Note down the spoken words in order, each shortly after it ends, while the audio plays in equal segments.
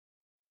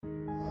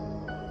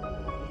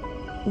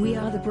We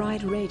Are the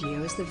Bride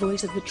Radio is the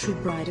voice of the true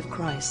bride of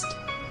Christ.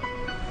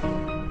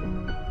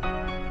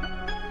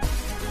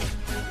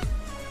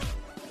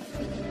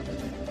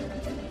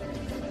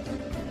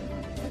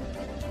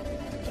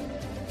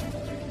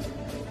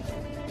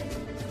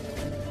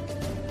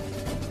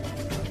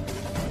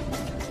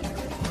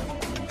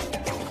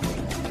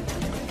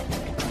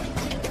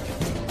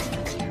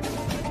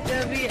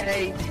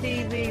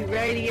 WATB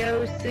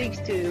Radio seeks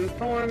to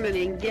inform and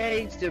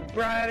engage the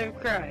bride of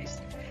Christ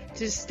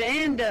to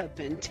stand up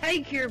and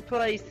take your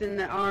place in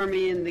the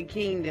army and the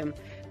kingdom.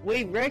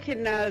 We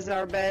recognize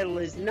our battle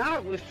is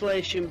not with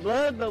flesh and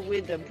blood, but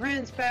with the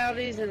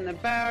principalities and the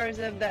powers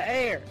of the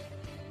air.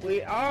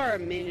 We are a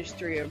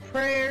ministry of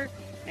prayer,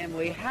 and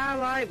we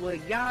highlight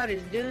what God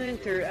is doing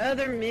through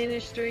other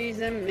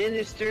ministries and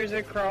ministers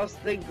across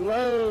the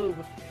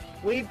globe.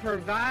 We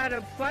provide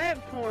a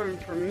platform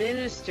for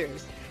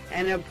ministers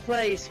and a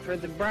place for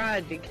the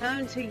bride to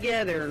come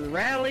together and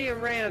rally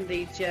around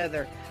each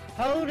other,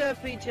 hold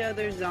up each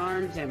other's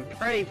arms, and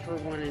pray for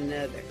one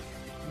another.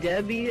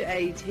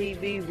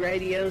 WATB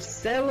Radio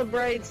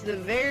celebrates the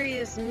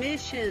various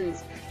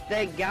missions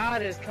that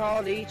God has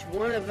called each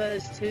one of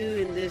us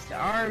to in this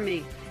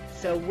army.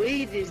 So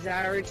we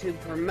desire to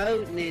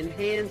promote and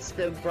enhance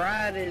the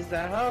bride as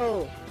a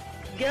whole.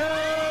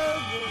 Go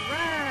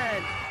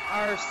bride!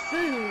 Our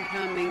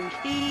soon-coming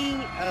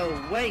King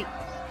awaits.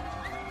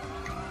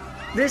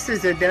 This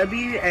is a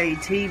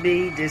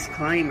WATB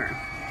disclaimer.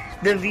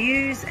 The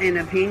views and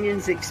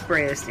opinions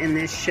expressed in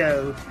this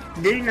show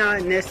do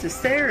not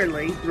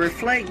necessarily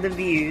reflect the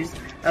views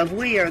of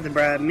We Are the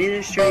Bride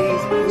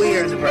Ministries, We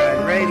Are the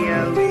Bride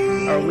Radio,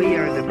 or We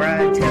Are the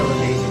Bride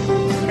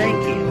Television.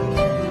 Thank you.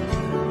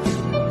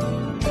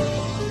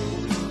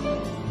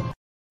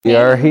 We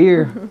are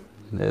here.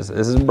 This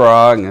is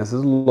Brock, and this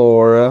is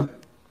Laura.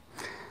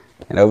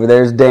 And over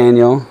there's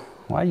Daniel.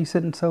 Why are you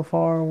sitting so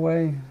far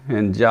away?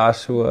 And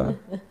Joshua.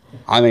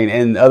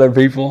 And other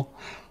people.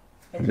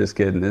 I'm just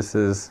kidding. This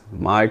is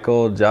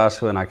Michael,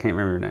 Joshua, and I can't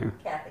remember your name.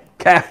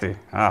 Kathy.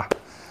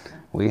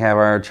 We have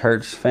our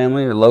church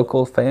family, our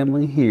local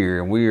family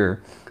here. And we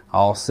are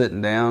all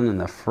sitting down in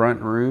the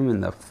front room, in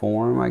the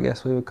forum, I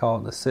guess we would call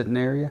it, the sitting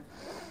area,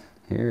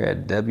 here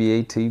at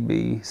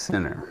WATB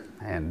Center.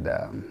 And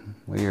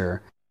we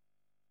are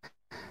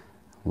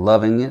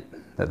loving it,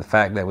 that the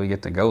fact that we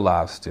get to go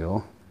live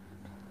still,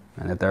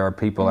 and that there are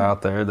people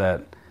out there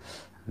that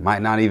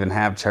might not even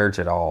have church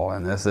at all,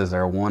 and this is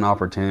their one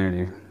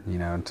opportunity,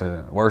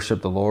 to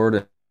worship the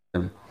Lord.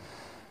 And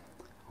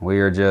we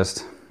are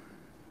just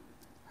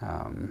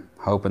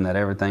hoping that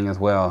everything is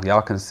well.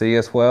 Y'all can see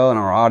us well, and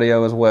our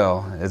audio as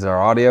well. Is our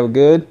audio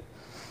good?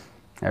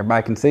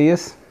 Everybody can see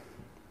us?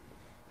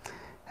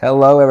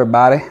 Hello,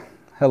 everybody.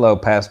 Hello,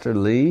 Pastor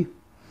Lee.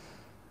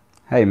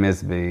 Hey,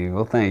 Miss B.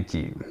 Well, thank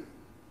you.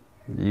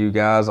 You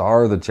guys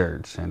are the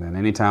church, and then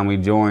anytime we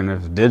join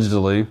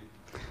digitally,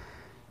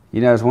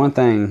 there's one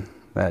thing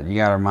that you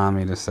got to remind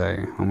me to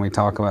say when we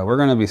talk about, we're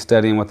going to be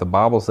studying what the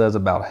Bible says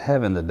about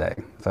heaven today.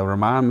 So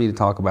remind me to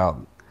talk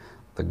about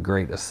the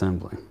Great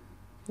Assembly.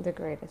 The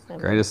Great Assembly.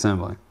 Great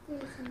Assembly.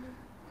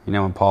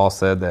 When Paul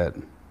said that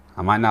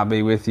I might not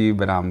be with you,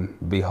 but I'm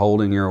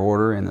beholding your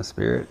order in the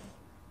Spirit.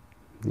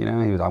 He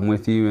was, I'm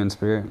with you in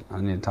spirit. I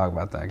need to talk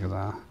about that because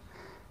I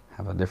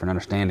have a different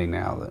understanding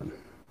now that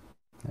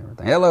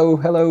everything. Hello.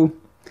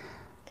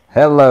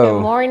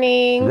 Good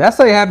morning. Did I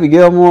say Happy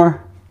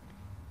Gilmore?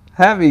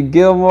 Happy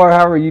Gilmore,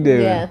 how are you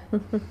doing? Yeah.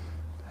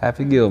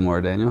 Happy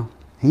Gilmore, Daniel.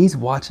 He's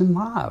watching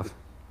live.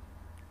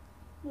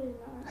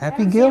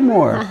 Happy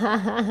Gilmore.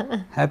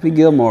 Happy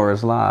Gilmore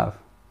is live.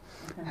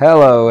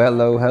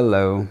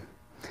 Hello.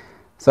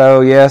 So,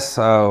 yes,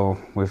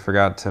 we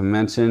forgot to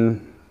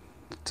mention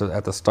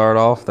at the start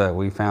off that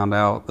we found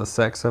out the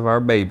sex of our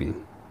baby.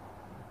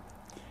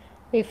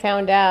 We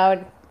found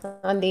out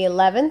on the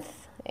 11th,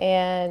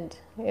 and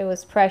it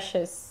was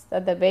precious.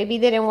 The baby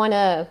didn't want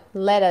to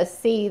let us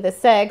see the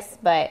sex,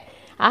 but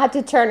I had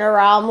to turn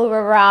around, move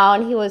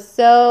around. He was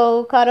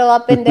so cuddled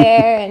up in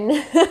there, and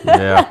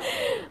yeah.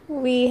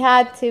 We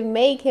had to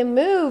make him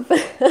move.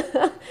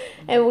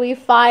 And we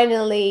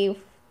finally,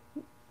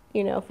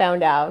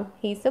 found out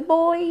he's a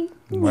boy.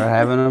 We're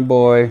having a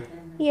boy.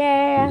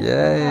 Yeah.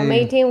 Yay. I'm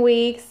 18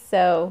 weeks,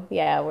 so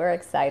yeah, we're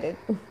excited.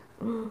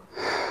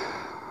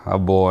 Oh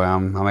boy,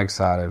 I'm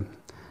excited.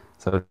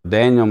 So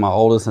Daniel, my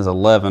oldest, is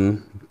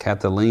 11.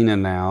 Catalina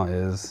now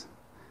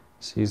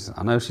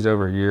I know she's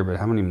over a year, but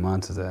how many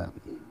months is that?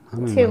 How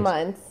many 2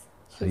 months.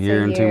 A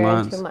year and 2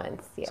 months? 2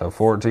 months, yes. So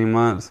 14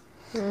 months.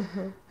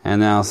 Mm-hmm. And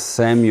now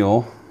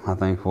Samuel, I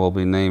think we'll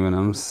be naming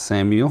him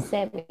Samuel.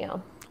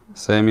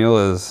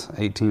 Samuel is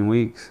 18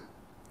 weeks.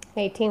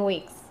 18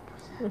 weeks.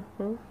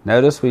 Mm-hmm.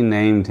 Notice we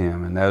named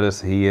him, and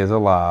notice he is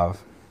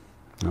alive.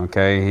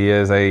 Okay, he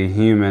is a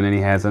human, and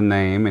he has a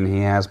name, and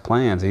he has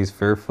plans. He's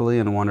fearfully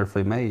and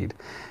wonderfully made.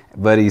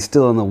 But he's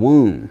still in the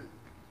womb.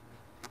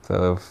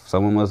 So if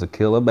someone was to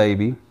kill a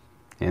baby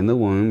in the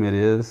womb, it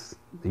is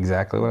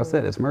exactly what I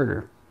said. It's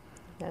murder.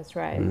 That's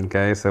right.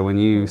 Okay, so when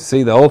you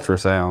see the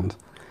ultrasound,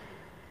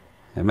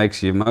 it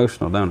makes you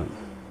emotional, don't it?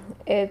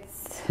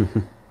 It's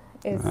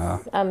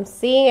I'm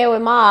seeing it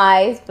with my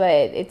eyes, but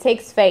it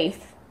takes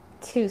faith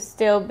to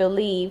still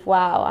believe.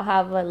 Wow, I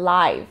have a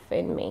life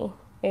in me.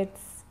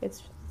 It's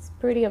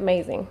pretty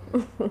amazing.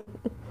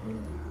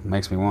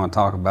 Makes me want to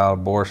talk about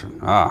abortion.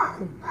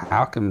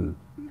 How can?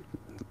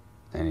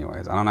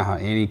 Anyways, I don't know how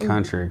any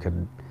country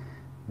could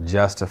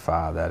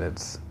justify that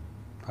it's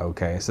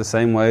okay. It's the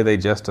same way they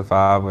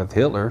justify with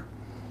Hitler.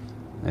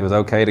 It was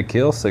okay to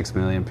kill 6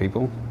 million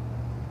people.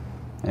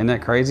 Isn't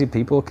that crazy?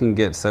 People can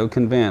get so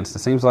convinced. It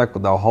seems like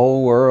the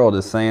whole world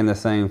is saying the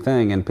same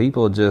thing, and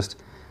people just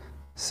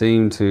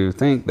seem to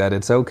think that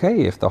it's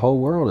okay if the whole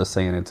world is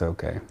saying it's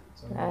okay.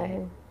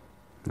 Right.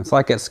 It's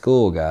like at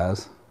school,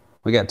 guys.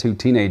 We got 2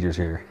 teenagers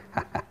here.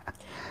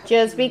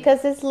 Just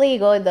because it's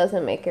legal, it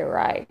doesn't make it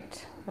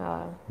right.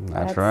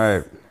 That's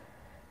right.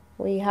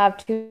 We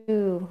have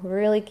to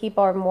really keep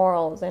our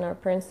morals and our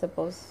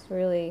principles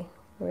really,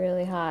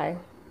 really high.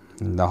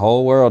 The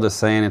whole world is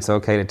saying it's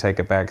okay to take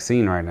a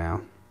vaccine right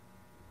now.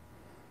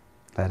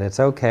 That it's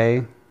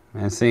okay.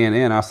 And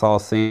CNN, I saw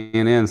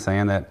CNN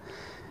saying that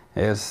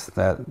there's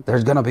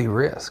going to be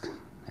risk.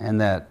 And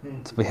that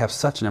we have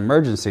such an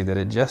emergency that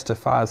it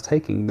justifies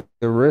taking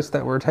the risk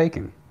that we're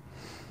taking.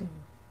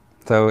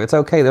 So it's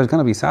okay. There's going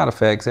to be side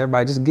effects.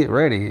 Everybody just get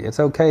ready. It's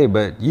okay,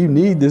 but you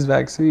need this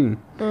vaccine.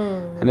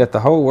 And if the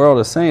whole world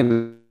is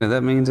saying it,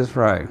 that means it's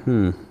right.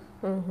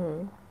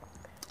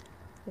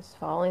 Just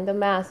following the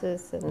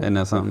masses. Isn't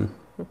that something?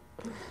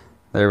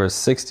 There was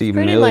 60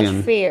 pretty million.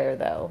 much fear,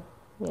 though,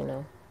 you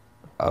know.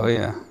 Oh,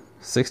 yeah.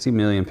 60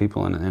 million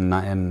people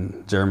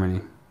in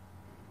Germany.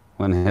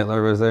 When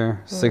Hitler was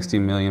there, 60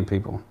 million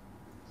people.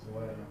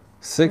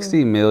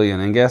 60 million.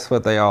 And guess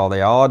what they all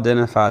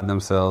identified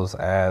themselves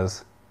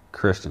as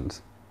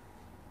Christians.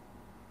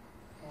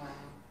 Wow.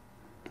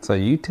 So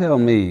you tell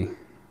me,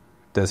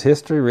 does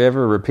history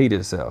ever repeat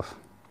itself?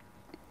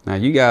 Now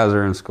you guys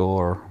are in school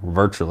or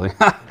virtually.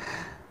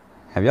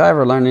 Have y'all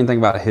ever learned anything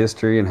about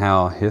history and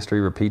how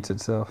history repeats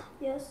itself?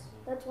 Yes,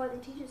 that's why they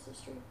teach us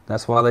history.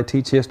 That's why they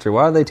teach history.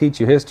 Why do they teach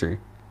you history?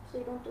 So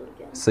you don't do it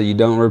again. So you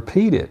don't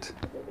repeat it.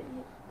 They're gonna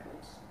hit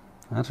Christ.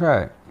 That's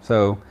right.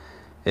 So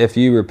if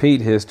you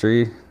repeat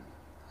history,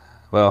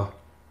 so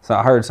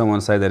I heard someone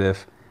say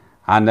that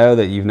I know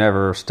that you've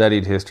never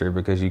studied history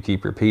because you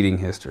keep repeating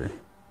history.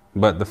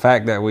 But the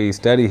fact that we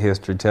study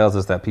history tells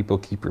us that people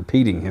keep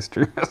repeating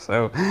history.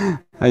 So,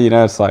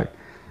 it's like,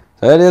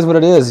 so it is what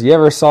it is. You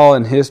ever saw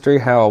in history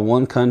how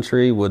one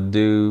country would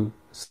do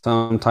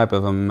some type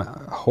of a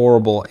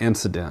horrible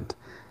incident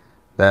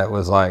that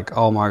was like,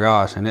 oh my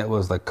gosh, and it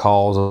was the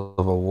cause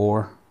of a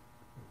war?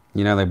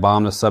 They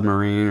bombed a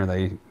submarine, or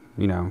they,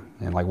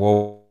 in like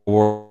World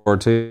War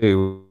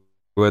II,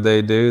 what'd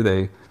they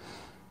do?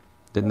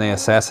 Didn't they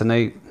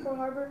assassinate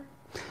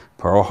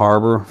Pearl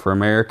Harbor for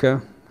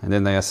America? And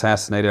then they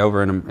assassinated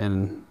over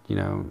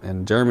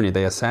in Germany,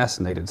 they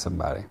assassinated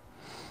somebody.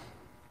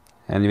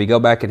 And we go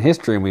back in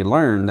history and we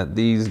learn that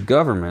these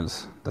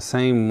governments, the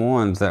same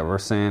ones that were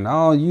saying,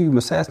 oh, you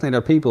assassinate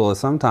our people,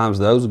 sometimes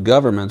those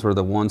governments were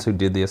the ones who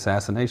did the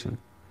assassination.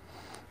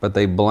 But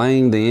they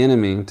blamed the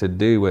enemy to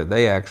do what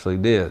they actually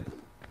did.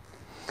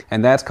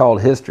 And that's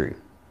called history.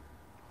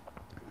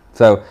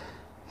 So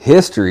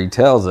history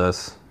tells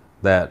us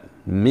that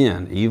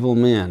evil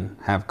men,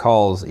 have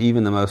caused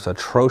even the most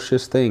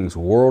atrocious things,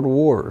 world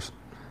wars,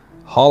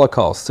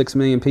 Holocaust, 6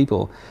 million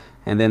people,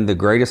 and then the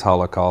greatest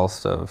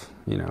Holocaust of,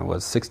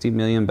 60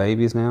 million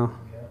babies now?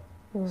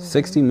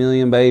 60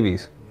 million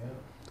babies.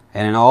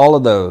 And in all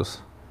of those,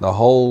 the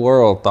whole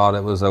world thought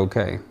it was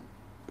okay.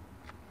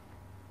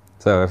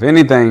 So if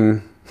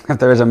anything, if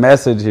there's a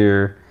message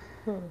here,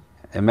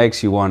 it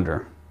makes you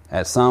wonder.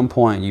 At some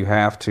point, you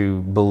have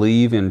to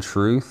believe in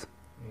truth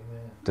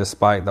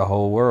despite the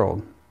whole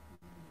world.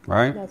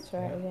 Right? That's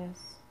right, yes.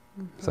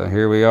 So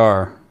here we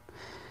are.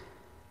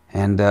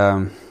 And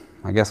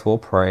I guess we'll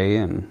pray,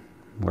 and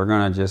we're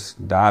going to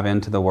just dive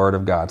into the Word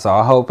of God. So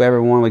I hope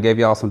everyone, we gave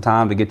you all some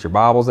time to get your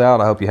Bibles out.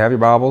 I hope you have your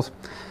Bibles.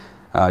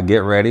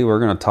 Get ready. We're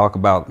going to talk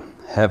about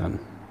heaven.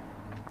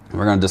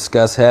 We're going to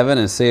discuss heaven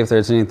and see if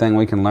there's anything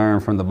we can learn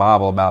from the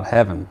Bible about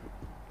heaven.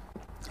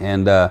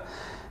 And to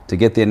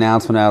get the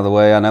announcement out of the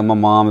way, I know my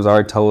mom has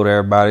already told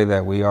everybody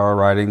that we are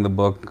writing the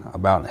book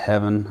about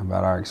heaven,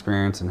 about our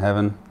experience in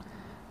heaven.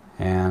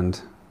 And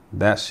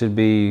that should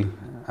be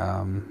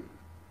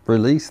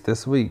released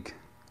this week.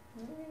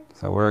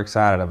 So we're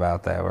excited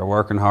about that. We're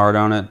working hard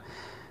on it.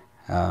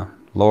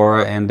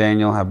 Laura and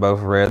Daniel have both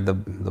read the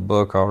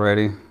book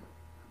already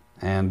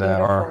and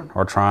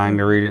are trying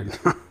to read it.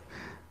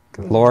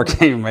 Because Laura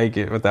can't make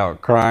it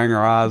without crying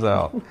her eyes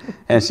out.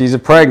 And she's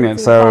pregnant,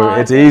 so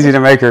it's easy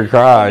to make her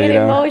cry. Get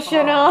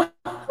emotional.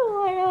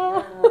 Oh my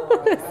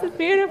God. This is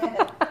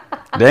beautiful.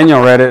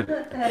 Daniel read it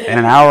in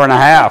an hour and a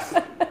half.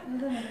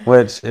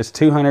 Which is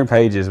 200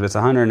 pages, but it's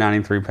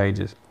 193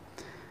 pages.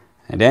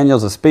 And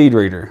Daniel's a speed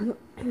reader.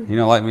 You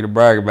don't like me to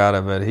brag about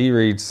it, but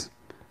he's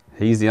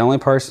the only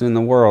person in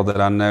the world that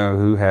I know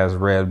who has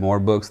read more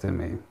books than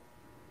me.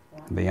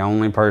 The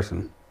only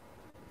person.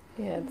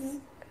 Yeah, it's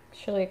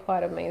actually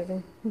quite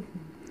amazing.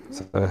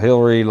 So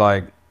he'll read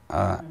like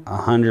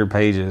 100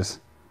 pages.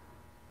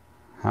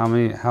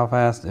 How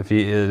fast?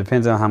 It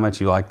depends on how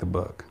much you like the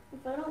book.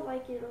 If I don't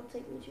like it, it'll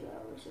take me 2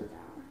 hours or an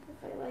hour.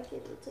 If I like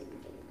it, it'll take me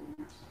 30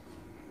 minutes.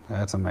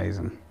 That's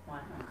amazing.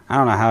 I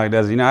don't know how he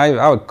does it.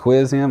 I would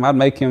quiz him. I'd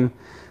make him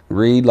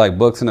read like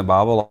books in the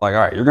Bible. Like,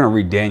 all right, you're going to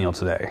read Daniel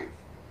today.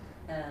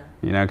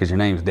 Because your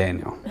name's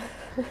Daniel.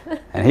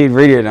 And he'd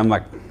read it, and I'm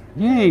like,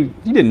 you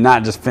did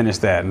not just finish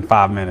that in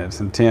 5 minutes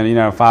and 10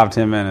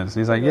 minutes.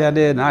 And he's like, yeah, I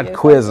did. And I'd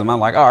quiz him. I'm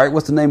like, all right,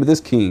 what's the name of this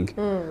king?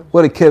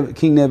 What did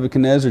King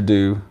Nebuchadnezzar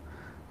do?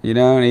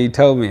 And he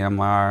told me. I'm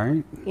like, all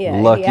right.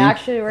 Yeah, lucky. He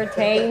actually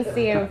retains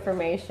the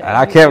information. And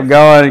I kept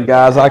going,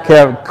 guys. I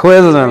kept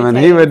quizzing him, and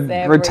he would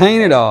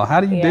retain it all.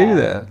 How do you do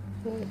that?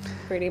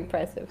 Pretty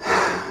impressive.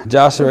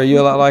 Joshua, are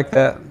you a lot like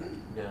that?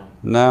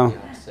 No?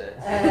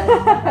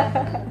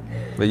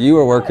 But you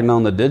were working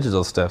on the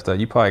digital stuff, though.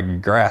 You probably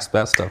grasp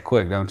that stuff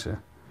quick, don't you?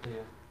 Yeah.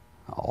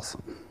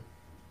 Awesome.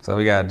 So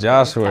we got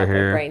Joshua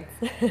here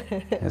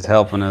is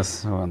helping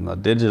us on the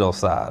digital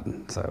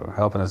side. So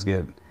helping us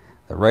get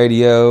the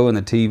radio and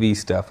the TV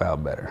stuff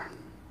out better.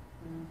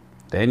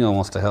 Daniel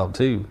wants to help,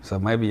 too. So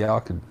maybe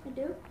y'all could I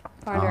do?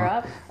 Partner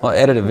up. well,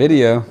 edit a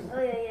video.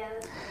 Oh, yeah.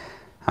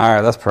 All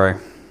right, let's pray.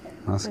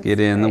 Let's get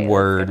in the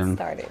Word. Let's get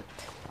started.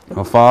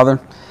 Well,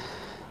 Father,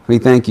 we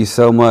thank you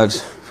so much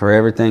for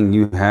everything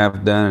you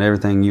have done and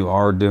everything you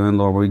are doing.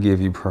 Lord, we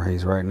give you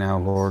praise right now,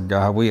 Lord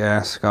God. We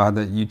ask, God,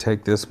 that you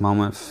take this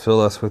moment,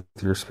 fill us with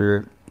your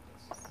Spirit.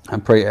 I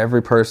pray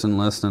every person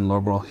listening,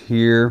 Lord, will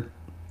hear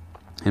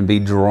and be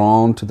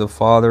drawn to the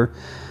Father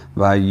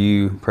by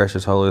you,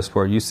 precious Holy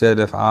Spirit. You said,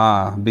 if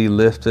I be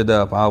lifted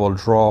up, I will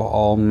draw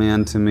all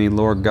men to me.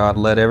 Lord God,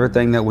 let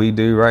everything that we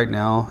do right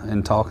now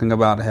in talking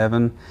about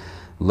heaven,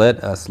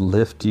 let us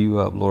lift you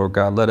up, Lord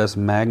God. Let us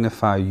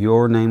magnify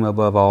your name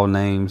above all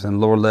names.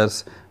 And Lord,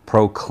 let's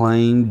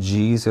proclaim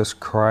Jesus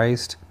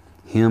Christ,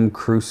 him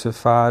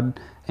crucified,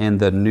 and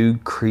the new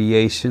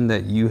creation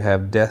that you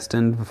have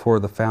destined before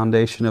the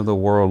foundation of the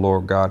world,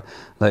 Lord God.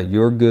 Let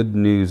your good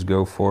news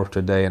go forth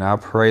today. And I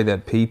pray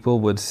that people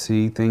would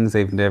see things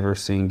they've never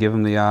seen. Give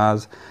them the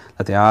eyes,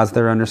 let the eyes of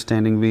their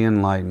understanding be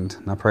enlightened.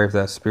 And I pray for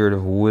that spirit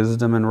of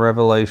wisdom and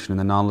revelation and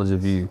the knowledge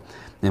of you.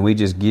 And we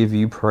just give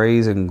you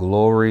praise and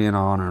glory and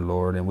honor,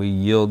 Lord. And we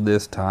yield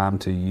this time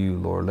to you,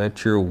 Lord.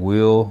 Let your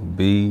will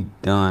be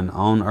done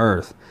on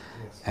earth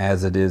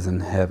as it is in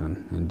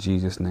heaven. In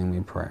Jesus' name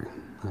we pray.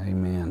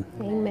 Amen.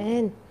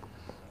 Amen.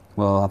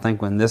 Well, I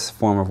think when this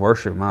form of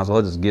worship, might as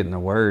well just get in the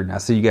Word. I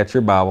see you got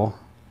your Bible.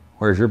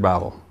 Where's your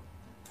Bible?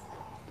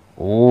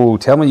 Oh,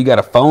 tell me you got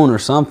a phone or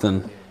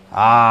something.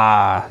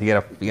 Ah, you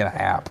got an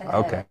app.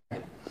 Okay.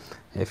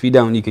 If you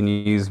don't, you can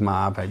use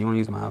my iPad. You want to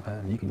use my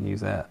iPad? You can use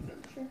that.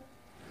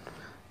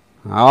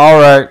 All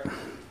right.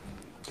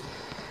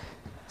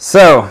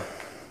 So,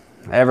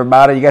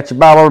 everybody, you got your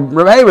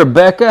Bible. Hey,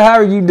 Rebecca, how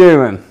are you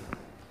doing?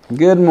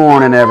 Good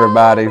morning,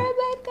 everybody. Rebecca.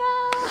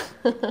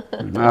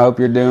 I hope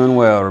you're doing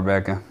well,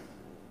 Rebecca.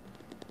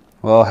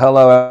 Well,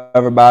 hello,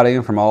 everybody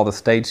from all the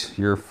states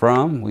you're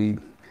from. We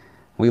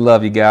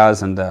love you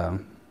guys, and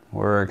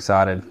we're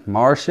excited.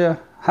 Marcia,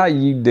 how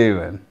you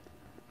doing?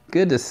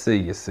 Good to see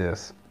you,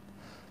 sis.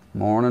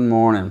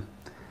 Morning.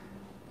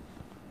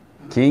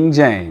 King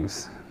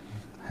James.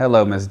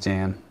 Hello, Miss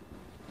Jan.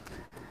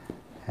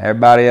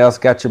 Everybody else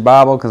got your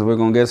Bible? Because we're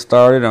going to get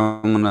started.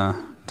 I'm going to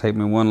take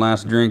me one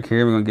last drink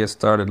here. We're going to get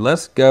started.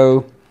 Let's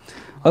go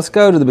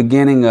to the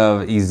beginning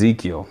of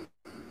Ezekiel.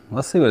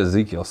 Let's see what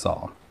Ezekiel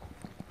saw.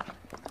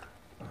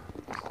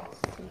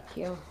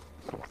 Ezekiel.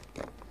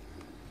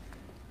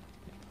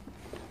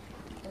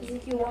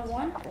 Ezekiel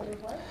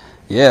 1:1?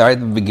 Yeah, right at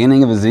the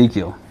beginning of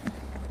Ezekiel.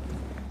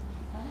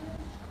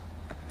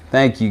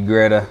 Thank you,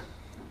 Greta.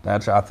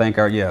 I think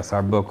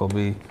our book will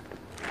be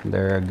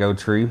there, Go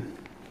Tree.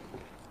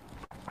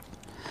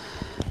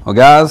 Well,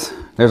 guys,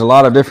 there's a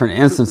lot of different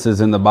instances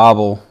in the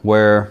Bible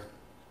where,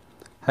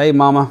 hey,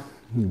 Mama,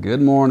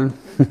 good morning.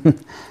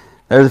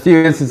 There's a few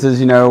instances,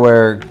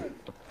 where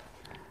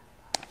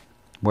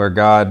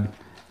God,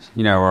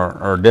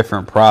 or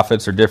different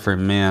prophets or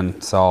different men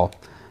saw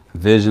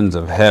visions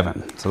of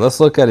heaven. So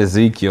let's look at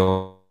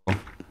Ezekiel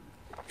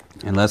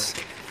and let's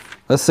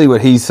see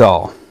what he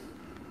saw.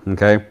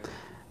 Okay?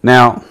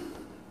 Now,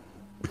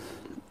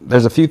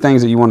 there's a few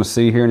things that you want to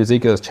see here in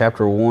Ezekiel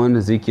chapter 1.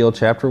 Ezekiel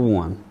chapter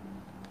 1.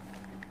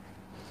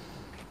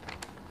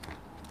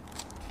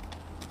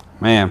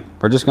 Man,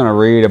 we're just going to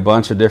read a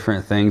bunch of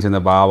different things in the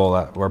Bible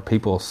where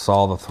people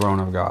saw the throne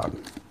of God.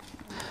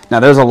 Now,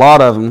 there's a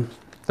lot of them.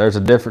 There's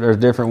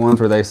different ones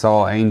where they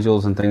saw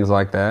angels and things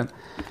like that.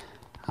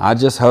 I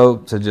just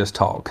hope to just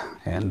talk,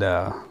 and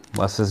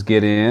let's just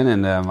get in,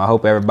 and I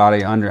hope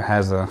everybody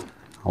has a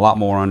lot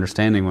more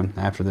understanding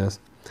after this.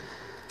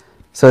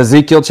 So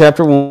Ezekiel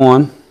chapter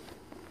 1.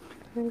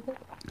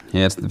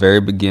 Yeah, it's the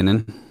very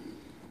beginning.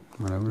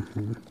 Whatever.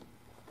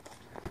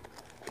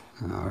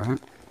 All right.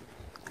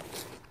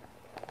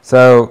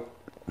 So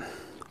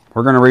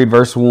we're going to read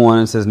verse 1.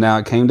 It says, Now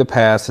it came to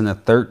pass in the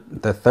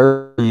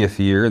 30th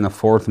year, in the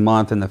 4th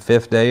month, in the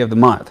 5th day of the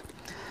month,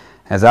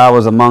 as I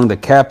was among the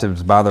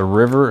captives by the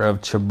river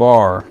of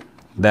Chebar,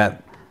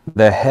 that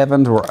the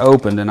heavens were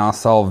opened and I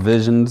saw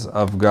visions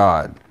of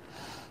God.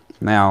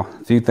 Now,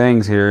 a few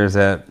things here is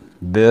that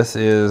this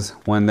is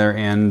when they're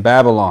in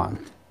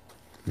Babylon.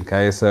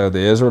 Okay, so the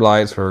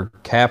Israelites were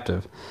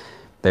captive.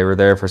 They were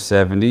there for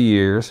 70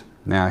 years.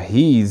 Now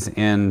he's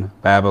in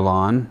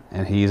Babylon,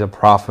 and he's a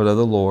prophet of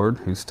the Lord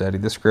who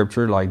studied the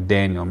scripture like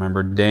Daniel.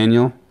 Remember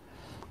Daniel?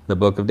 The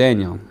book of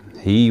Daniel.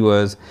 He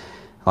was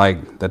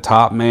like the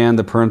top man,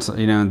 the prince,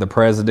 the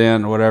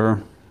president or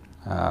whatever,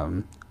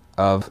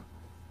 of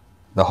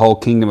the whole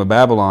kingdom of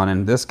Babylon.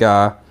 And this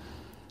guy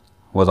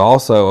was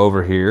also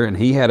over here, and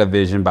he had a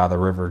vision by the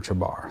river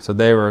Chebar. So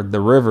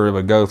the river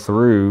would go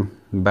through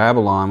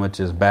Babylon, which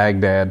is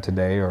Baghdad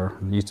today, or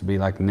used to be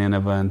like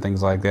Nineveh and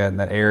things like that in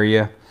that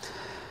area.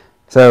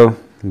 So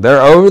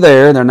they're over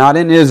there. They're not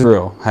in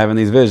Israel having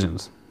these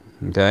visions.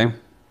 Okay?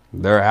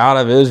 They're out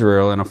of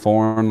Israel in a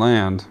foreign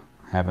land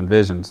having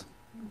visions.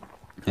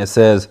 It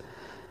says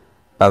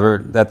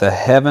that the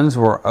heavens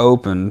were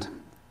opened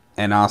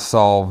and I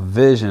saw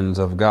visions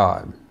of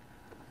God.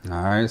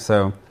 All right,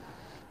 so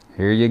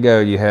here you go.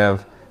 You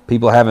have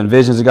people having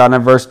visions of God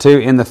in verse 2.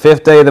 In the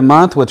 5th day of the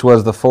month, which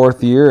was the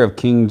 4th year of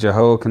King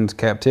Jehoiakim's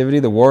captivity,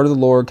 the word of the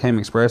Lord came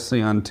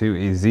expressly unto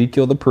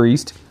Ezekiel the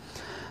priest,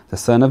 the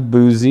son of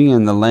Buzi,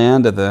 in the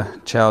land of the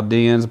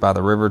Chaldeans by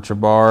the river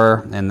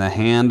Chebar, and the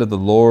hand of the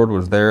Lord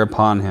was there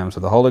upon him. So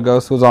the Holy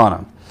Ghost was on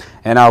him.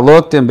 And I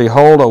looked, and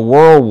behold, a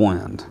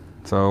whirlwind.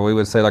 So we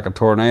would say like a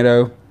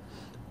tornado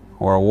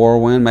or a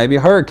whirlwind, maybe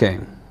a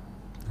hurricane.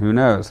 Who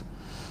knows?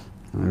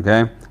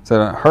 Okay?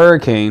 So a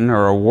hurricane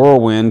or a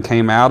whirlwind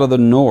came out of the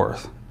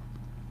north,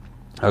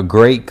 a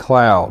great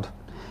cloud,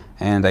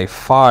 and a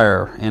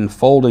fire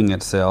enfolding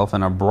itself,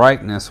 and a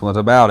brightness was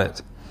about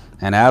it.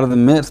 And out of the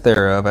midst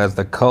thereof, as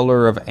the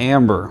color of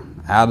amber,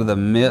 out of the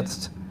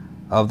midst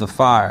of the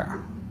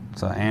fire.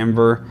 So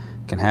amber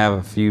can have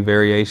a few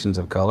variations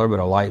of color, but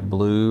a light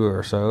blue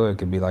or so. It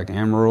could be like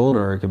emerald,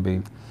 or it could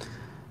be...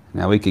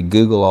 Now, we could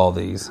Google all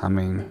these. I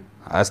mean,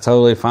 that's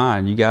totally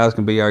fine. You guys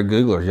can be our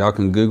Googlers. Y'all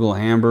can Google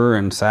amber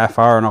and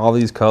sapphire and all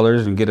these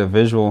colors and get a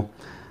visual,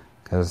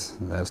 because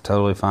that's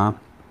totally fine.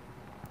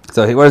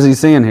 So what is he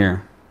seeing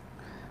here?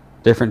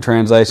 Different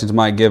translations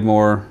might give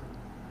more,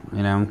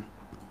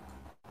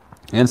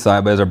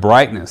 insight, but there's a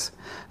brightness.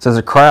 It says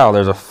a crowd.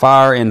 There's a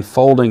fire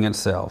enfolding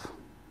itself.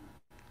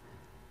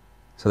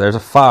 So there's a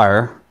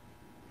fire.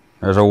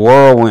 There's a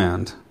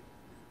whirlwind.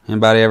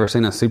 Anybody ever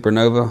seen a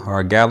supernova or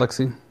a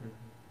galaxy?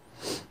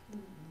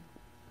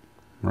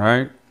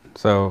 Right?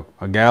 So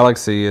a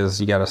galaxy is,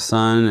 you got a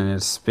sun and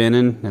it's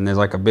spinning and there's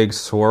like a big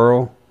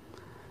swirl.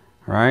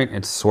 Right?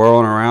 It's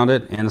swirling around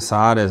it.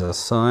 Inside is a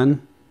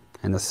sun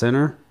in the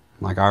center,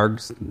 like our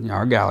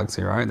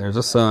galaxy, right? There's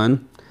a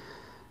sun.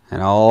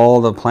 And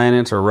all the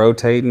planets are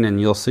rotating, and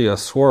you'll see a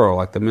swirl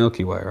like the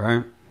Milky Way,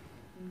 right?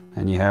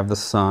 And you have the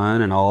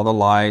sun and all the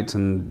lights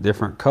and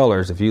different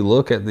colors. If you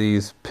look at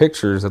these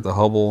pictures that the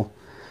Hubble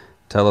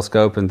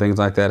telescope and things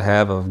like that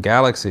have of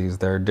galaxies,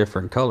 they're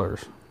different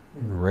colors.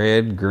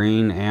 Red,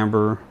 green,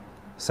 amber,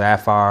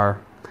 sapphire.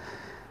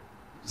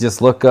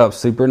 Just look up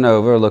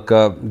supernova, look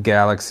up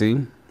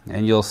galaxy,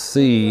 and you'll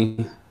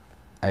see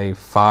a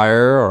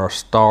fire or a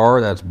star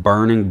that's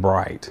burning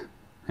bright.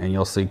 And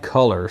you'll see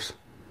colors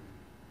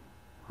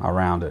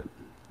around it.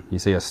 You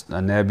see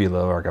a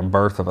nebula, or like a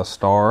birth of a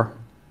star,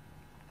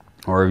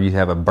 or if you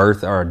have a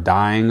birth or a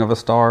dying of a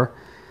star,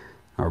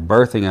 or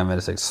birthing of it,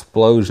 it's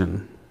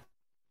explosion.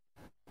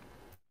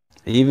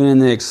 Even in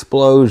the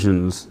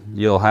explosions,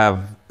 you'll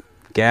have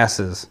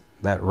gases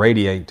that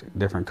radiate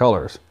different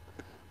colors,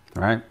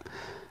 right?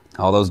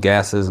 All those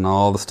gases and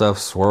all the stuff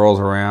swirls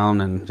around,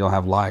 and you'll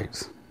have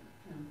lights.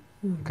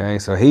 Okay,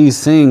 so he's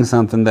seeing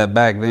something that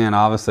back then,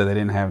 obviously they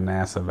didn't have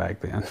NASA back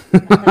then.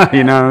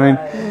 You know what I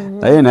mean?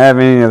 They didn't have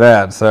any of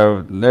that.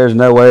 So there's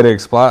no way to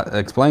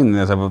explain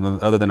this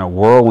other than a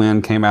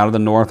whirlwind came out of the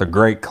north, a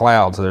great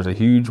cloud. So there's a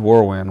huge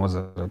whirlwind. Was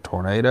it a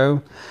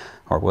tornado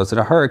or was it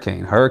a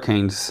hurricane?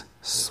 Hurricanes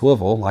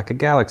swivel like a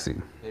galaxy.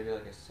 Maybe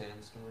like a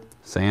sandstorm.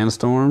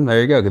 Sandstorm,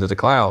 there you go, because it's a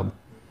cloud.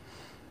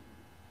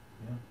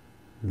 Yeah.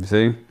 You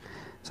see?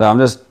 So I'm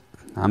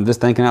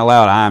just thinking out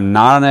loud. I'm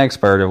not an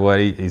expert of what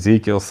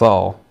Ezekiel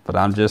saw, but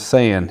I'm just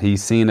saying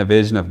he's seen a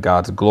vision of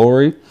God's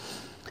glory.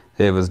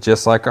 It was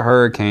just like a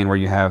hurricane where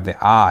you have the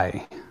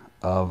eye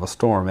of a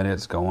storm and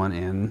it's going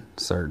in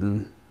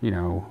certain,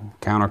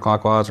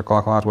 counterclockwise or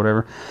clockwise,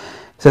 whatever.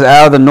 It says,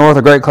 out of the north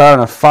a great cloud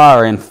and a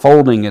fire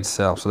enfolding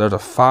itself. So there's a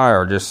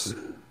fire just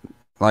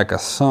like a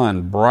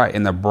sun, bright,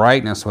 and the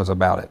brightness was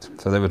about it.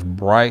 So there was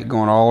bright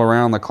going all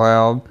around the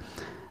cloud.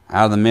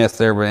 Out of the midst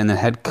there, and it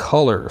had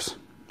colors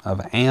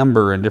of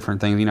amber and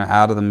different things,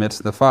 out of the midst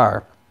of the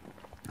fire.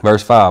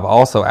 Verse 5,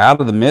 also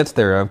out of the midst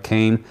thereof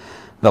came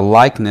the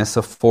likeness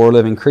of 4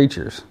 living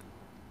creatures.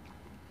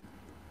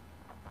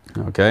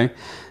 Okay,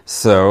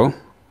 so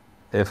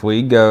if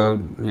we go,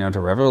 to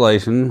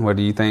Revelation, what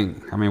do you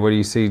think? I mean, what do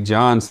you see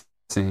John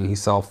seeing? He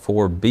saw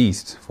 4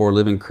 beasts, 4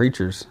 living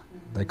creatures.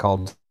 They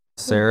called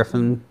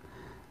seraphim.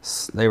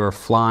 They were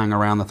flying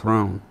around the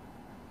throne.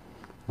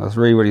 Let's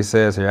read what he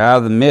says here. Out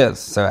of the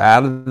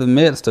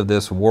midst of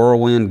this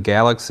whirlwind,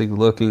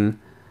 galaxy-looking,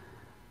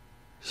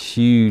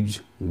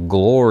 huge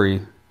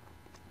glory,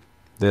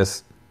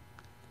 this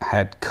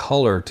had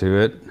color to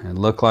it. It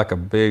looked like a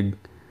big,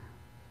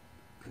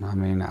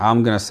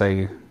 I'm going to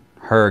say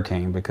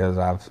hurricane because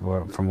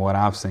from what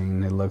I've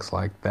seen, it looks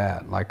like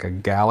that, like a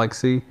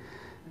galaxy.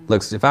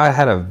 If I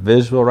had a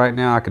visual right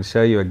now, I could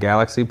show you a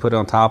galaxy put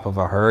on top of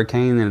a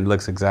hurricane, and it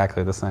looks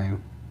exactly the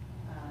same.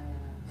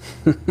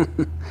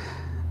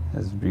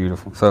 That's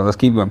beautiful. So let's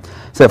keep going. It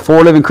said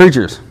 4 living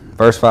creatures,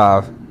 verse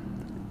 5.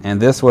 And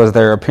this was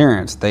their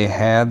appearance. They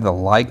had the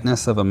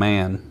likeness of a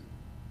man.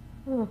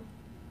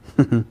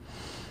 And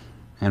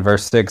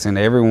verse 6, and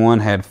everyone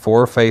had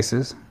 4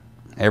 faces.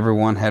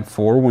 Everyone had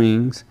 4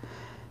 wings.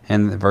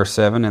 And verse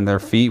 7, and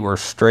their feet were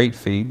straight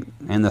feet.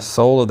 And the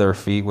sole of their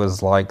feet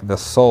was like the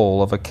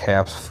sole of a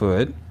calf's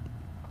foot.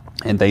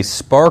 And they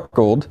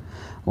sparkled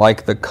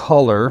like the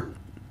color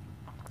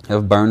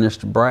of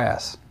burnished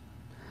brass.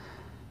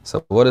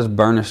 So what does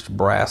burnished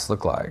brass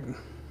look like?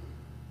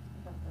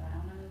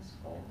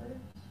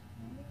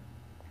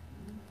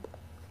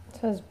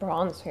 It says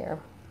bronze here.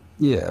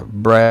 Yeah,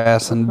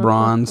 brass and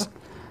bronze.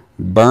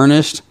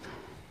 Burnished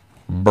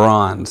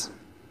bronze.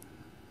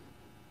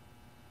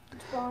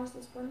 Bronze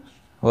is burnished.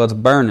 Well, it's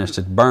burnished.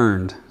 It's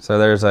burned.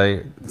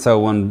 So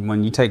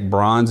when you take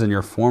bronze and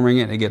you're forming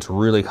it, it gets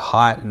really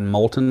hot and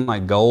molten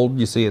like gold.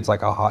 You see, it's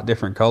like a hot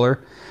different color,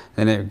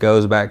 and it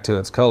goes back to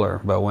its color.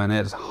 But when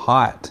it's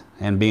hot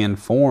and being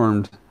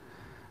formed,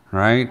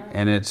 right,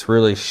 and it's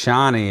really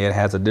shiny, it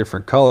has a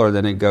different color.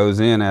 Then it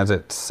goes in as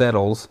it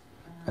settles.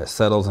 It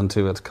settles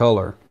into its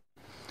color.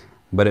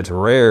 But it's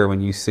rare when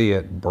you see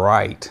it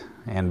bright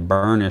and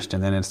burnished,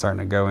 and then it's starting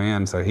to go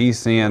in. So he's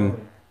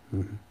seeing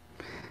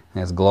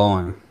it's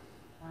glowing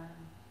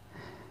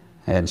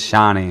and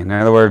shiny. In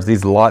other words,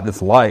 this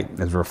light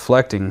is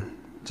reflecting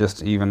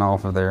just even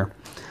off of there.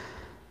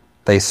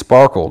 They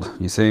sparkled,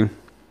 you see.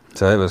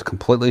 So it was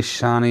completely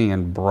shiny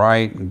and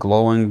bright and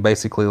glowing,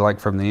 basically like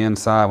from the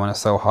inside when it's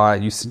so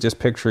hot. You just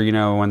picture,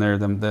 when they're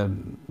the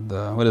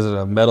what is it,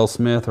 a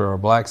metalsmith or a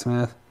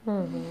blacksmith?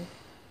 Mm-hmm.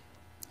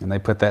 And they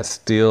put that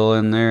steel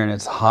in there, and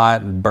it's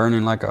hot and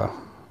burning like a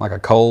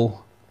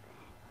coal.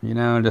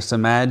 Just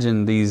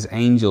imagine these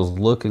angels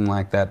looking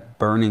like that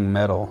burning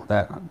metal.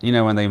 That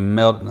when they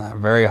melt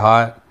very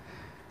hot.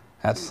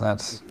 That's kind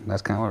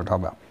of what we're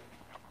talking about.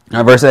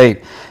 Now, verse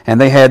 8,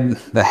 and they had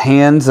the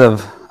hands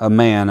of a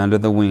man under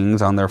the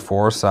wings on their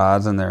 4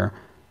 sides, and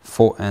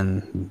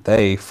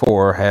they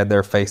 4 had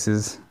their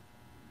faces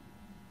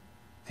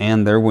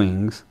and their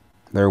wings.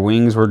 Their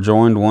wings were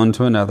joined one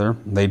to another.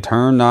 They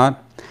turned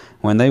not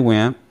when they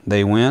went.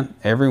 They went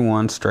every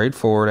one straight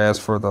forward. As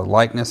for the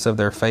likeness of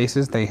their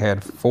faces, they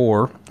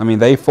 4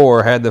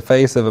 had the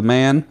face of a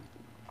man,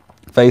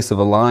 face of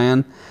a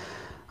lion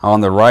on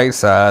the right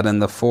side,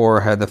 and the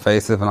 4 had the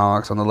face of an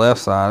ox on the left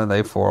side, and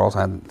they 4 also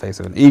had the face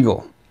of an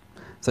eagle.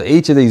 So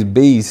each of these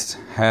beasts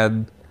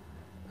had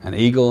an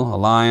eagle, a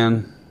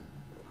lion,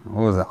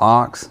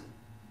 ox?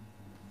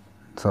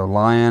 So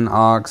lion,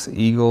 ox,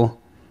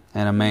 eagle,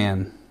 and a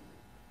man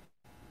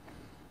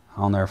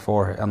on their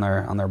forehead, on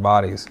their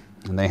bodies.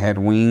 And they had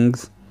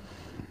wings.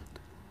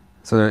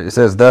 So it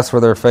says, thus were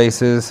their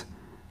faces,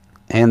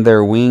 and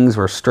their wings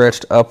were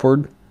stretched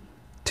upward.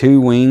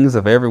 2 wings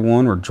of every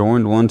one were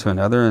joined one to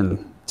another,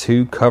 and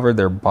 2 covered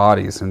their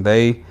bodies. And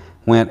they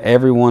went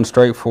every one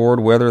straight forward.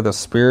 Whither the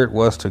Spirit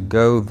was to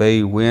go,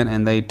 they went,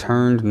 and they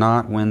turned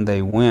not when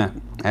they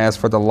went. As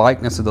for the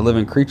likeness of the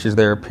living creatures,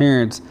 their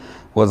appearance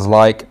was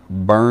like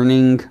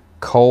burning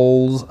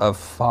coals of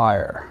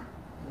fire.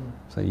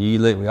 So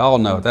we all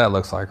know what that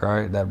looks like,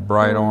 right? That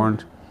bright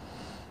orange.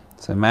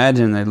 So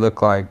imagine they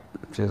look like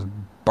just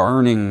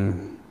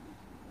burning,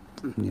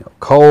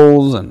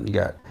 coals, and you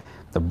got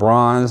the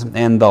bronze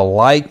and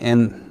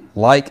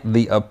like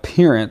the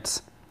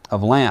appearance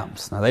of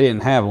lamps. Now they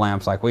didn't have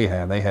lamps like we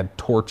have. They had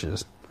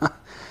torches.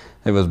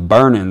 It was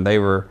burning. They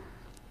were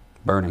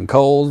burning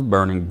coals,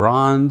 burning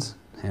bronze,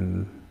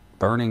 and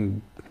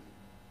burning,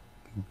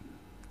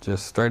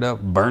 just straight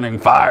up burning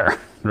fire,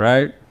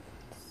 right?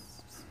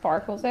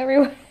 Sparkles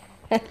everywhere.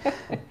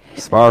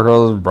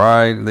 Sparkles,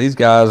 bright. These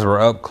guys were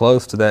up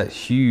close to that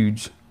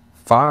huge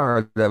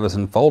fire that was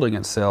unfolding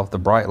itself, the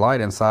bright light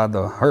inside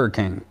the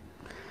hurricane.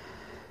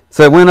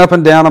 So it went up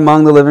and down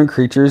among the living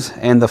creatures,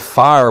 and the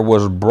fire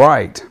was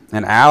bright,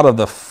 and out of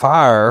the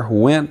fire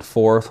went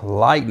forth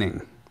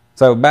lightning.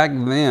 So back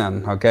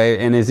then,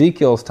 in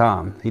Ezekiel's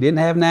time, he didn't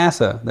have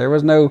NASA. There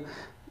was no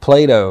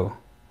Plato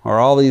or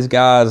all these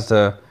guys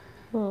to,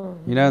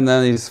 none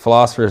of these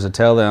philosophers to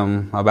tell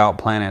them about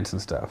planets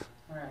and stuff.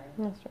 Right.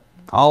 That's right.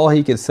 All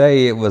he could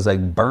say, it was a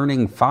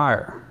burning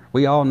fire.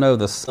 We all know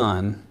the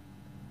sun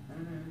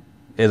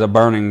is a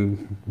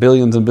burning,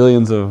 billions and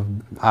billions of,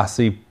 I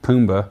see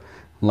Pumbaa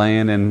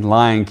laying in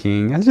Lion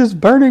King. It's just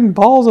burning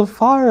balls of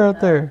fire out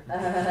there.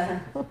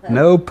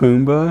 No,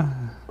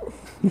 Pumbaa.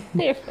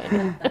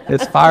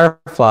 It's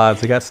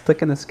fireflies that got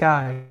stuck in the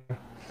sky.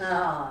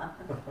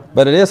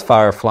 But it is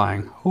fire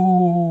flying.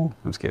 Ooh,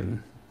 I'm just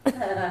kidding.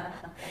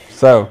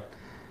 So,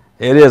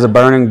 It is a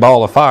burning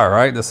ball of fire,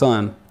 right? The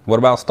sun. What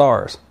about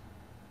stars?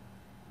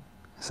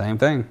 Same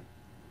thing.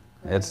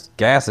 It's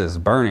gases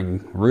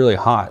burning really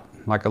hot,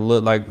 like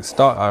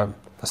star.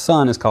 The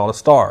sun is called a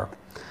star,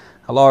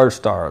 a large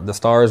star. The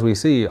stars we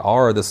see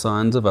are the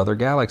suns of other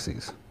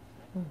galaxies,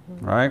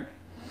 right?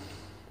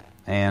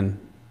 And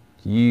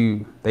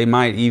they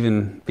might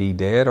even be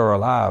dead or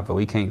alive, but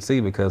we can't see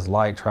because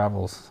light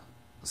travels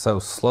so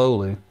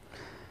slowly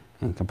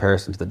in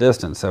comparison to the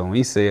distance. So when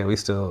we see it, we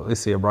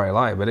see a bright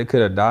light, but it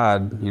could have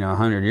died,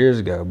 100 years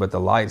ago, but the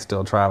light's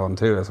still traveling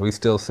to us. We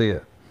still see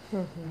it.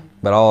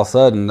 But all of a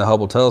sudden, the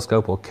Hubble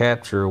telescope will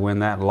capture when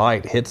that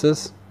light hits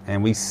us,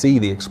 and we see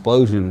the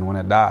explosion when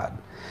it died.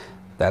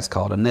 That's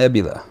called a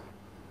nebula,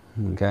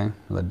 okay?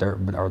 The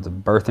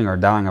birthing or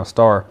dying of a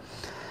star.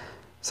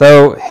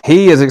 So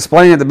he is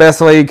explaining it the best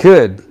way he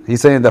could.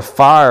 He's saying the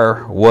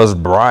fire was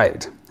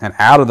bright, and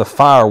out of the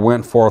fire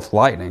went forth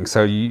lightning.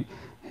 So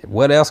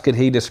what else could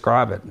he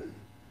describe it?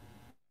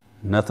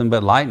 Nothing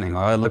but lightning.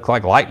 Well, it looked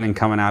like lightning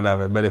coming out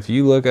of it. But if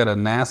you look at a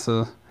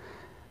nebula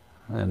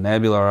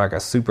or like a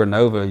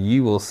supernova,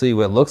 you will see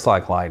what looks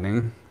like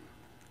lightning.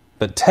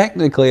 But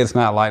technically it's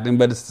not lightning,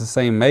 but it's the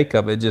same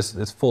makeup.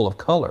 It's full of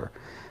color.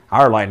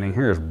 Our lightning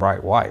here is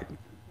bright white.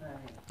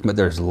 But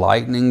there's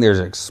lightning, there's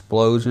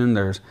explosion,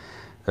 there's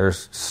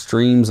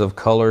streams of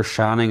color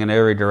shining in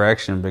every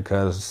direction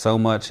because so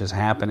much is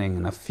happening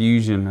and a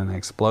fusion and an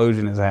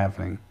explosion is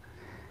happening.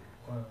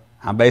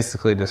 I'm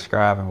basically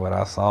describing what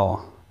I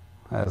saw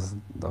as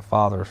the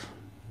Father's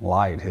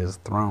light, his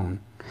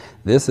throne.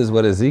 This is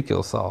what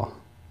Ezekiel saw.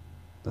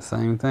 The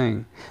same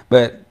thing.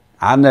 But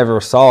I never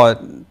saw it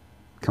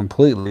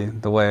completely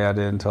the way I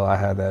did until I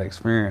had that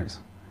experience.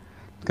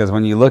 Because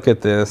when you look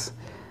at this,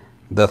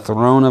 the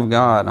throne of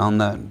God on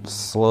that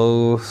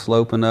slow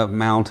sloping up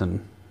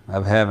mountain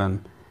of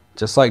heaven,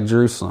 just like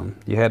Jerusalem,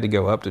 you had to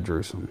go up to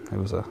Jerusalem. It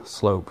was a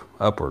slope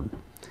upward.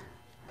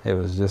 It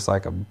was just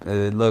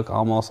it looked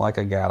almost like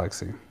a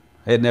galaxy.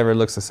 It never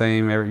looks the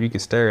same. You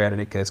can stare at it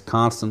because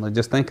constantly,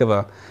 just think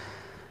of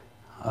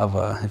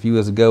if you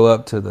was to go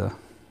up to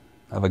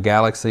of a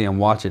galaxy and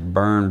watch it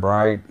burn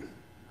bright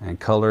and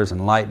colors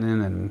and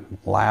lightning and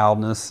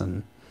loudness,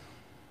 and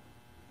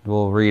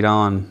we'll read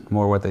on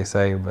more what they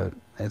say, but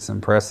it's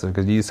impressive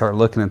because you start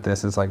looking at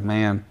this, it's like,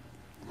 man,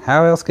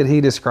 how else could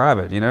he describe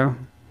it,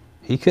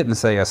 He couldn't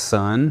say a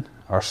sun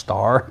or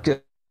star.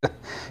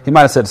 He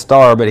might have said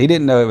star, but he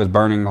didn't know it was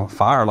burning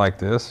fire like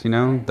this,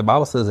 The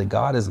Bible says that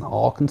God is an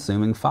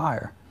all-consuming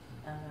fire.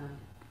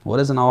 What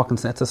is an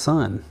all-consuming? That's a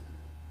sun.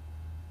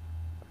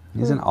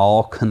 He's an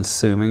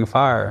all-consuming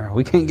fire.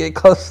 We can't get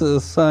close to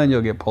the sun,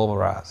 you'll get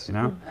pulverized,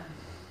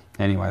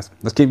 Anyways,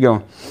 let's keep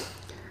going.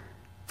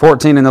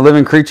 14, and the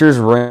living creatures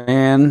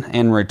ran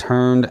and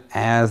returned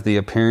as the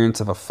appearance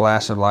of a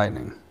flash of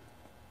lightning.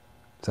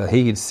 So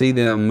he could see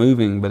them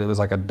moving, but it was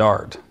like a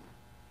dart.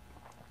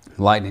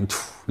 Lightning,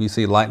 you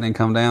see lightning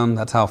come down?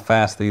 That's how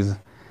fast these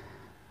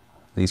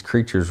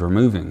creatures were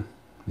moving.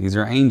 These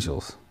are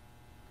angels.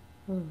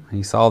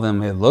 He saw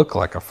them, it looked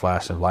like a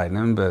flash of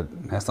lightning,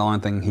 but that's the only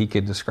thing he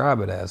could describe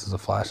it as, is a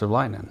flash of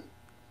lightning.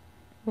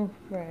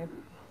 Right.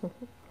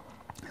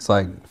 It's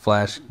like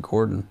Flash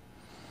Gordon.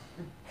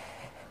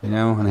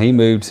 And he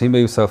moved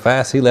so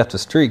fast, he left a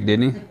streak,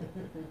 didn't he?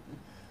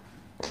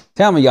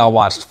 Tell me y'all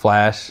watched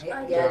Flash.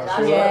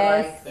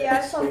 Yes. Yeah,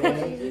 I saw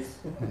it.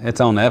 It's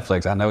on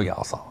Netflix. I know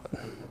y'all saw it.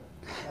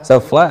 So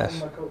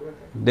Flash,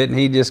 didn't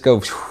he just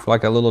go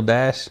like a little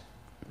dash?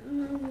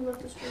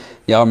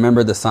 Y'all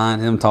remember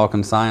him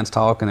talking science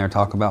talk, and they're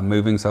talking about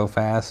moving so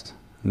fast,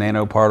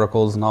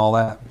 nanoparticles and all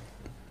that?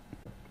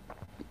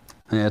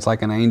 Yeah, it's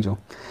like an angel.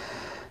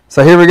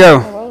 So here we go.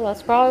 Well,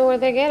 that's probably where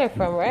they get it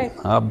from, right?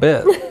 I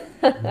bet.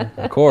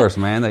 Of course,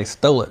 man. They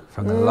stole it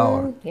from the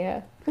Lord.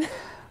 Yeah.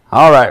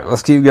 All right,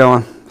 let's keep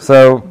going.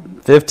 So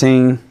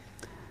 15,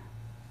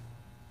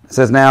 it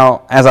says,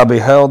 now, as I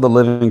beheld the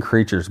living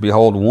creatures,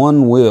 behold,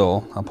 one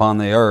wheel upon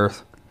the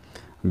earth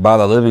by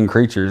the living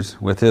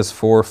creatures with his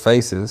 4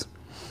 faces.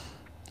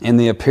 And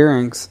the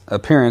appearance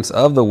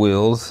of the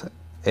wheels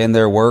and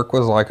their work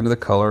was like unto the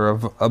color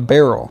of a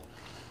beryl.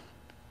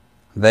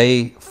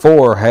 They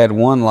 4 had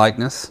one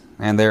likeness,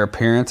 and their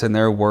appearance and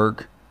their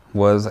work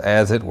was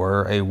as it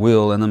were a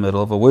wheel in the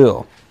middle of a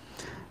wheel.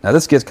 Now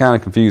this gets kind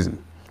of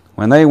confusing.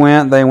 When they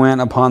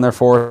went upon their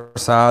 4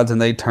 sides,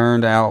 and they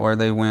turned out where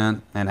they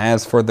went. And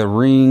as for the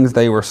rings,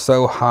 they were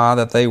so high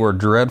that they were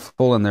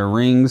dreadful, and their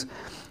rings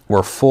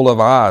were full of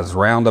eyes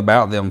round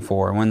about them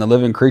 4. And when the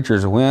living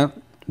creatures went,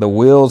 the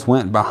wheels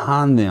went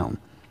behind them.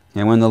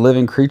 And when the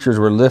living creatures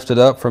were lifted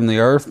up from the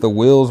earth, the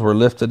wheels were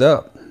lifted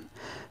up.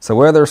 So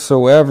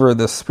whithersoever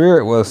the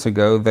Spirit was to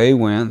go, they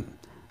went.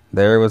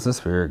 There was the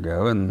Spirit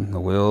go, and the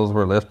wheels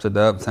were lifted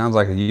up. Sounds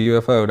like a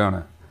UFO, don't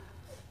it?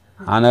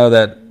 I know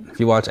that if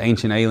you watch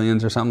Ancient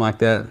Aliens or something like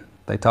that,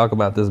 they talk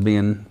about this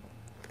being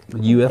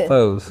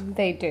UFOs.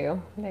 They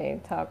do. They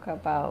talk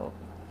about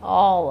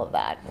all of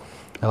that.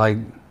 Like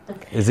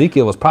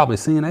Ezekiel was probably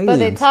seeing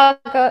aliens.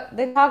 But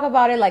they talk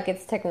about it like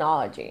it's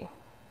technology.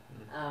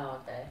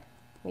 Oh, okay.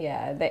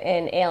 Yeah,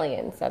 and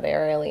aliens. So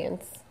they're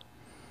aliens.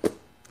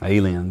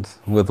 Aliens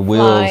with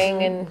wheels.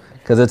 flying and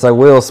Because it's a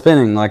wheel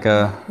spinning like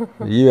a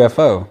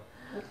UFO.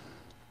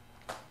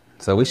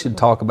 So we should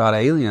talk about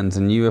aliens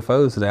and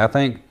UFOs today. I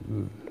think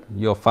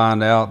you'll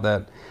find out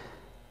that.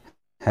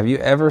 Have you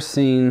ever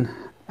seen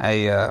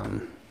a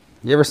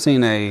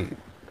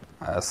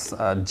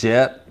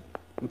jet?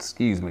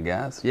 Excuse me,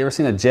 guys. You ever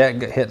seen a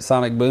jet hit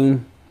sonic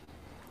boom?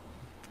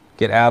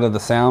 Get out of the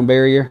sound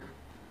barrier.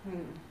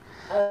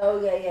 Oh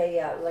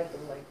yeah. Like.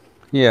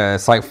 Yeah,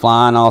 it's like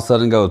flying. All of a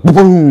sudden goes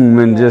boom,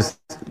 and just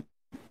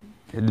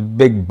a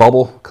big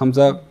bubble comes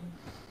up.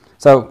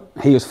 So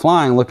he was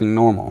flying, looking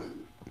normal.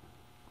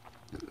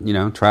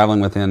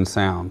 Traveling within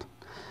sound.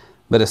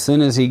 But as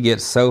soon as he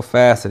gets so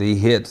fast that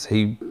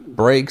he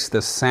breaks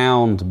the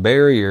sound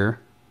barrier,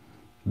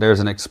 there's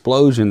an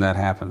explosion that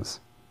happens,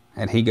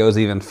 and he goes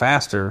even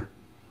faster,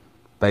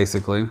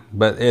 basically.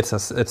 But it's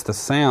the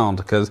sound,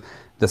 because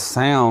the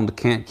sound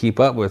can't keep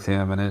up with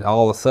him, and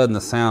all of a sudden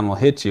the sound will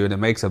hit you, and it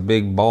makes a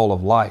big ball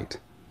of light.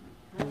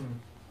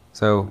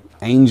 So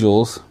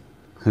angels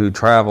who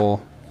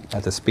travel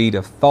at the speed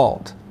of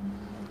thought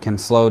can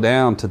slow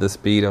down to the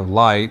speed of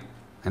light,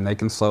 and they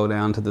can slow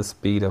down to the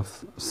speed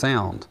of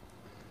sound.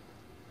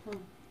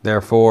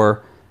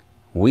 Therefore,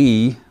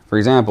 for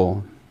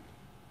example,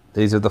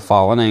 these are the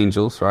fallen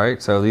angels,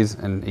 right? So these,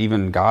 and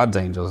even God's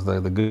angels, the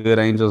good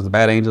angels, the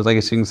bad angels, I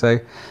guess you can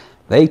say,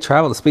 they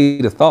travel at the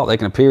speed of thought. They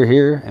can appear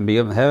here and be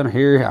up in heaven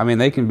here. I mean,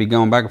 they can be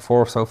going back and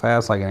forth so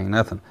fast like it ain't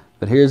nothing.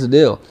 But here's the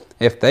deal.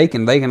 If they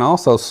can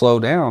also slow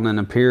down and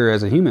appear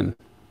as a human.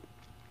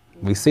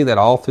 We see that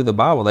all through the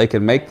Bible. They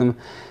can make them.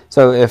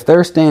 So if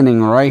they're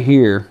standing right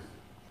here,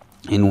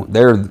 and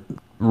they're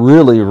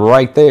really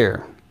right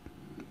there,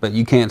 but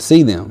you can't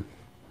see them.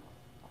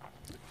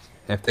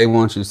 If they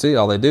want you to see,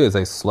 all they do is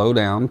they slow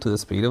down to the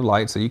speed of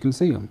light so you can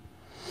see them.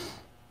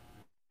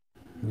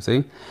 You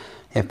see?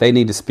 If they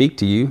need to speak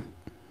to you,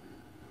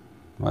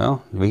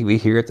 well, we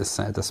hear at the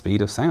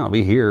speed of sound.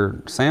 We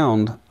hear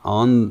sound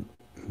on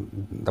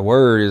the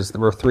word is,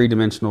 we're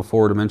 3-dimensional,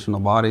 4-dimensional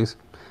bodies.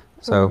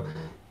 So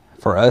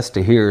for us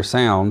to hear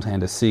sound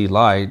and to see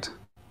light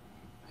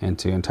and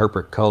to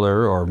interpret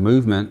color or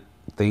movement,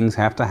 things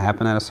have to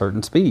happen at a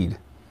certain speed.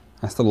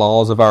 That's the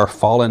laws of our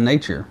fallen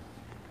nature.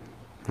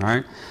 All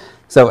right?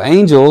 So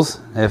angels,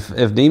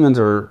 if demons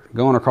are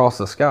going across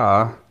the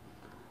sky,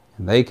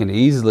 they can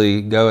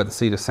easily go at the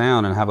speed of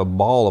sound and have a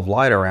ball of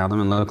light around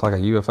them and look like a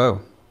UFO.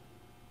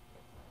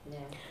 Yeah.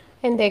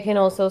 And they can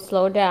also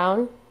slow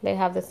down. They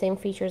have the same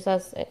features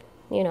as,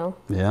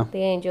 the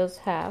angels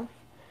have.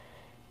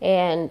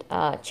 And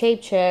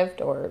shapeshift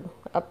or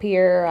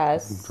appear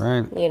as,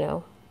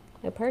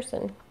 a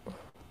person.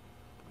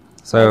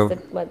 So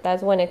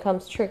that's when it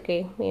comes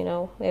tricky,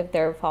 if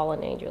they're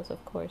fallen angels,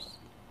 of course.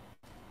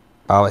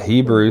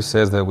 Hebrews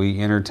says that we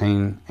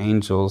entertain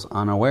angels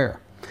unaware.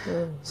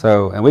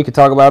 So, and we could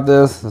talk about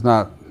this. It's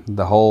not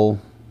the whole,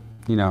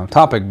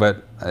 topic,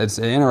 but it's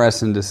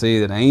interesting to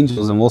see that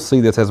angels, and we'll see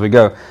this as we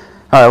go. All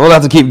right, we'll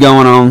have to keep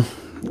going on.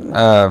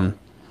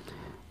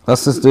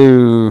 Let's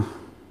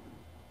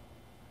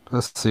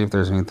see if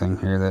there's anything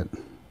here that...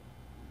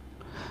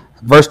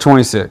 Verse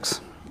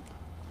 26.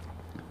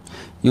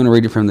 You want to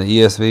read it from the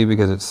ESV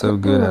because it's so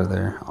good out of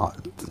there.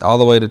 All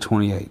the way to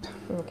 28.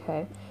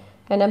 Okay.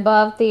 And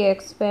above the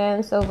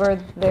expanse over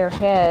their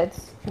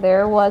heads,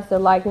 there was the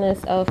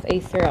likeness of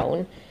a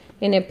throne,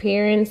 in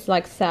appearance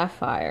like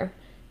sapphire.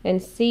 And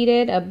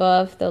seated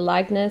above the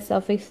likeness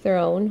of a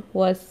throne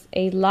was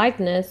a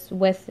likeness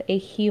with a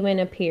human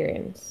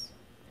appearance.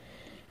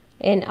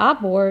 And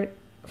upward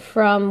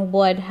from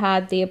what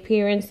had the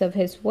appearance of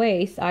his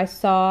waist, I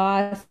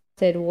saw, as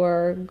it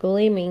were,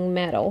 gleaming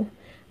metal,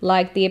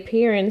 like the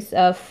appearance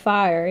of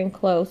fire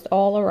enclosed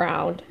all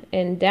around,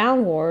 and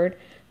downward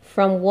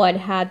from what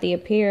had the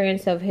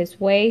appearance of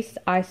his waist,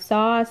 I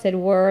saw, as it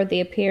were,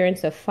 the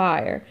appearance of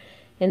fire,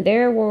 and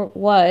there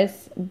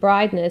was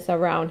brightness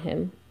around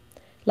him,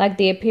 like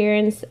the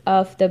appearance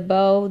of the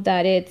bow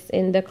that is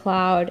in the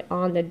cloud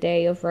on the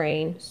day of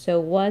rain. So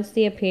was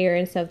the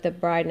appearance of the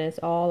brightness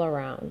all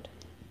around.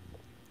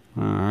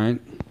 All right.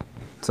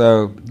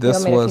 So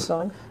this was...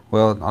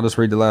 Well, I'll just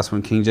read the last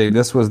one, King James.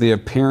 This was the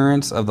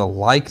appearance of the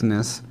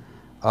likeness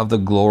of the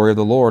glory of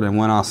the Lord. And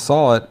when I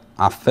saw it,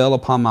 I fell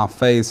upon my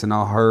face, and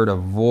I heard a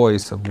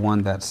voice of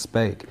one that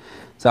spake.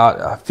 So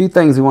a few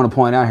things we want to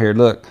point out here.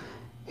 Look,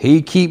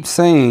 he keeps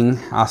saying,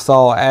 I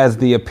saw as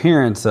the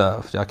appearance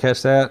of. Did y'all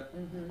catch that?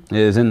 Mm-hmm. It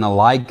is in the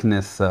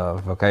likeness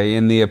of, okay?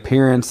 In the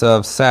appearance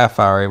of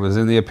sapphire. It was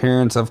in the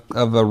appearance of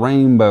a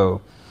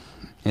rainbow.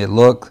 It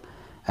looked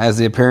as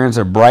the appearance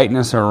of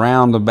brightness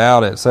around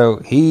about it. So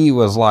he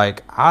was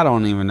like, I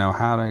don't even know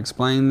how to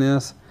explain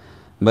this,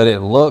 but it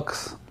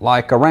looks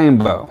like a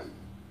rainbow.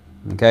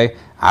 Okay?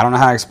 I don't know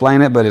how to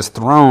explain it, but his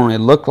throne, it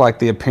looked like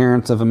the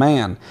appearance of a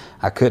man.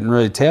 I couldn't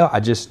really tell. I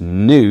just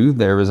knew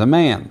there was a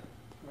man.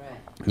 Right.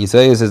 You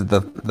say this is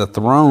the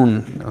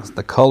throne was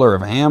the color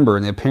of amber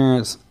and the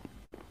appearance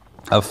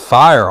of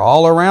fire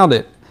all around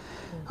it.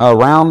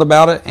 Around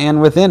about it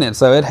and within it.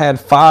 So it had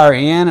fire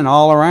in and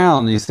all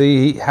around. You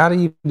see, how do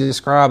you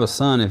describe a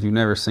sun if you've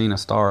never seen a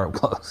star up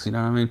close? You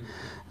know what I mean?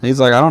 He's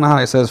like, I don't know how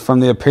it says, from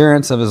the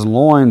appearance of his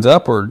loins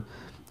upward.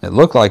 It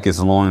looked like his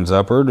loins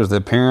upward. There's the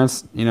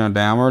appearance,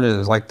 downward. It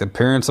was like the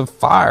appearance of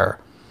fire.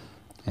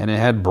 And it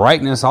had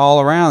brightness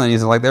all around. And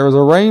he's like, there was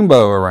a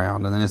rainbow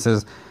around. And then it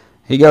says,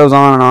 he goes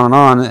on and on and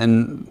on.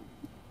 And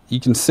you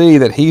can see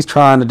that he's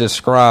trying to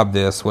describe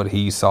this, what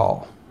he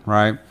saw,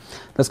 right?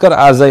 Let's go to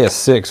Isaiah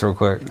 6 real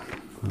quick.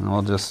 And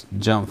we'll just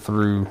jump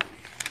through.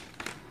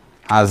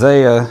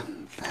 Isaiah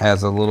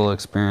has a little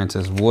experience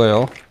as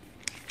well.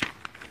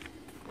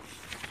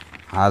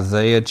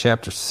 Isaiah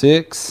chapter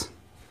 6.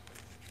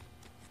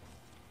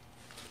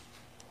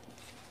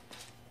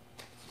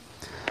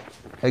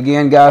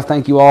 Again, guys,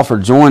 thank you all for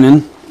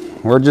joining.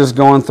 We're just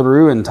going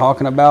through and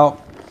talking about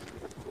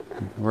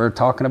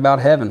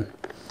heaven.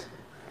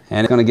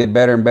 And it's going to get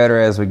better and better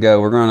as we go.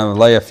 We're going to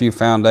lay a few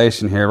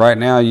foundation here. Right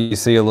now, you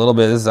see a little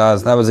bit.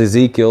 That was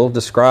Ezekiel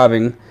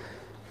describing,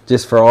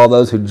 just for all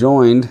those who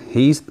joined,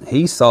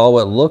 he saw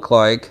what looked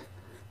like,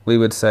 we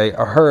would say,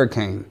 a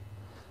hurricane.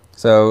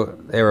 So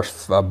there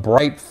was a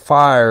bright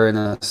fire in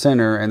the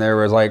center, and there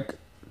was like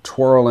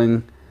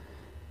twirling,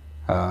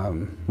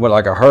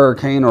 like a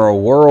hurricane or a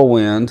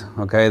whirlwind,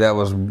 okay, that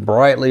was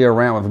brightly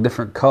around with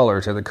different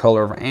colors, the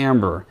color of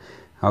amber,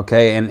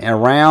 okay, and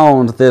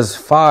around this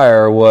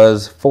fire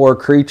was 4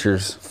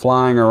 creatures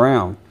flying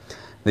around.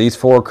 These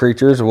 4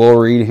 creatures, we'll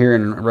read here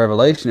in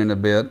Revelation in a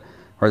bit,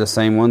 are the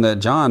same one that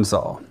John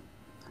saw.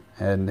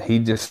 And he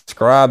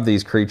described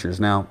these creatures.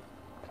 Now,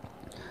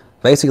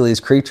 basically, these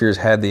creatures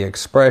had the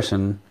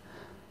expression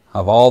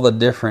of all the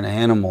different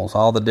animals,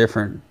 all the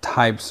different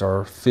types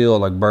are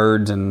filled, like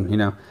birds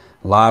and,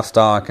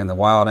 livestock and the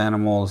wild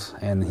animals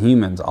and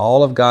humans.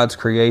 All of God's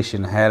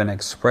creation had an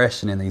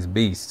expression in these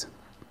beasts.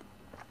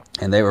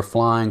 And they were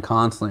flying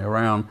constantly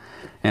around.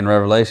 In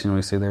Revelation,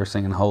 we see they were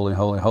singing, holy,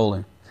 holy,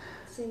 holy.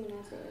 Singing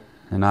Isaiah.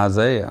 In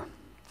Isaiah.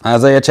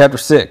 Isaiah chapter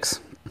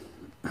 6.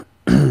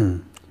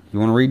 You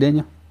want to read,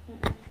 Daniel?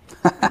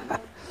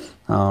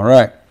 All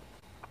right.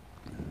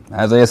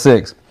 Isaiah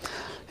 6.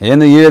 In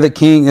the year that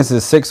this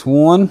is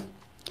 6:1.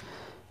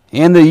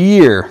 In the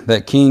year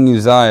that King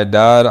Uzziah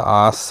died,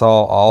 I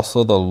saw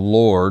also the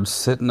Lord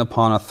sitting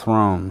upon a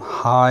throne,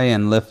 high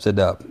and lifted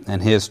up,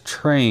 and his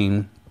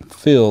train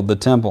filled the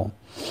temple.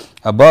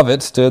 Above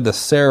it stood the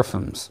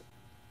seraphims.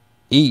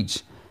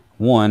 Each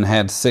one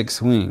had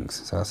 6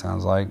 wings. So that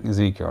sounds like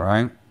Ezekiel,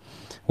 right?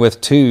 With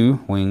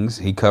 2 wings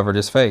he covered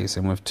his face,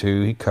 and with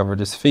 2 he covered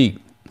his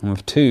feet, and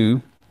with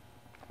 2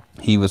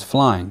 he was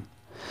flying.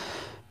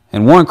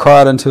 And one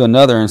cried unto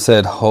another and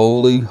said,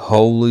 Holy,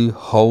 holy,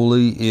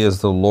 holy is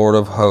the Lord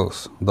of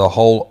hosts. The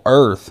whole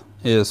earth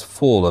is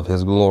full of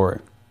his glory.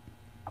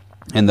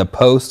 And the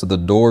post of the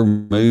door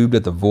moved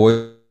at the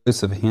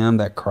voice of him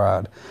that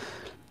cried,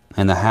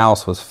 and the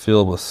house was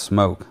filled with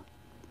smoke.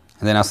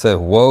 And then I said,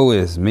 Woe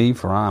is me,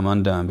 for I am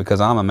undone,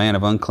 because I am a man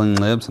of unclean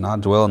lips, and I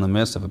dwell in the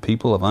midst of a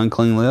people of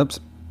unclean lips.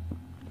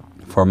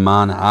 For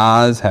mine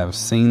eyes have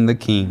seen the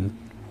King,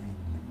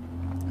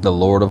 the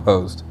Lord of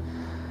hosts.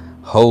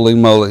 Holy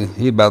moly,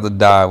 he about to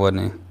die,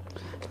 wasn't he?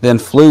 Then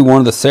flew one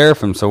of the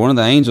seraphim, so one of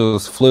the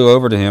angels flew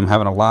over to him,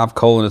 having a live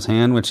coal in his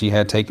hand, which he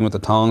had taken with the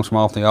tongs from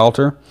off the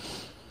altar.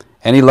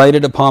 And he laid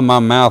it upon my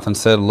mouth and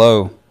said,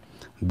 Lo,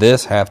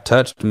 this hath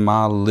touched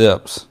my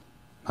lips.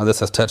 Now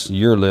this has touched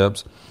your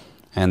lips,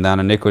 and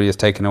thine iniquity is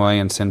taken away,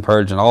 and sin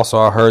purged. And also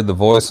I heard the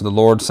voice of the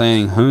Lord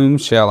saying, Whom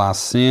shall I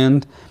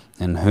send,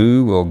 and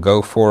who will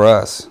go for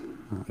us?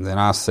 And then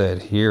I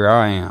said, Here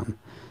I am,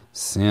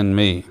 send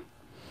me.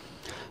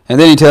 And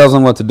then he tells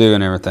them what to do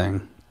and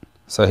everything.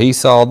 So he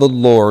saw the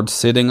Lord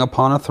sitting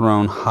upon a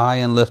throne, high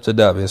and lifted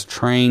up. His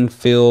train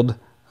filled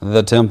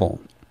the temple.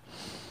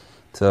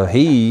 So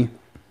he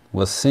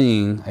was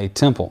seeing a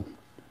temple.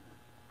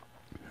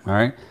 All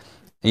right?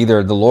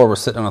 Either the Lord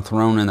was sitting on a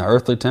throne in the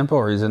earthly temple,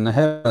 or he's in the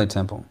heavenly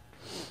temple.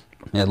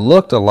 It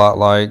looked a lot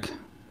like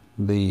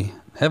the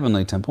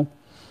heavenly temple.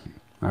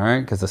 All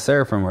right? Because the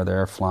seraphim were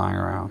there flying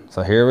around.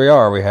 So here we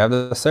are. We have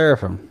the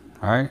seraphim.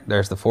 All right?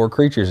 There's the 4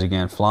 creatures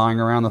again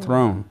flying around the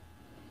throne.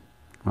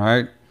 All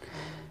right?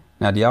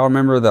 Now, do y'all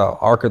remember the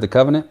Ark of the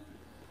Covenant?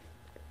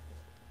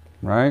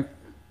 Right?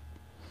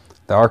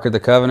 The Ark of the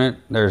Covenant,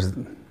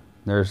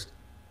 there's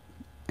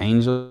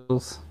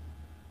angels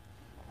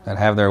that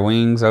have their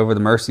wings over the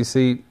mercy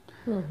seat.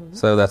 Mm-hmm.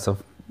 So that's a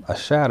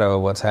shadow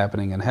of what's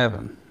happening in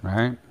heaven,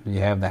 right? You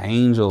have the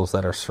angels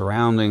that are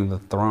surrounding the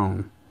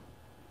throne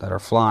that are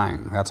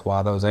flying. That's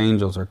why those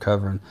angels are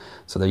covering.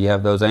 So that you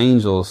have those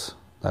angels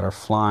that are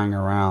flying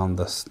around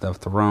the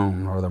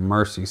throne or the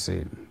mercy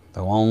seat.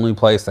 The only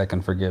place that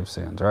can forgive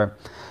sins, right?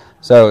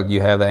 So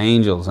you have the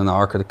angels, and the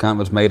Ark of the Covenant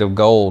was made of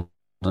gold.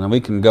 And we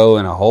can go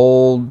in a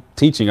whole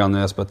teaching on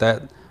this, but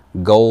that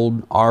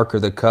gold Ark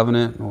of the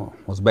Covenant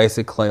was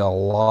basically a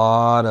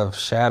lot of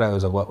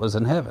shadows of what was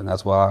in heaven.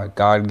 That's why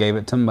God gave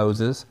it to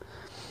Moses.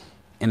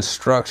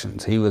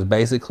 Instructions. He was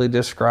basically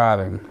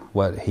describing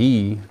what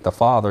he, the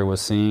Father,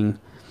 was seeing.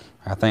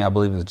 I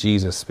believe it was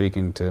Jesus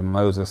speaking to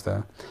Moses,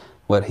 though.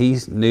 What he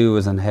knew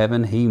was in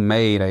heaven, he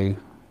made a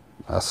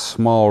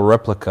small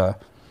replica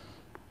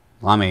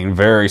I mean,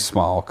 very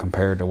small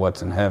compared to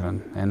what's in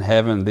heaven. In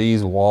heaven,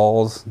 these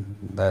walls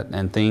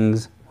and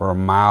things were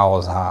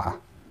miles high.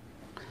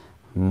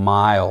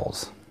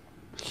 Miles.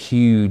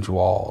 Huge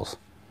walls.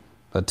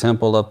 The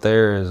temple up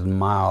there is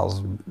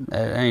miles.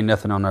 There ain't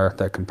nothing on earth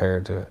that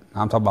compared to it.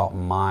 I'm talking about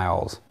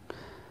miles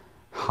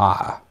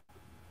high.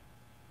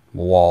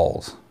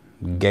 Walls.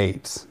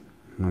 Gates.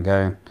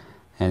 Okay?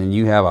 And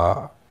you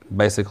have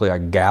basically a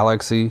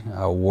galaxy,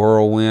 a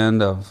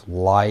whirlwind of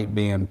light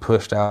being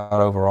pushed out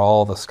over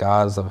all the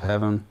skies of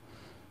heaven.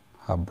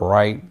 A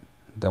bright,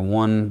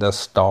 the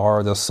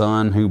star, the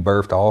sun who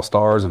birthed all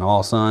stars and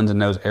all suns and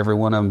knows every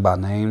one of them by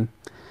name.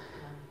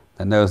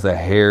 That knows the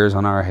hairs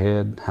on our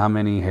head, how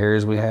many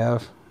hairs we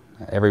have.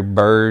 Every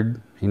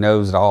bird, he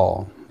knows it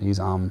all. He's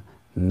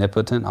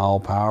omnipotent,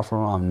 all-powerful,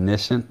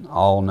 omniscient,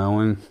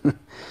 all-knowing,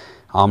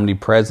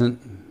 omnipresent.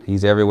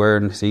 He's everywhere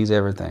and sees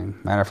everything.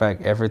 Matter of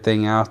fact,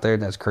 everything out there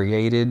that's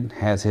created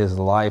has his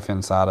life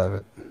inside of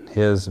it.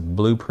 His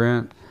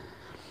blueprint.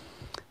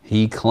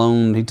 He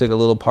took a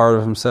little part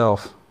of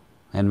himself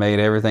and made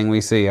everything we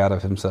see out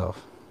of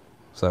himself.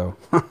 So,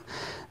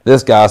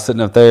 this guy's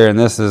sitting up there and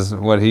this is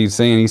what he's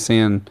seeing. He's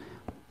seeing,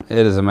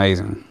 it is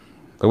amazing.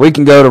 But we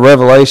can go to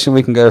Revelation.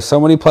 We can go to so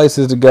many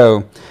places to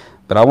go.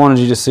 But I wanted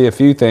you to see a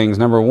few things.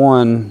 Number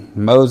one,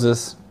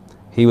 Moses,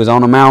 he was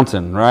on a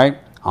mountain, right?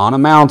 On a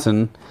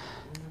mountain.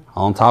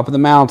 On top of the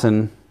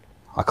mountain,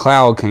 a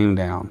cloud came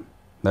down.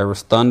 There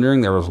was thundering,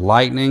 there was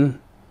lightning,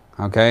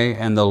 okay?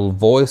 And the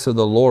voice of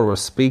the Lord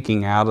was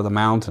speaking out of the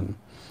mountain.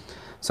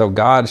 So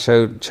God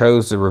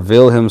chose to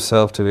reveal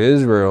himself to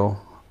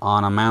Israel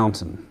on a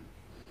mountain.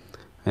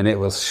 And it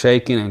was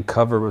shaking and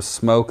covered with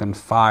smoke and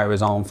fire. It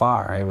was on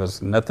fire. It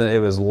was nothing, it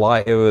was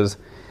light.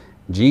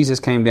 Jesus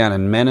came down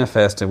and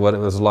manifested what it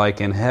was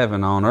like in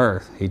heaven on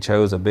earth. He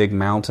chose a big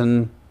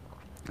mountain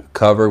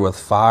covered with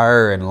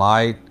fire and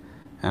light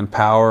and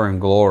power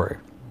and glory.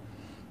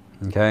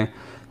 Okay?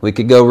 We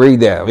could go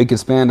read that. We could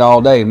spend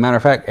all day. Matter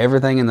of fact,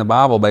 everything in the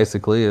Bible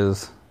basically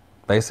is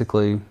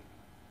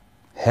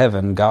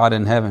heaven, God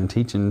in heaven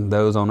teaching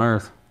those on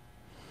earth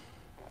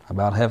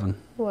about heaven.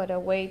 What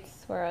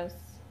awaits for us,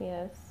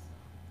 yes.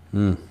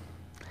 Whew.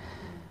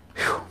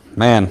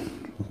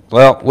 Man,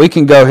 well, we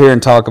can go here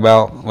and talk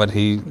about what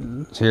he's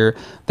here.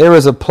 There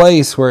is a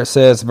place where it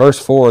says,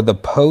 verse 4, the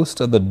post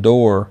of the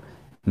door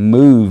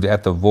moved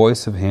at the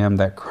voice of him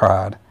that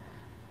cried.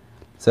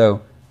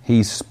 So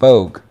he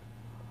spoke,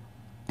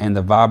 and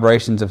the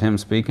vibrations of him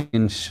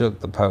speaking shook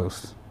the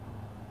posts.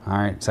 All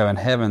right. So in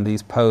heaven,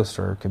 these posts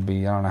could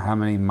be, I don't know how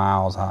many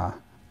miles high,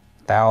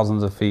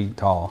 thousands of feet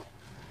tall.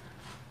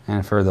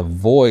 And for the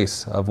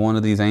voice of one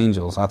of these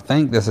angels, I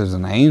think this is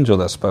an angel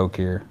that spoke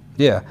here.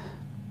 Yeah.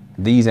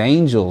 These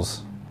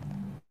angels,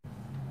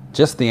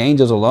 just the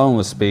angels alone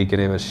was speaking.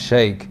 It was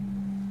shake.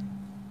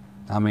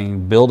 I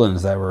mean,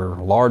 buildings that were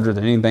larger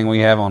than anything we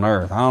have on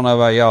earth. I don't know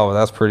about y'all, but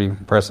that's pretty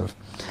impressive.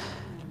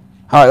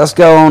 All right, let's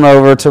go on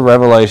over to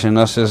Revelation.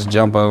 Let's just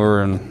jump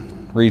over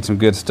and read some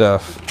good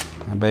stuff.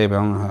 And babe,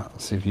 I'm going to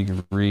see if you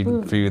can read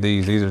a few of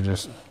these. These are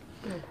just...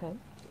 Okay.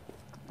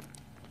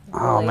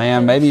 Oh,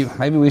 man, maybe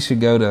we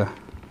should go to...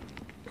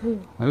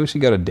 Maybe we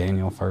should go to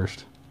Daniel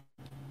first.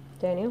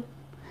 Daniel?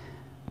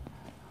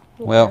 Okay.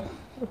 Well,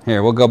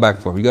 here, we'll go back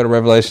and forth. You go to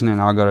Revelation,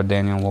 and I'll go to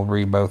Daniel, and we'll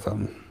read both of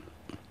them.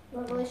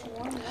 Revelation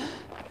 1, yeah?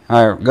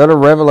 All right, go to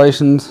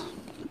Revelation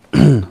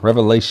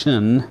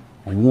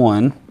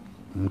 1,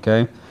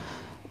 okay?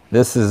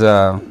 This is,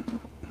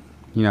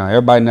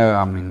 everybody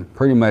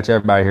pretty much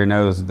everybody here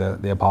knows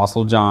the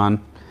Apostle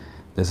John.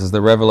 This is the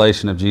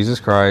revelation of Jesus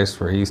Christ,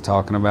 where he's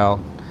talking about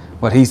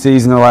what he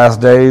sees in the last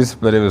days,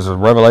 but it was a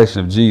revelation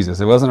of Jesus.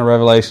 It wasn't a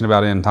revelation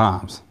about end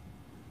times.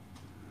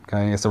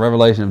 Okay, it's a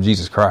revelation of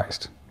Jesus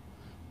Christ.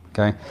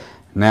 Okay,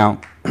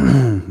 now,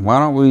 why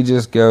don't we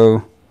just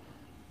go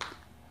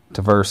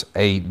to verse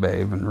 8,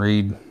 babe, and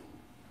read.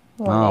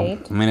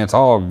 1:8. I mean, it's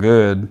all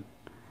good,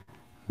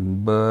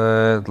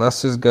 but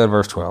let's just go to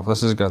verse 12. Let's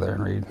just go there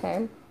and read.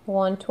 Okay,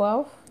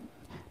 1:12.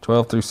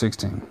 12 through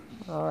 16.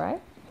 All right.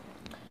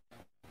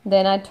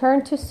 Then I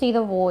turned to see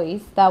the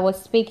voice that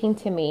was speaking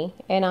to me,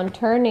 and on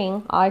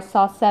turning I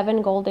saw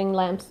 7 golden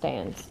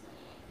lampstands,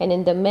 and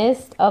in the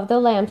midst of the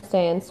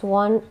lampstands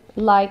one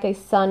like a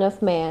son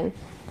of man,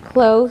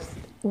 clothed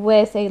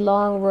with a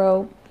long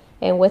robe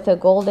and with a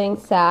golden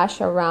sash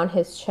around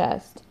his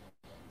chest.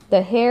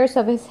 The hairs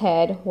of his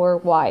head were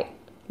white,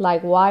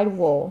 like white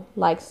wool,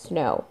 like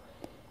snow.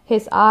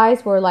 His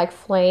eyes were like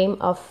flame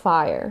of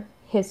fire.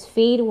 His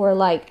feet were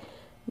like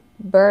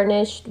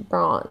burnished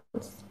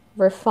bronze,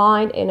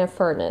 refined in a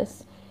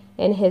furnace,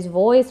 and his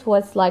voice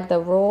was like the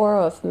roar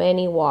of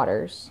many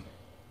waters.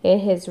 In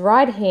his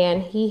right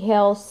hand he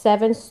held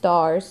 7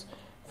 stars.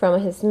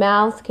 From his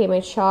mouth came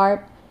a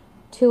sharp,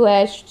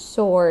 2-edged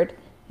sword,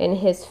 and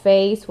his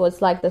face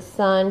was like the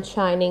sun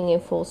shining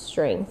in full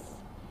strength.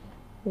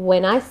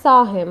 When I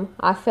saw him,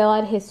 I fell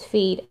at his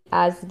feet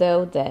as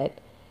though dead.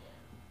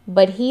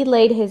 But he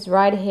laid his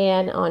right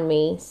hand on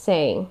me,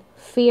 saying,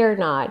 "Fear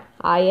not,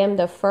 I am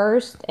the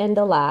first and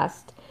the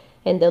last,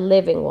 and the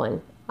living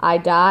one. I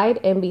died,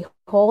 and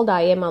behold,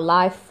 I am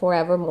alive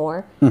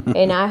forevermore,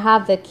 and I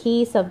have the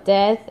keys of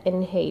death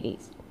and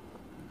Hades.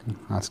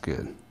 That's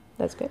good.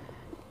 That's good.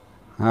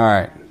 All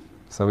right.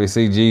 So we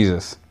see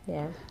Jesus.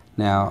 Yeah.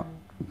 Now,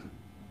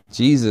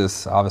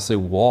 Jesus obviously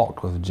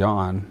walked with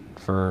John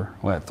for,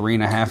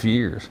 3.5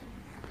 years.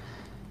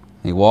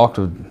 He walked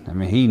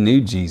with, he knew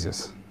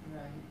Jesus.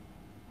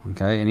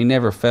 Okay? And he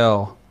never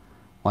fell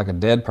like a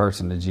dead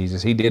person to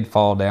Jesus. He did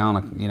fall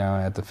down,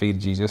 at the feet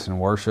of Jesus and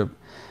worship.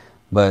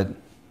 But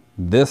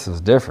this is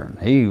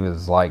different. He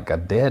was like a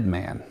dead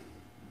man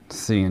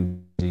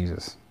seeing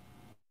Jesus.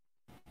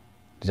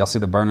 Did y'all see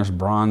the burnished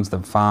bronze, the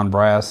fine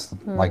brass,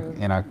 like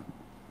in an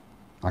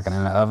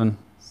oven?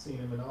 Seen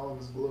him in all of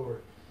his glory.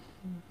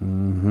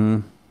 Mm-hmm.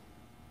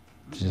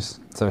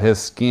 So his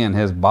skin,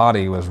 his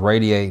body was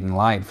radiating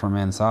light from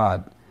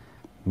inside,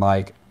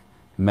 like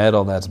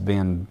metal that's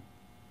been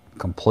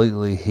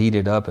completely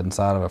heated up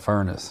inside of a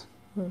furnace.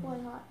 Why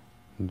not?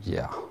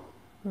 Yeah.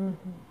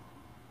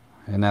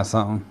 Isn't that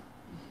something?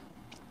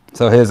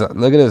 So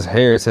look at his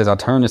hair. It says, I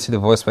turned to see the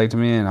voice spake to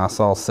me, and I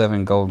saw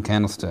 7 golden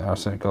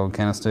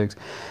candlesticks.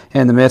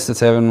 In the midst of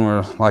 7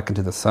 were likened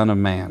to the Son of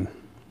Man.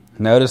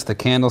 Notice the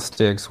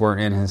candlesticks were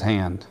in his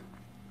hand.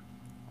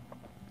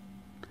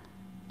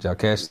 Did y'all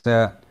catch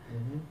that?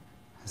 Mm-hmm.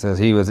 It says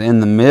he was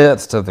in the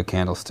midst of the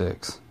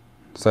candlesticks.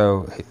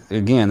 So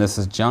again, this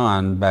is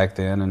John back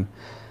then, and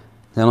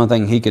the only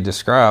thing he could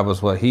describe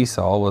was what he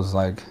saw was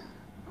like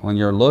when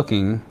you're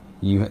looking,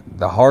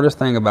 the hardest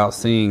thing about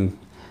seeing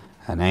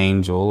an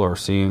angel or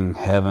seeing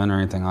heaven or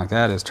anything like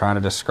that is trying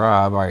to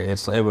describe. Right,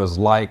 it was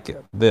like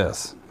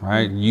this,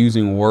 right?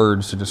 Using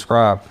words to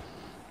describe.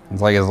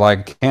 It's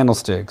like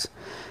candlesticks,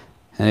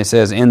 and it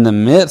says in the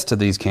midst of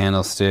these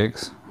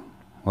candlesticks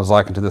was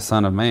likened to the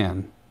Son of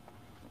Man.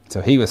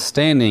 So he was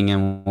standing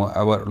in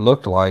what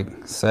looked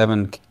like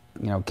 7,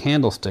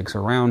 candlesticks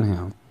around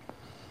him,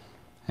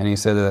 and he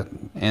said that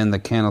in the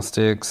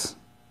candlesticks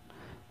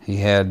he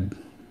had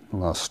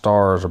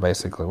stars, or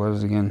basically what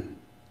is it again?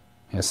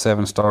 He has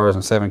 7 stars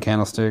and 7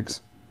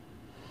 candlesticks.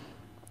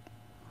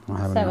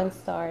 7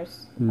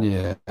 stars.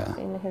 Yeah.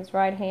 In his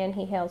right hand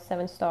he held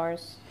 7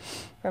 stars.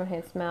 From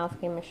his mouth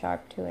came a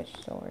sharp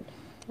 2-edged sword.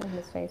 And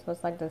his face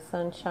was like the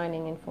sun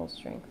shining in full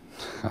strength.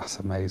 That's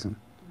amazing.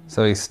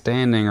 So he's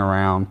standing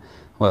around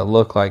what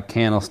looked like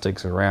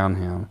candlesticks around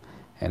him.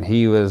 And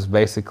he was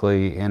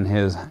basically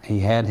he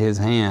had his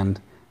hand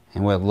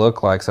in what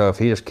looked like, so if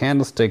there's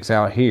candlesticks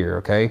out here,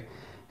 okay?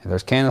 If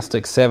there's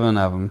candlesticks, 7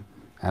 of them,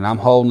 and I'm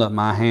holding up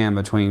my hand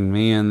between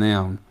me and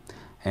them,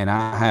 and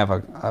I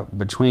have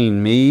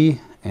between me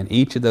and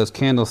each of those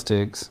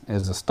candlesticks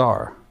is a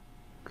star.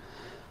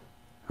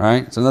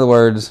 Right? So in other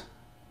words,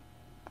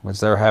 which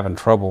they're having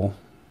trouble.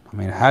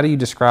 How do you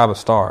describe a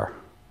star?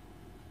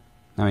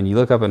 You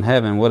look up in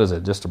heaven, what is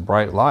it? Just a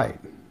bright light.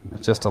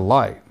 It's just a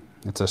light.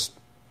 It's a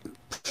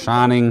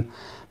shining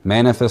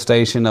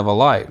manifestation of a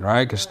light,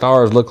 right? Because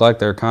stars look like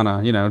they're kind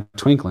of,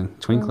 twinkling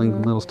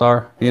little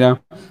star,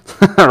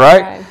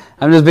 right?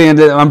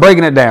 I'm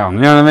breaking it down,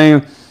 you know what I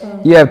mean?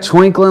 You have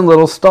twinkling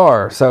little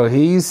star. So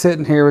he's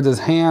sitting here with his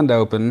hand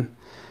open.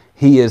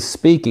 He is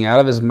speaking. Out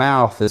of his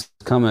mouth is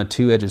coming a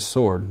 2-edged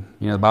sword.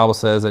 The Bible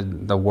says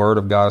that the word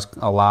of God is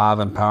alive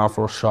and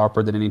powerful,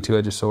 sharper than any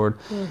 2-edged sword.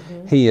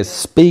 Mm-hmm. He is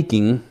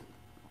speaking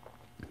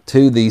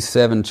to these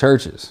 7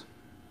 churches.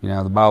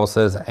 The Bible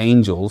says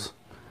angels,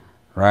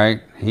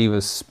 right? He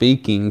was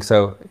speaking.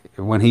 So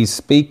when he's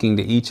speaking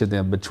to each of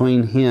them,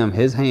 between him,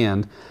 his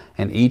hand,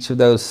 and each of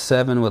those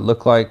 7 would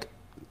look like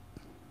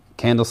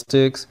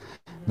candlesticks,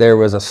 there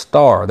was a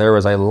star. There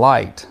was a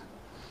light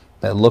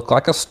that looked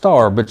like a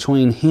star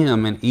between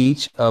him and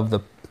each of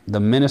the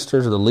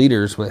ministers or the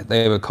leaders, what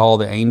they would call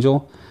the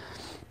angel.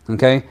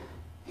 Okay?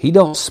 He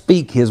don't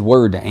speak his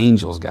word to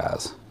angels,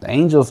 guys. The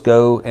angels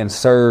go and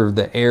serve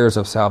the heirs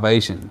of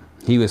salvation.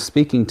 He was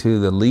speaking to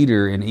the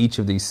leader in each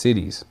of these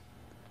cities.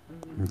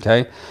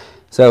 Okay?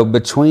 So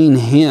between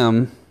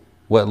him,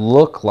 what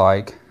looked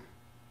like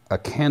a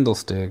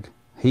candlestick,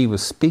 he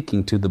was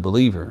speaking to the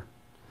believer.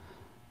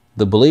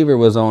 The believer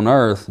was on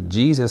earth.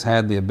 Jesus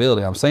had the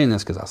ability. I'm saying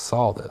this because I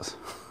saw this.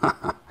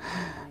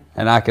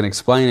 And I can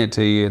explain it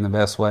to you in the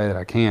best way that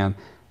I can.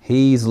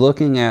 He's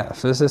looking at,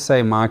 so let's just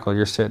say, Michael,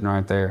 you're sitting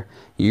right there.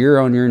 You're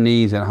on your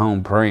knees at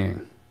home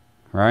praying,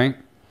 right?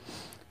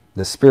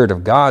 The Spirit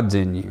of God's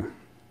in you,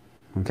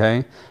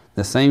 okay?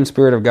 The same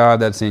Spirit of God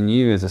that's in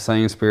you is the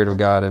same Spirit of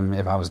God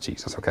if I was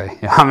Jesus, okay?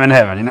 I'm in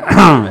heaven,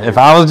 if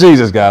I was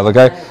Jesus, guys,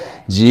 okay?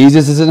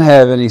 Jesus is in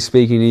heaven. He's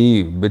speaking to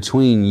you.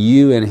 Between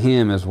you and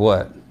him is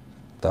what?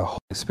 The Holy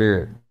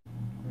Spirit.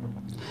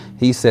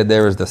 He said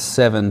there was the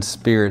 7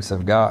 spirits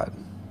of God.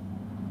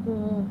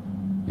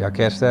 Y'all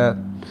catch that?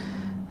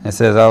 It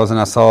says,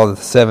 I saw the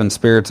 7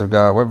 spirits of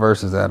God. What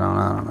verse is that on?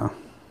 I don't know.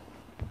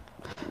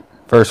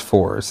 Verse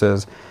 4. It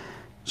says,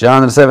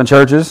 John and the 7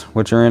 churches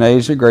which are in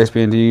Asia, grace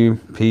be unto you,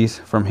 peace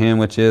from him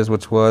which is,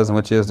 which was, and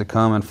which is to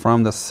come, and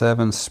from the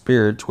 7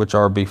 spirits which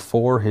are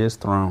before his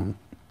throne.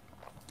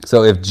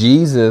 So if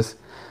Jesus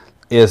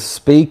is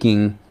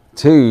speaking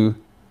to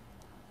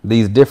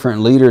these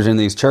different leaders in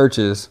these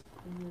churches,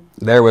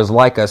 there was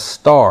like a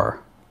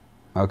star,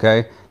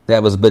 okay,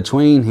 that was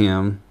between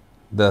him,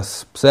 the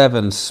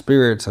 7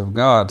 spirits of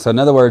God. So in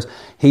other words,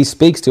 he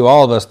speaks to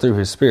all of us through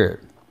his spirit.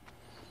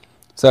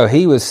 So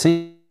he was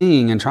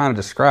seeing and trying to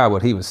describe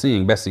what he was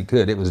seeing best he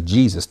could. It was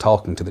Jesus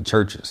talking to the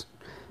churches.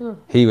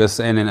 He was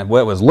saying, and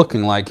what was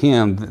looking like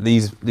him,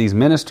 these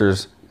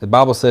ministers, the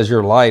Bible says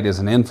your light is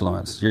an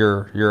influence.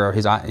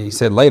 He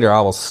said later, I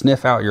will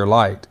sniff out your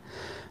light.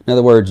 In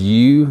other words,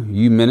 you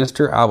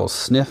minister, I will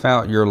sniff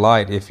out your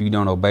light if you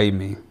don't obey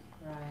me.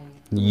 Right.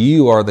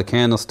 You are the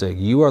candlestick.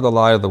 You are the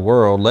light of the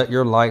world. Let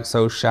your light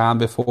so shine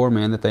before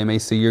men that they may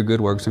see your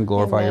good works and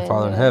glorify your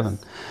Father in heaven.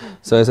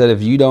 So he said,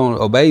 if you don't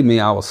obey me,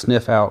 I will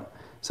sniff out.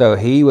 So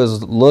he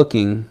was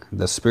looking,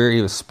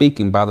 he was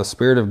speaking by the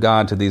Spirit of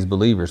God to these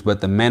believers.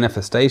 But the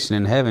manifestation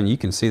in heaven, you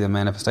can see the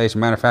manifestation.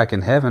 Matter of fact,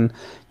 in heaven,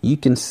 you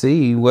can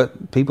see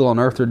what people on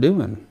earth are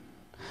doing.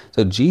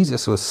 So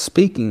Jesus was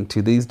speaking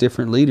to these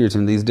different leaders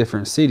in these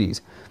different cities.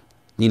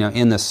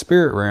 In the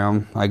spirit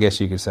realm, I guess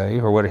you could say,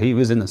 or what he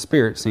was in the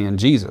spirit seeing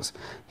Jesus.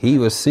 He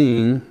was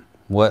seeing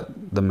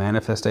what the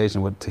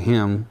manifestation to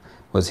him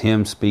was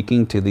him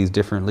speaking to these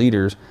different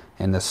leaders,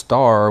 and the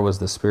star was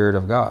the Spirit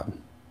of God.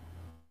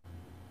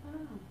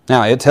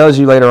 Now, it tells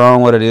you later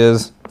on what it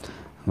is.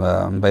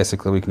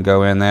 Basically, we can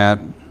go in that.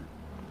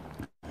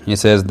 It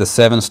says, the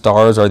 7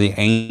 stars are the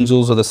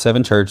angels of the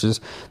 7 churches.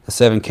 The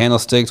 7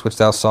 candlesticks which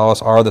thou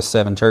sawest are the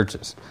 7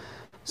 churches.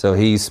 So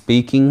he's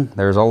speaking,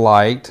 there's a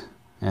light,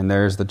 and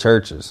there's the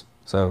churches.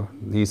 So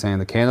he's saying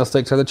the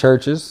candlesticks are the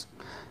churches,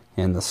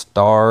 and the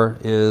star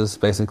is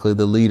basically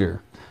the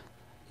leader.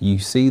 You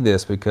see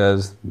this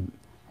because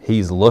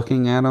he's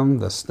looking at them.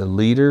 The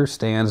leader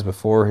stands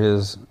before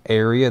his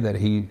area that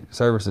he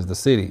services, the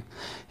city.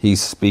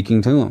 He's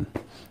speaking to them,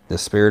 the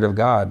Spirit of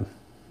God.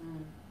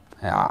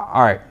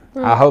 All right.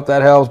 I hope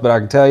that helps, but I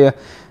can tell you,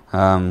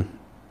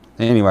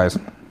 anyways,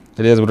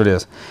 it is what it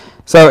is.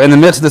 So in the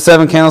midst of the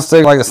 7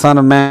 candlesticks, like the Son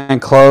of Man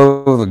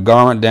clothed, the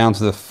garment down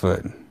to the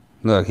foot.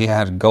 Look, he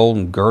had a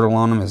golden girdle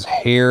on him. His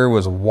hair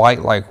was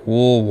white like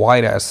wool,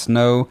 white as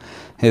snow.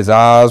 His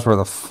eyes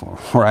were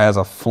as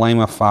a flame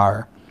of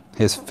fire.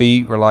 His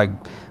feet were like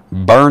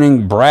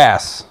burning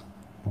brass.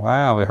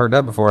 Wow, we heard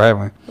that before,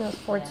 haven't we?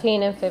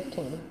 14 and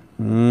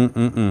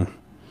 15.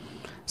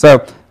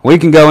 So we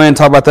can go in and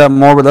talk about that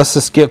more, but let's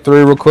just skip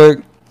through real quick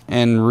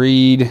and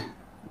read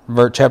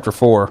chapter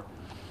 4.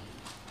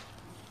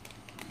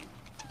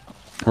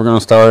 We're going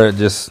to start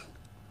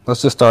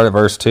let's just start at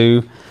verse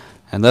 2,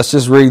 and let's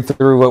just read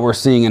through what we're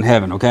seeing in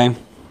heaven, okay?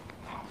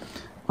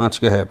 Why don't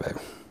you go ahead, babe?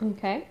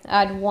 Okay.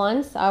 At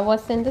once I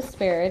was in the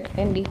Spirit,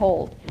 and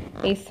behold,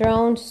 a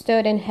throne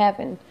stood in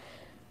heaven,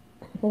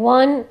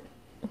 one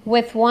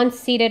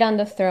seated on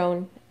the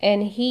throne,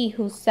 and he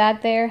who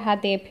sat there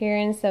had the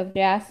appearance of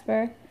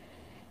jasper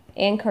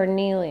and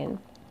carnelian,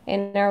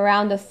 and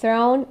around the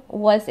throne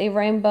was a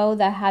rainbow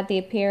that had the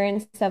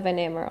appearance of an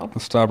emerald.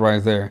 Let's stop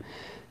right there.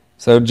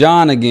 So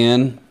John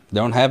again,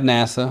 don't have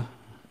NASA.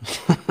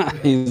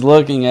 He's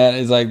looking at it,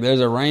 he's like,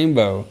 there's a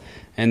rainbow,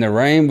 and the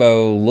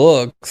rainbow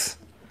looks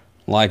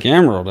like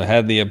emerald. It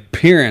had the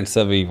appearance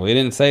of evil. He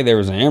didn't say there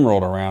was an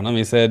emerald around him.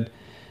 He said,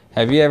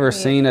 have you ever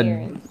seen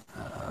an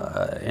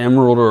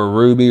emerald or a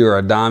ruby or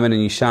a diamond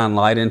and you shine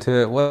light into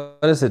it? What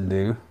does it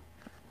do?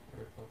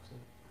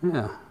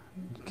 Yeah.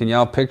 Can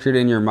y'all picture it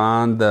in your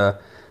mind?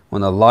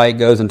 When the light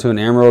goes into an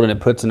emerald and it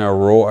puts an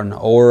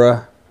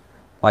aura,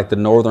 like the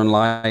northern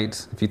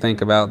lights. If you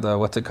think about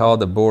what's it called?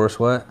 The Boris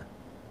what?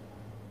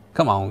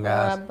 Come on,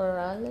 guys.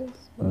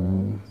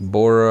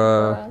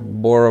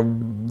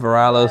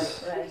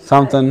 Borealis,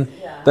 something.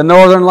 Yeah. The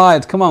northern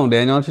lights. Come on,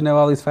 Daniel. Don't you know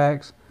all these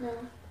facts? No.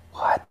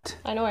 What?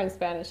 I know it in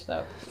Spanish,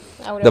 though.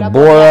 The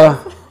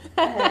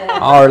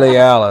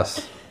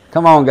Borealis.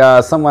 Come on,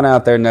 guys. Someone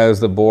out there knows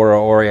the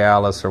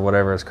Borealis or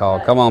whatever it's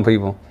called. Come on,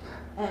 people.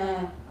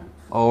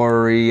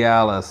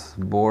 Borealis.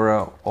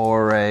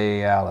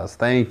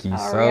 Thank you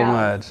so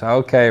much.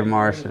 Okay,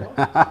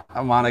 Marcia.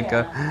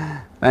 Monica.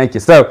 Yeah. Thank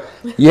you. So,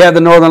 you have the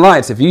northern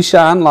lights. If you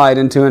shine light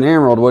into an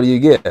emerald, what do you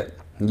get?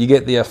 You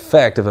get the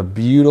effect of a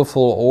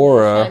beautiful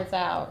aura. It shines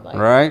out.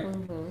 Right?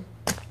 Mm-hmm.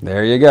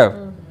 There you go.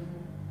 Mm-hmm.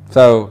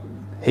 So,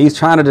 he's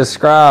trying to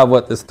describe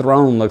what this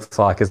throne looks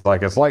like. It's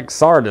like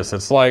sardis.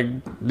 It's like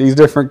these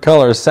different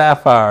colors,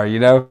 sapphire,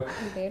 Beautiful.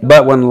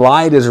 But when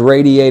light is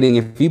radiating,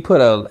 if you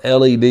put a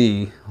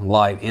LED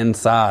light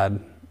inside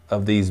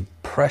of these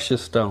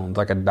precious stones,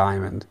 like a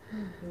diamond,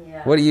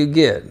 what do you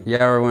get?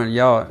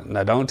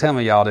 Now don't tell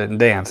me y'all didn't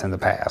dance in the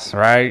past,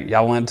 right?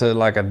 Y'all went to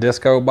like a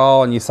disco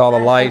ball and you saw the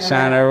light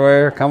shine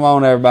everywhere? Come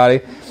on,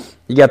 everybody.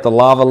 You got the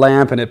lava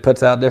lamp and it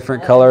puts out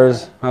different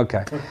colors.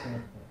 Okay.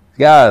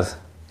 Guys,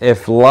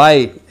 if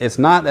light, it's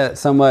not that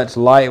so much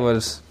light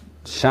was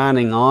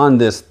shining on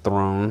this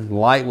throne,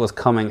 light was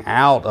coming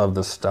out of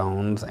the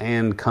stones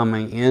and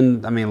coming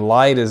in. I mean,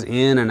 light is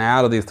in and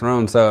out of these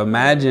thrones. So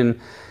imagine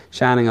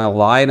shining a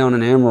light on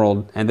an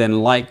emerald and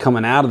then light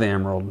coming out of the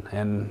emerald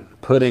and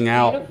putting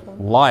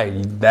out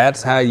light.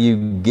 That's how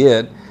you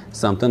get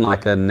something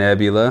like a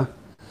nebula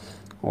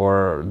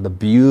or the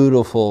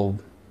beautiful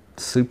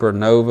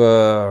supernova,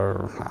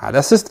 or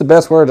that's just the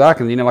best words I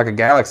can, like a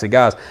galaxy,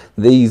 guys.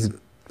 These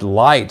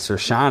lights are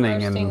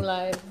shining, Bursting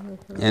light.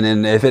 and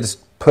then if it's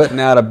putting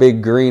out a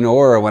big green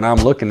aura when I'm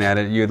looking at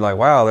it, you'd like,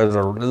 wow,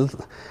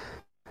 the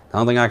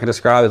only thing I can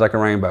describe is like a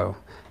rainbow.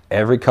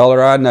 Every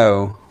color I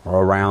know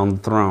are around the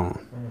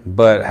throne.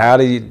 But how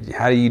do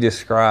you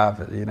describe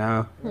it,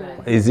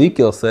 Right.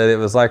 Ezekiel said it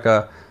was like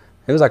a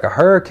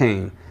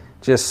hurricane,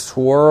 just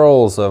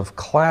swirls of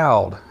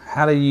cloud.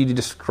 How do you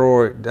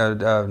describe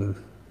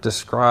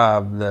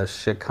the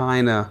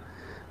Shekinah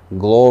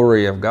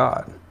glory of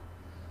God?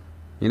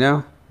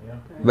 Yeah.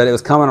 But it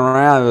was coming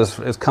around. It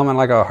was coming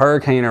like a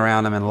hurricane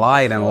around them, and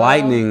light and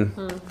lightning,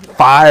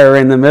 fire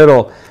in the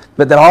middle.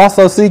 But they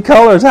also see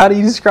colors. How do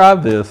you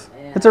describe this?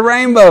 Yeah. It's a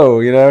rainbow,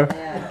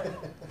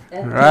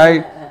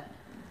 right?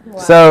 Wow.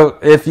 So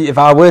if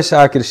I wish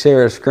I could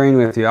share a screen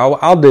with you,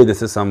 I'll do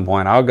this at some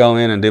point. I'll go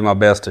in and do my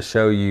best to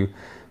show you,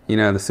 the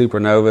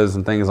supernovas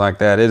and things like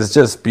that. It's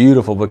just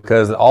beautiful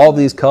because all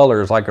these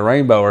colors, like a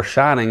rainbow, are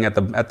shining at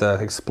the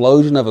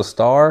explosion of a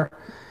star.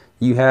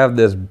 You have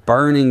this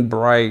burning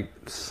bright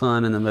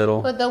sun in the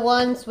middle. But the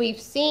ones we've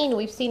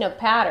seen a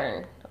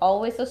pattern.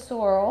 Always a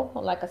swirl,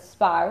 like a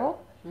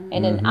spiral,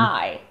 and an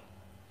eye.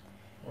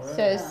 Wow.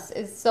 So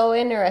it's so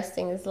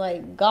interesting. It's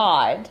like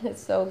God.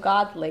 It's so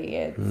godly.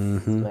 It's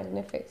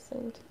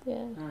magnificent.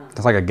 Yeah.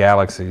 It's like a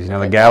galaxy.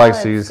 The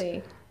galaxies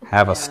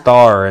have a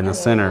star in the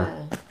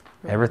center.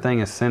 Everything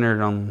is centered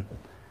on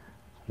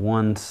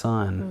one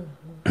sun,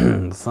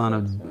 the Son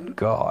of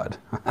God,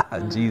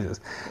 Jesus.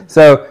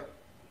 So,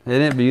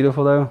 isn't it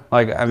beautiful though?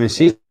 I've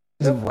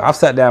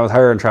sat down with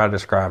her and tried to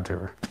describe to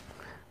her,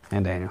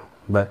 and Daniel.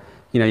 But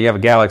you have a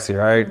galaxy,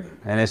 right?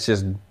 And it's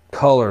just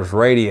colors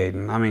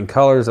radiating.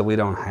 Colors that we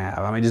don't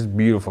have. Just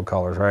beautiful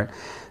colors, right?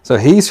 So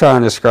he's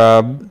trying to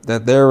describe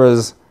that there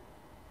was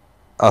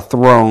a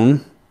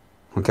throne,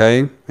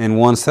 okay, and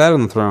one sat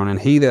on the throne,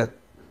 and he that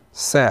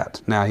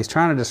sat. Now he's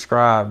trying to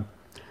describe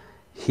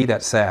he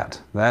that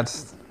sat.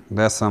 That's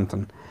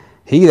something.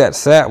 He that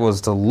sat was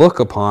to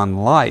look upon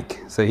like.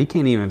 So he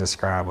can't even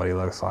describe what he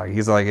looks like.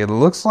 He's like, it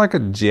looks like a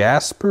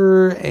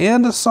jasper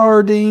and a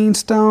sardine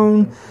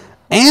stone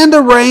and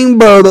a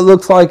rainbow that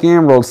looks like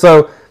emerald.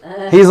 So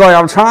he's like,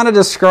 I'm trying to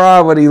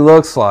describe what he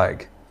looks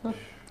like.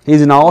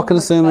 He's an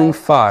all-consuming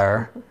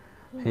fire.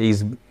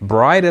 He's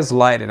bright as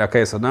lightning.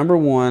 Okay, so number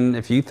one,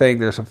 if you think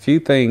there's a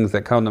few things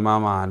that come to my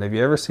mind. Have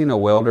you ever seen a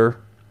welder?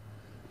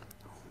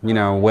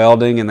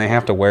 Welding, and they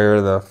have to wear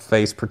the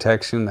face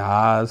protection, the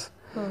eyes,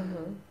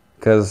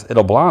 because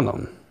it'll blind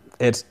them.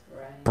 It's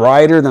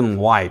brighter than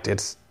white.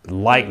 It's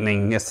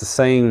lightning. It's the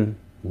same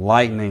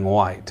lightning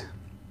white.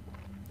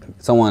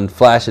 Someone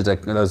flashes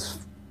those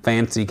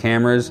fancy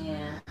cameras,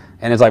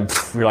 and it's like,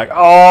 you're like,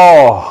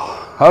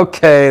 oh,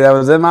 okay, that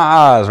was in my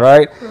eyes,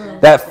 right?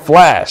 That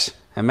flash.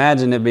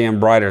 Imagine it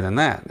being brighter than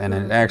that. And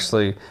it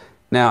actually,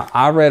 now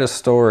I read a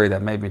story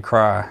that made me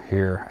cry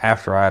here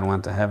after I had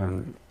went to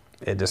heaven.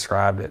 It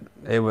described it.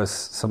 It was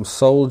some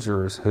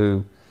soldiers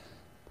who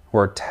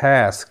were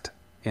tasked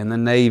in the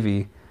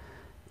Navy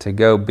to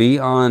go be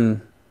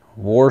on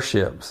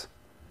warships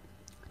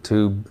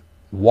to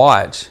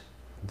watch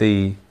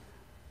the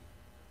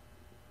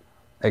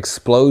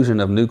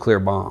explosion of nuclear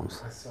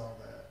bombs. I saw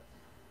that.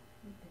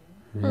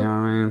 You know what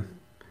I mean?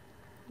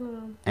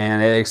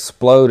 And it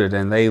exploded,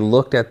 and they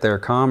looked at their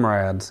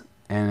comrades,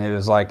 and it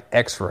was like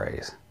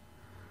X-rays.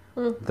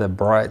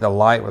 The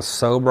light was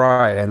so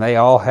bright, and they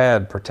all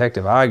had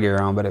protective eye gear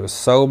on, but it was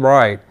so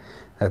bright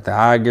that the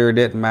eye gear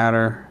didn't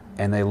matter.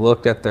 And they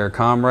looked at their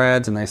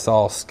comrades, and they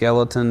saw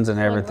skeletons and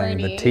everything,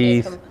 the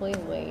teeth.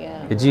 Completely,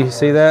 yeah. Did you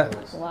see that?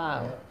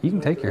 Wow. You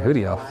can take your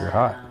hoodie off if you're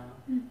hot.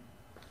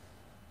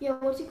 Yeah,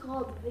 what's it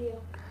called, the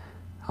video?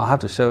 I'll have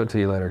to show it to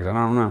you later because I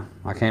don't know.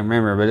 I can't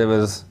remember, but it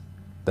was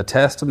the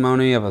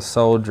testimony of a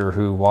soldier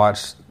who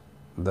watched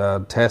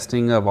the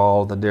testing of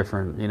all the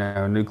different,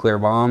 nuclear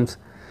bombs.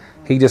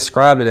 He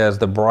described it as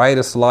the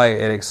brightest light.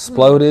 It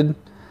exploded.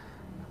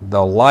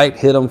 The light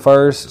hit him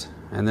first,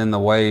 and then the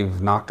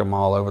wave knocked them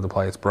all over the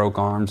place, broke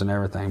arms and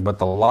everything. But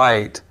the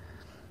light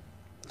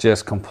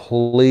just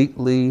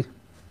completely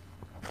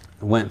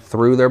went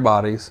through their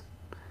bodies,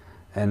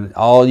 and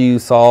all you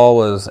saw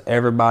was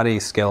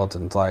everybody's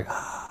skeletons, like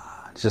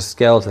just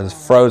skeletons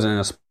frozen in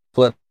a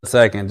split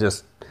second.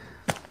 Just,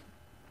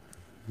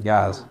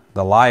 guys,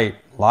 the light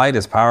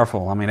is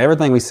powerful.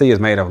 Everything we see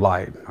is made of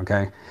light,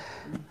 okay?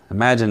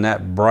 Imagine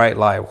that bright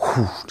light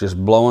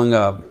just blowing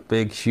up,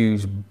 big,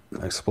 huge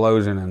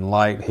explosion and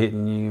light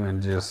hitting you,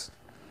 and just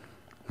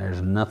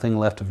there's nothing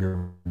left of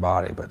your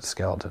body but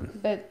skeleton.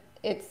 But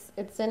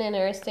it's an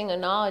interesting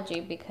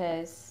analogy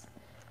because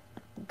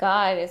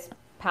God is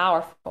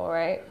powerful,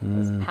 right?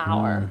 His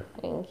power,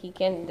 and He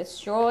can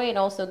destroy and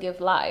also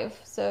give life.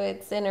 So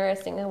it's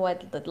interesting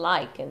what the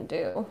light can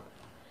do.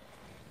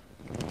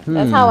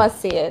 That's how I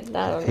see it.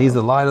 I don't know. He's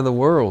the light of the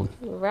world.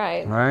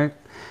 Right. Right?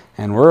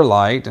 And we're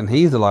light, and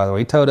He's the light of the world.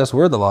 He told us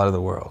we're the light of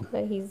the world.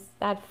 But He's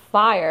that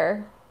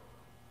fire,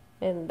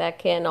 and that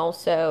can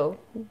also,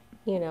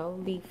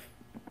 be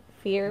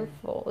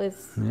fearful.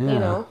 It's,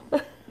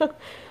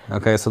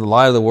 Okay, so the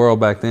light of the world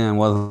back then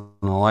wasn't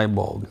a light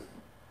bulb,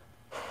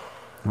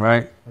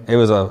 right?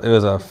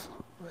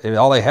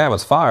 All they had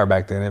was fire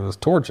back then. It was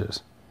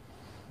torches.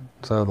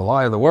 So the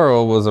light of the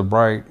world was it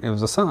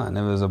was a sun.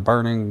 It was a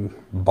burning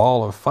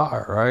ball of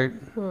fire, right?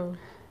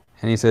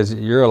 And he says,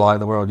 you're a light of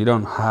the world. You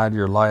don't hide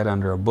your light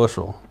under a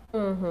bushel,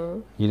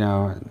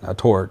 a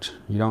torch.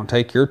 You don't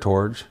take your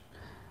torch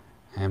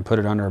and put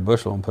it under a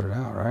bushel and put it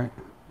out, right?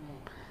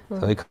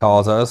 So he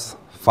calls us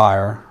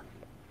fire,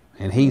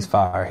 and he's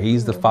fire.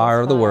 He's the fire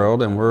of the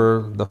world, and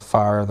we're the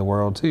fire of the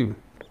world too.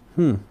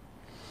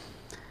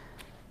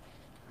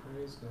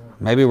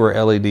 Maybe we're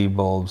LED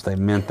bulbs. They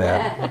meant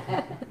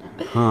that.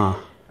 Huh.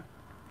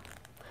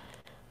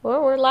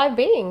 Well, we're live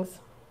beings.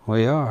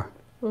 We are.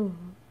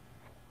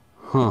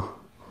 Huh.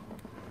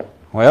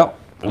 Well,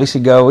 we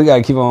should go. We got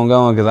to keep on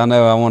going because I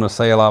know I want to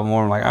say a lot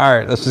more. I'm like, all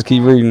right, let's just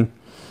keep reading.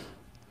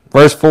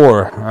 Verse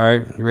 4. All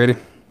right, you ready?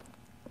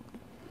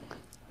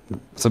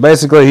 So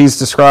basically, he's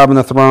describing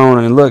the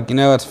throne. And look,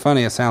 it's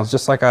funny. It sounds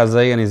just like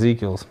Isaiah and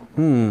Ezekiel's.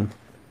 All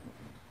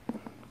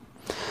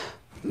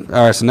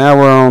right, so now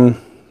we're on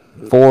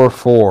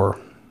 4:4.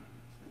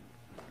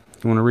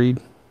 You want to read?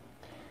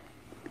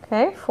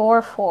 Okay,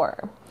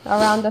 4:4.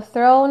 Around the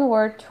throne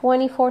were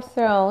 24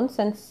 thrones,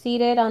 and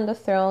seated on the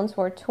thrones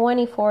were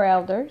 24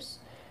 elders,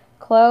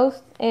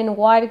 clothed in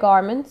white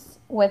garments,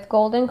 with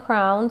golden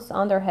crowns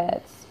on their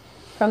heads.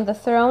 From the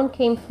throne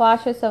came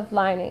flashes of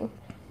lightning,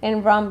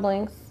 and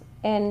rumblings,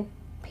 and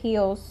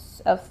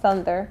peals of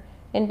thunder.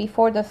 And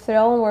before the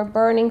throne were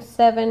burning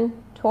 7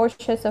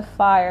 torches of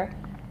fire,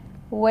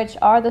 which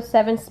are the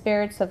 7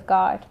 spirits of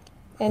God.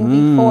 And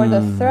before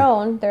the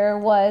throne there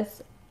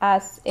was,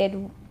 as it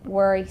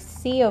were, a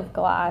sea of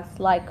glass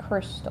like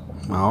crystal.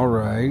 All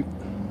right.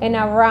 And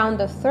around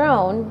the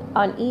throne,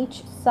 on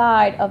each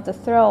side of the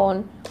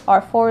throne,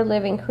 are 4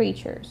 living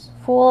creatures,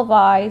 full of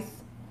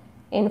eyes,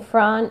 in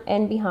front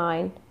and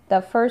behind.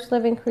 The first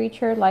living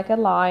creature like a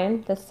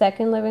lion, the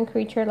second living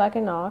creature like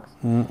an ox,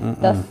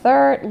 the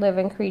third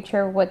living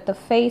creature with the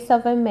face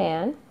of a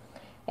man,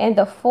 and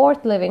the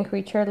fourth living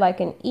creature like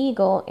an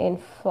eagle in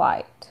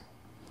flight.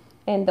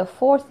 And the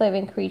 4th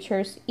living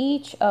creatures,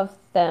 each of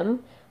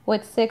them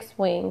with 6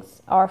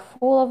 wings, are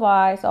full of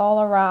eyes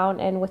all around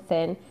and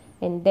within,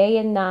 and day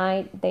and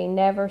night they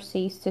never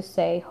cease to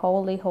say,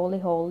 Holy, holy,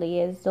 holy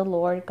is the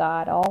Lord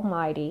God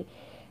Almighty,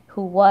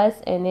 who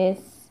was and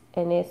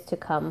is to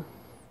come.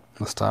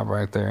 Let's stop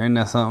right there. Isn't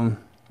that something?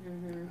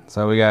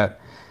 So we got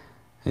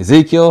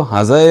Ezekiel,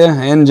 Isaiah,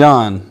 and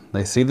John.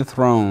 They see the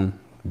throne,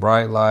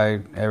 bright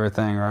light,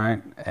 everything,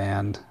 right?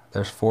 And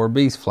there's 4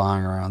 beasts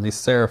flying around, these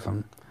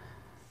seraphim.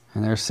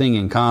 And they're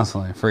singing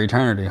constantly for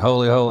eternity,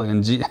 holy, holy.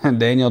 And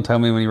Daniel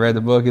told me when he read the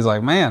book, he's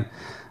like, man,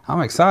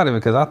 I'm excited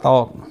because I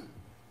thought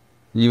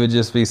you would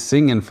just be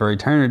singing for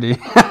eternity.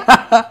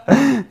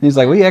 He's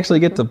like, we actually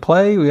get to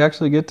play. We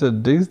actually get to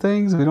do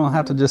things. We don't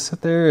have to just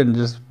sit there and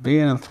just be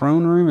in a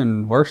throne room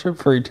and worship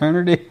for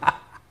eternity.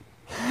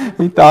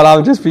 He thought I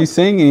would just be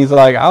singing. He's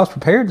like, I was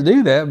prepared to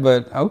do that,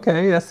 but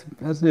okay, that's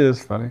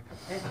just funny.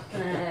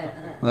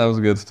 That was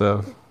good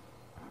stuff.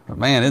 But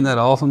man, isn't that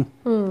awesome?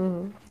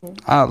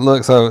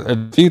 Look, so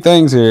a few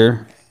things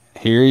here.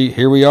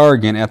 Here we are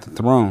again at the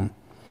throne.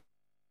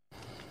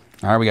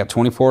 All right, we got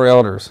 24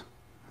 elders,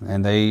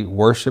 and they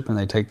worship, and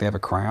they have a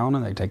crown,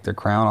 and they take their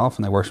crown off,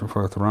 and they worship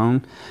for a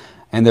throne.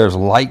 And there's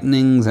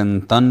lightnings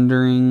and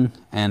thundering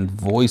and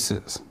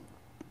voices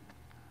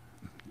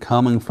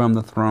coming from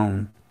the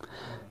throne.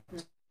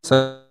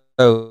 So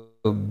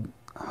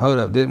hold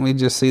up, didn't we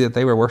just see that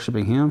they were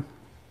worshiping him?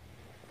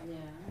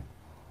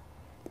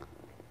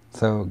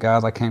 So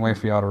guys, I can't wait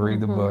for y'all to read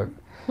the book.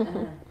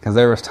 Because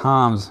there was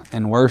times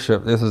in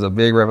worship, this is a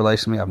big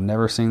revelation to me. I've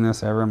never seen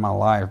this ever in my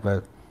life,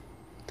 but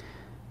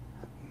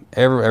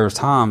there was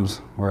times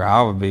where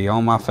I would be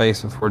on my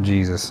face before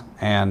Jesus,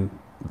 and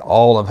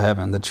all of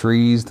heaven, the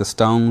trees, the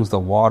stones, the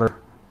water,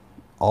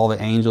 all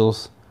the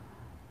angels,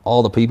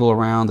 all the people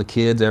around, the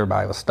kids,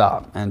 everybody would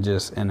stop and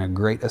just in a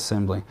great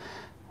assembly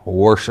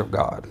worship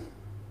God.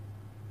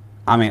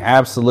 I mean,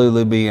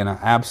 absolutely be in an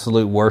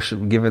absolute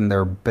worship, giving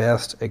their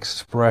best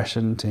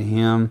expression to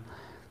him,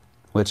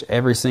 which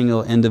every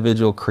single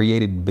individual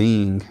created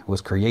being was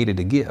created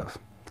to give.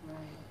 Right.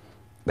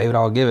 They would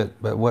all give it.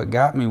 But what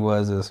got me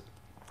is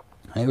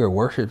they were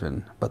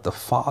worshiping, but the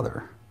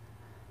Father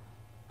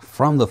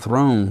from the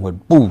throne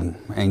would boom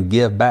and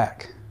give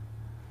back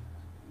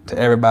to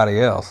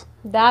everybody else.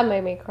 That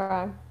made me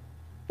cry.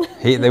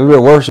 They were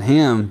worshiping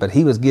him, but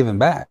he was giving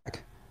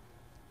back.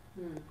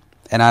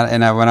 And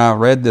I when I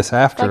read this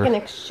after, it's like an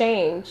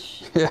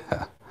exchange.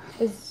 Yeah,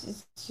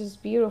 it's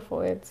just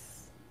beautiful.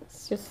 It's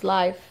just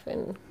life.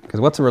 And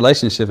because what's a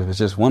relationship if it's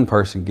just one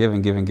person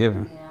giving? Yeah.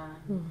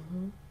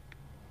 Mm-hmm.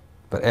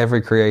 But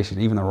every creation,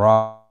 even the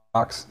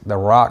rocks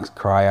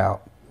cry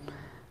out.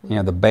 You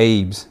know, the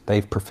babes,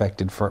 they've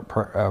perfected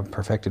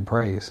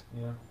praise.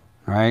 Yeah.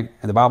 Right?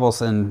 And the Bible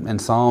in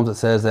Psalms, it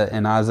says that,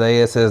 in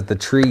Isaiah, it says the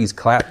trees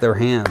clapped their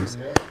hands.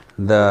 Yeah.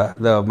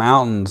 The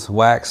mountains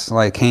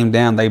came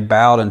down, they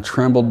bowed and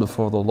trembled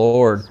before the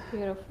Lord.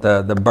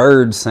 The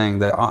birds sang,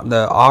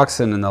 the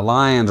oxen and the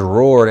lions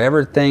roared.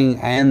 Everything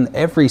and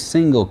every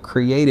single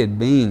created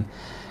being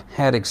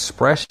had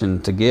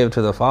expression to give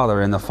to the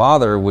Father, and the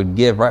Father would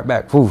give right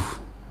back. Woof.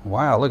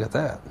 Wow, look at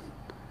that.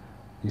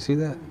 You see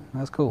that?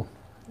 That's cool.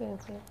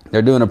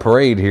 They're doing a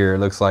parade here, it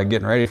looks like,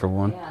 getting ready for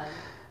one.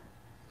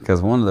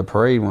 Because one of the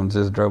parade ones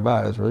just drove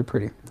by. It was really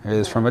pretty. It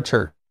was from a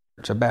church,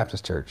 a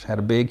Baptist church. Had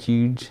a big,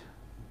 huge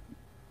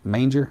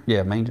manger.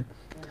 Yeah, manger.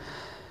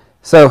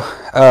 So,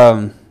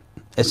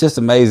 it's just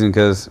amazing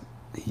because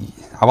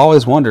I've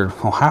always wondered,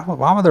 well,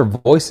 why are there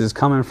voices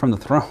coming from the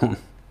throne?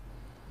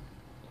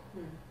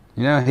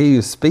 You know, he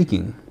was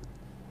speaking.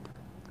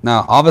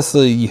 Now,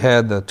 obviously, you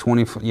had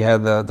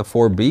the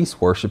four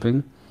beasts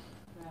worshiping,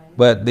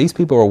 but these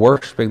people are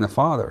worshiping the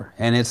Father,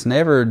 and it's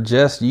never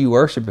just you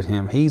worshiping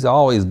Him. He's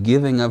always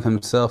giving of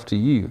Himself to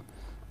you,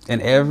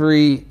 and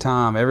every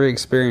time, every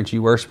experience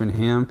you worshiping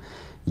Him,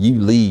 you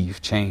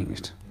leave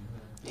changed.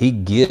 He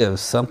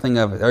gives something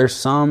of it. There's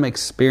some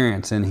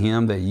experience in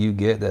Him that you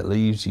get that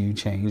leaves you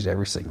changed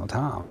every single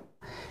time.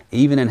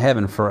 Even in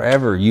heaven,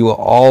 forever, you will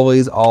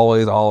always,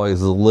 always,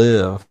 always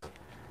live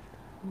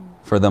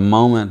for the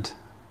moment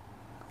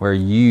where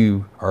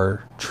you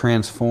are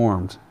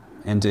transformed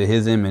into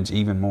His image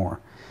even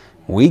more.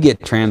 We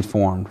get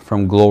transformed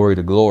from glory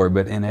to glory,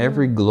 but in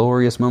every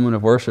glorious moment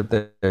of worship,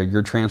 that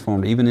you're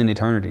transformed, even in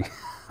eternity.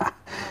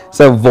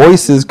 So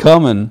voices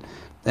coming,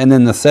 and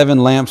then the 7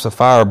 lamps of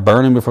fire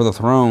burning before the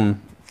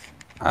throne.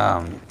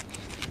 I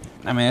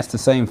mean, it's the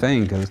same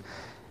thing, because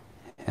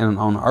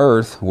on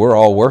earth, we're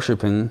all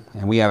worshiping,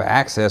 and we have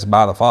access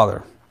by the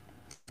Father,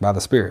 by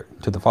the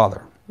Spirit, to the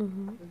Father.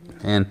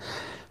 And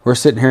we're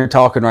sitting here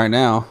talking right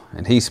now,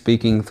 and He's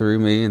speaking through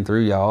me and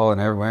through y'all and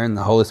everywhere, and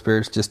the Holy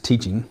Spirit's just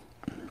teaching.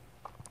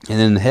 And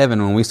then in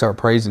heaven, when we start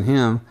praising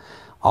Him,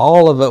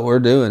 all of what we're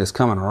doing is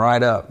coming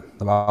right up,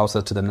 the Bible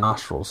says, to the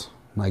nostrils.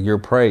 Like your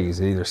praise,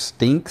 it either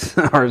stinks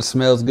or it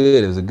smells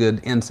good. It was a good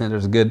incense.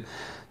 There's a good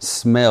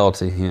smell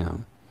to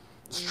Him.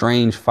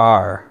 Strange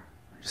fire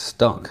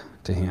stunk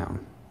to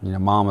Him. You know,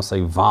 Mom would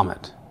say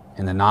vomit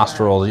in the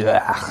nostrils.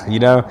 Yeah, you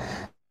know,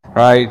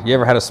 right? You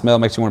ever had a smell that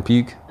makes you want to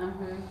puke?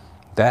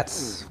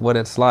 That's what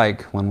it's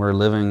like when we're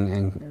living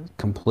in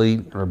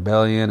complete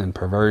rebellion and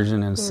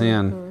perversion and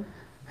sin,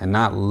 and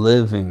not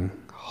living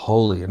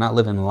holy, or not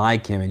living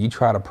like Him. And you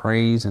try to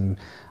praise and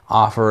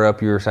offer up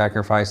your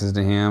sacrifices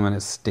to Him, and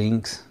it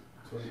stinks.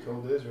 That's what He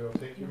told Israel.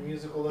 Take your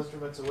musical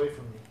instruments away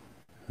from me.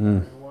 I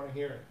don't want to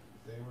hear it.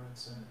 They were in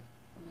sin.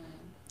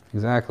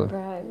 Exactly.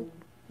 Right.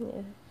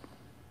 Yeah.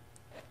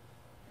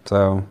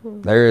 So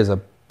there is a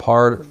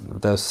part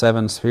of those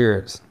 7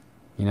 spirits,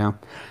 you know.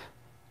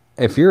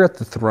 If you're at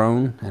the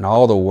throne and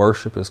all the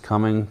worship is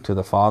coming to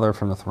the Father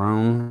from the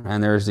throne,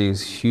 and there's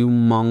these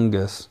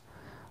humongous,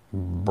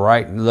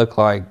 bright, look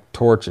like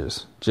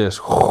torches,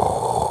 just,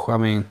 I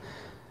mean,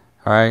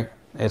 all right,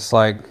 it's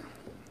like,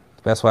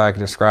 the best way I could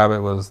describe it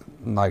was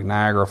like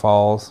Niagara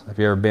Falls. If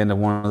you ever been to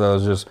one of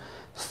those, just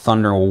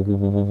thunder,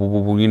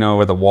 you know,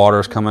 where the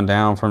water's coming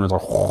down from,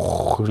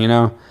 you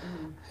know,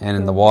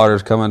 and the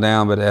water's coming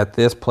down. But at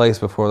this place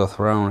before the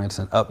throne, it's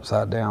an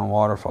upside down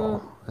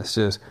waterfall. It's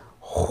just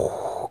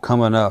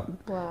coming up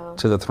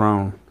to the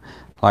throne.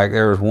 Like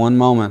there was one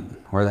moment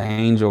where the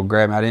angel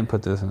grabbed me. I didn't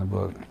put this in the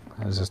book.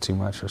 It was just too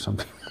much for some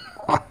people.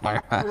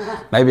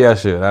 Maybe I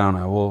should. I don't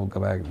know. We'll go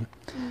back.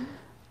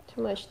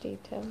 Too much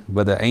detail.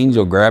 But the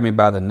angel grabbed me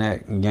by the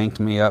neck and yanked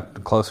me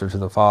up closer to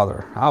the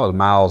Father. I was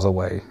miles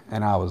away,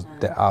 and I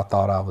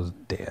thought I was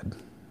dead.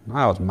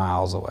 I was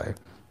miles away.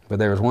 But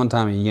there was one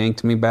time He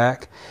yanked me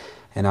back,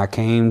 and I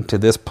came to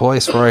this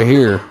place right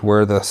here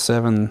where the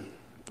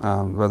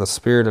where the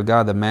Spirit of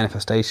God, the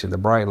manifestation, the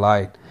bright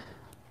light.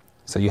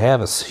 So you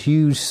have a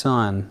huge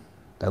sun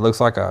that looks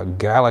like a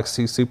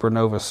galaxy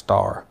supernova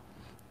star,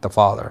 the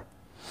Father.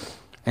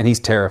 And He's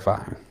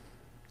terrifying.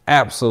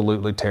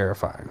 Absolutely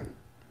terrifying.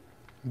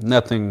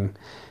 Nothing,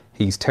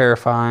 He's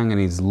terrifying,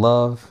 and He's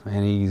love,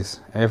 and He's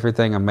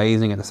everything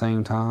amazing at the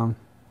same time.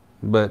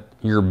 But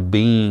your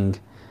being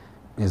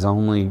is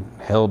only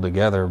held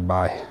together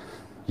by,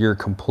 you're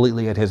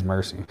completely at His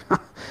mercy.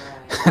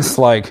 It's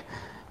like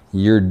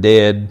you're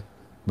dead,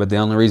 but the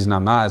only reason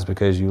I'm not is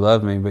because you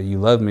love me. But you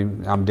love me,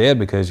 I'm dead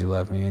because you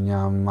love me, and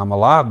I'm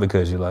alive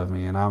because you love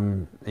me, and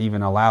I'm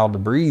even allowed to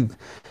breathe.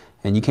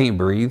 And you can't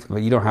breathe,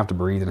 but you don't have to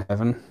breathe in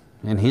heaven.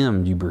 In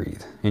Him you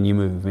breathe, and you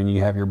move, and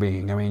you have your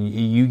being. I mean,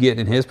 you get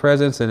in His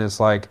presence, and it's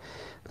like,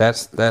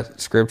 that's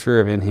that scripture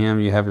of in Him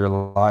you have your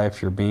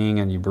life, your being,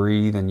 and you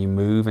breathe, and you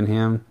move in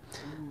Him.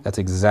 That's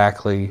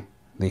exactly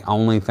the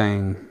only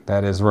thing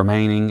that is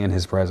remaining in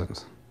His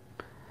presence.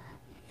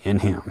 In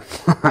Him.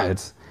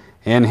 It's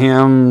in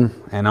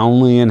Him and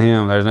only in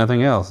Him. There's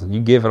nothing else.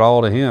 You give it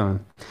all to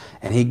Him,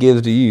 and He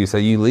gives to you. So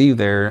you leave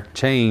there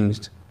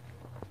changed,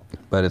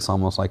 but it's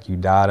almost like you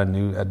died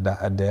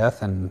a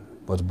death and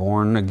was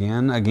born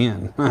again. You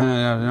know what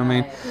I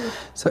mean?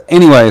 So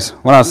anyways,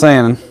 what I was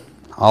saying,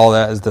 all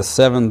that is the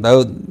 7,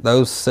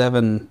 those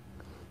 7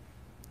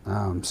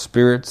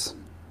 spirits,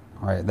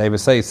 right? They would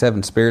say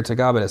 7 spirits of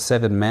God, but it's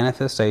 7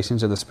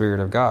 manifestations of the Spirit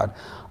of God.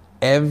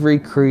 Every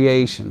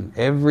creation,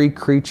 every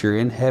creature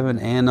in heaven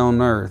and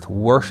on earth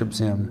worships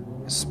him,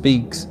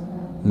 speaks,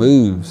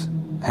 moves,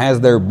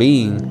 has their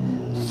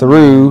being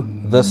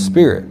through the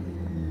Spirit.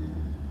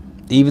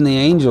 Even the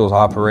angels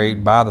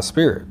operate by the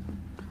Spirit.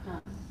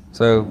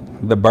 So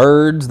the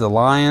birds, the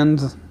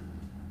lions,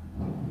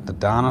 the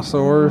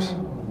dinosaurs,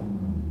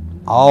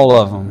 all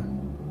of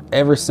them,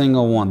 every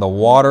single one, the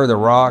water, the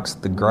rocks,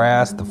 the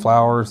grass, the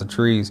flowers, the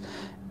trees,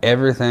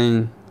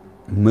 everything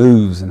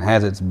moves and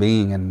has its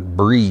being and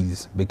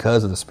breathes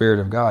because of the Spirit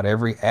of God.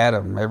 Every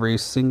atom, every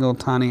single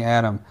tiny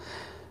atom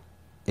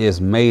is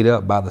made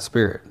up by the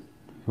Spirit.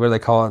 What do they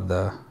call it?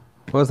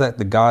 What was that?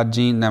 The God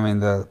gene? I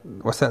mean,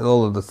 what's that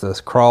little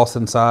this cross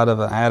inside of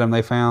an atom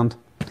they found?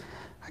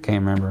 I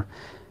can't remember.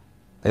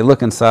 They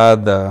look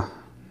inside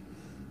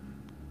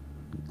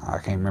I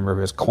can't remember if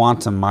it was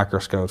quantum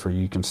microscopes where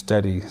you can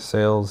study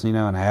cells,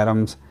 and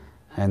atoms,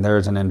 and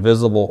there's an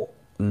invisible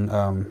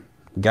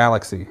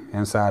galaxy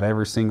inside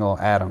every single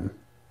atom.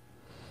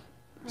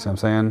 See what I'm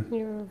saying?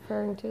 You're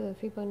referring to the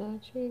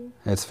Fibonacci?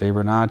 It's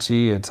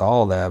Fibonacci, it's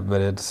all that, but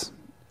it's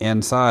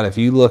inside. If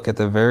you look at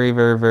the very,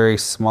 very, very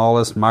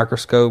smallest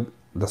microscope,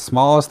 the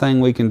smallest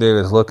thing we can do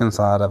is look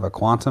inside of a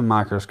quantum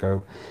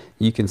microscope.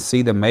 You can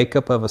see the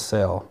makeup of a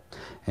cell.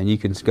 And you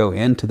can go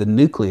into the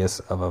nucleus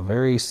of a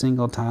very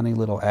single tiny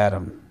little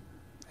atom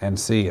and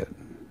see it,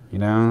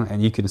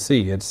 and you can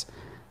see it's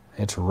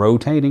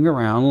rotating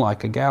around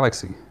like a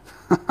galaxy.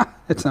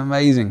 It's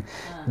amazing.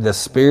 The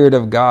Spirit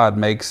of God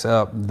makes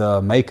up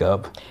the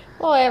makeup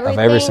of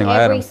every single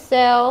atom. Every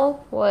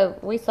cell. Well,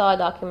 we saw a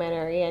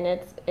documentary, and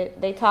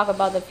they talk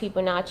about the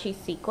Fibonacci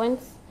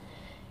sequence,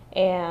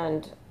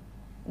 and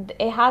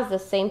it has the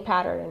same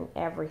pattern in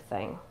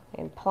everything,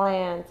 in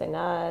plants, in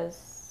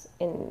us,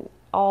 in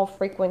all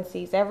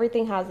frequencies.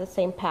 Everything has the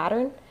same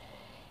pattern,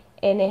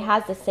 and it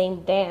has the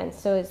same dance.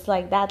 So it's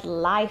like that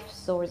life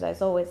source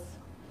that's always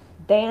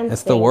dancing.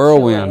 It's the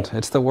whirlwind.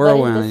 It's the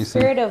whirlwind. But it's the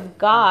Spirit of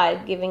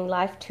God giving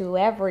life to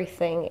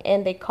everything,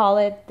 and they call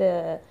it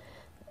the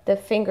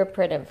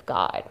fingerprint of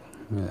God.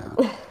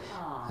 Yeah,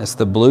 it's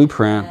the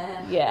blueprint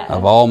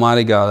of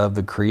Almighty God, of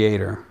the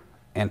Creator,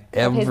 and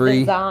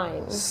every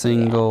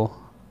single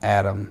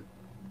atom.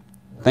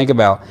 Think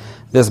about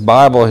this.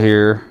 Bible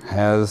here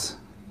has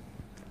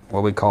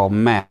what we call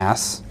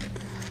mass.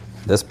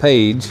 This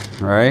page,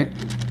 right,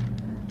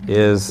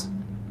 has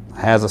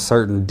a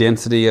certain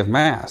density of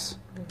mass,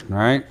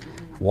 right?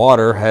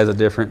 Water has a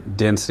different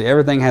density.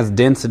 Everything has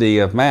density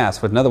of mass.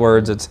 But in other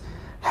words, it's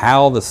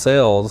how the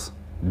cells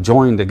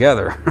join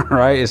together,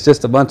 right? It's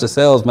just a bunch of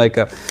cells make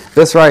up.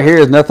 This right here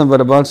is nothing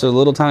but a bunch of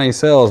little tiny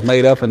cells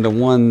made up into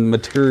one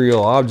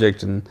material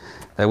object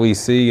that we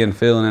see and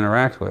feel and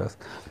interact with.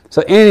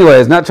 So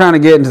anyways, not trying to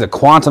get into the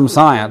quantum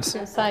science.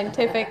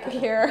 Scientific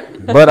here.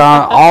 But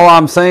all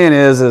I'm saying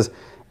is it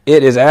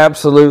is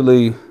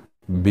absolutely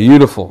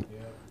beautiful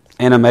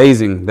and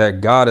amazing that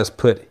God has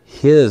put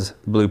His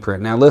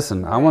blueprint. Now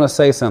listen, I want to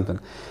say something.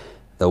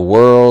 The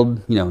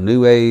world,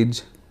 New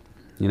Age,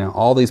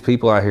 all these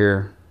people out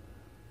here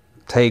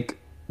take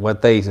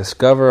what they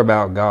discover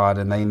about God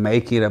and they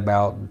make it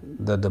about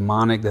the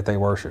demonic that they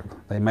worship.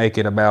 They make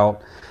it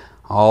about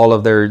all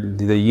of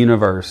the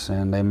universe,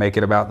 and they make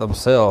it about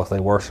themselves. They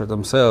worship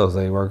themselves.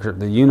 They worship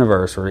the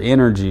universe or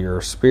energy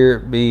or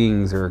spirit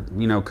beings or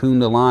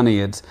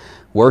Kundalini. It's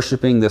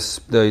worshiping the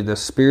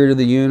spirit of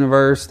the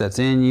universe that's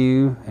in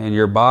you and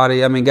your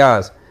body. I mean,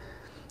 guys,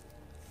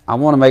 I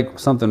want to make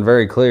something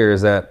very clear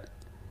is that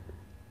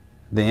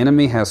the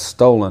enemy has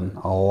stolen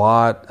a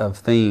lot of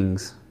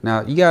things.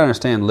 Now, you got to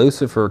understand,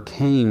 Lucifer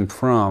came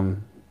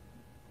from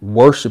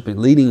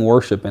leading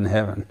worship in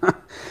heaven.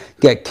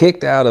 Got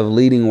kicked out of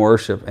leading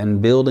worship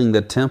and building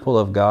the temple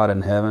of God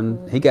in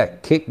heaven. He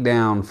got kicked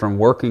down from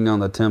working on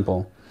the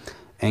temple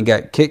and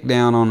got kicked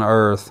down on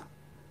earth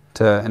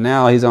and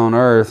now he's on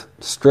earth,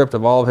 stripped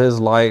of all of his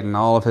light and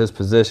all of his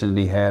position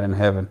that he had in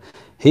heaven.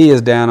 He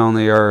is down on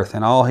the earth,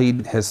 and all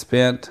he has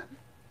spent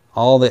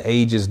all the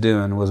ages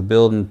doing was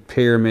building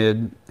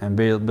pyramid and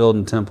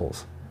building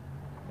temples.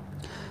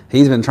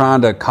 He's been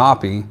trying to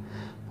copy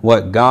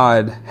what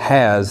God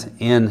has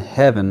in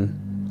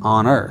heaven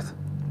on earth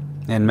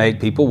and make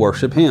people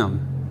worship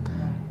Him.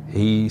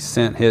 He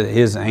sent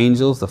his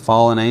angels, the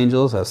fallen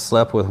angels, have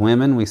slept with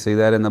women. We see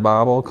that in the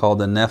Bible, called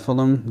the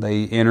Nephilim.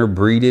 They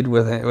interbreeded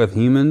with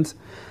humans,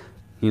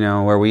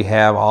 where we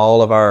have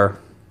all of our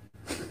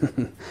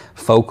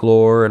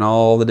folklore and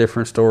all the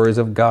different stories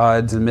of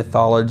gods and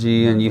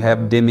mythology, and you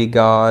have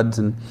demigods,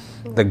 and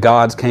the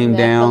gods came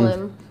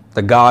down.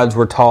 The gods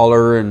were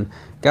taller, and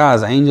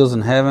guys, angels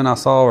in heaven I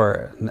saw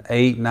were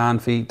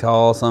 8-9 feet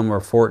tall. Some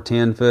were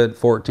 14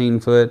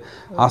 foot.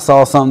 I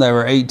saw some that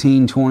were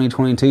 18, 20,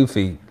 22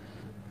 feet.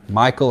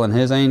 Michael and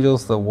his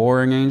angels, the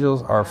warring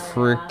angels, are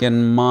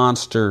freaking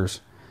monsters.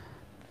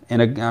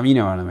 And you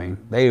know what I mean.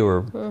 They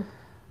were.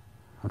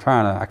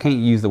 I can't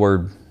use the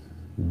word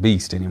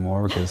beast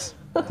anymore because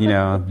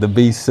the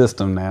beast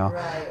system now.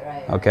 Right.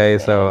 Okay,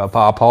 so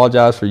I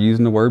apologize for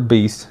using the word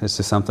beast. It's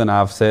just something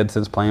I've said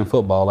since playing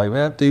football. Like,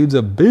 that dude's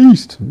a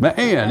beast,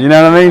 man. You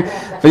know what I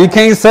mean? But you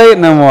can't say it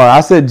no more. I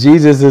said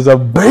Jesus is a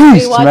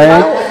beast,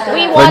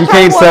 man. But you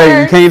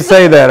can't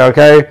say that,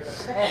 okay?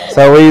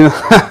 So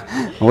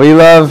we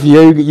love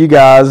you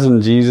guys,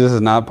 and Jesus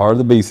is not part of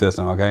the beast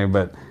system, okay?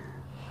 But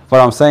what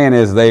I'm saying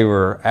is they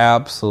were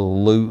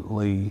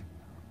absolutely,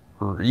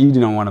 you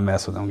don't want to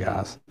mess with them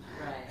guys.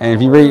 And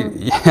if you read,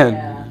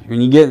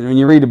 when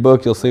you read the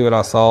book, you'll see what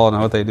I saw and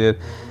what they did.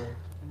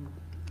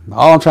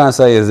 All I'm trying to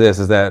say is this: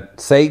 is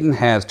that Satan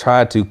has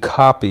tried to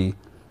copy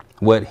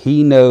what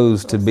he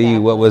knows to be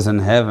what was in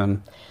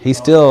heaven. He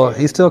still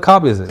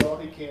copies it.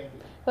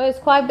 Well, it's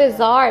quite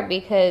bizarre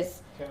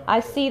because I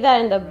see that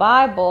in the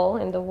Bible,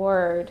 in the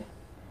Word,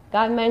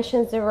 God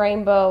mentions the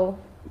rainbow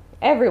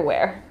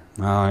everywhere.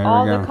 Oh,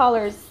 all the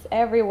colors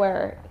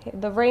everywhere.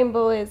 The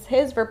rainbow is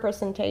His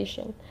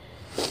representation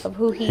of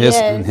who He is.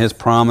 And His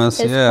promise.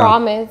 His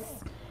promise.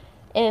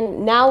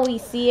 And now we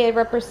see it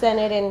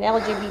represented in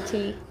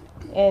LGBT.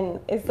 And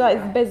it's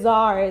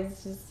bizarre.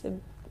 It's just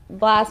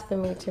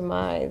blasphemy to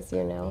my eyes,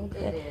 you know.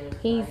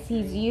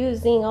 He's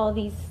using all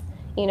these,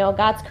 you know,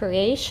 God's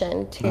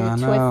creation to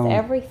twist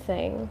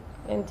everything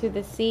and to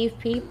deceive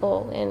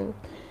people. And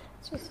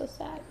it's just so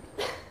sad.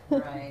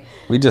 Right.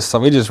 We just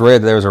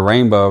read there was a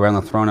rainbow around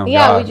the throne of God.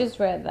 Yeah, we just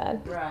read that.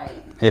 Right.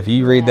 If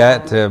you read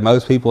that to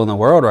most people in the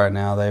world right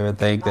now, they would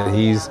think that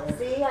he's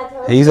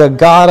a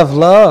God of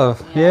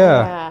love.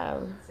 Yeah.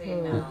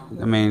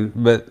 I mean,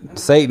 but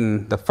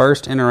Satan, the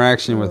first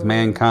interaction with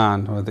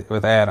mankind,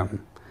 with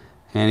Adam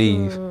and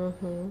Eve,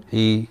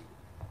 he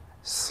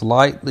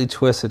slightly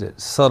twisted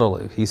it,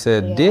 subtly. He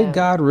said, did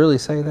God really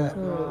say that?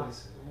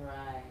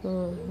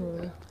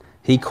 Right.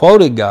 He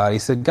quoted God. He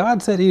said,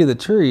 God said eat of the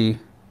tree.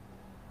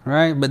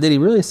 Right? But did he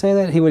really say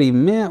that? What he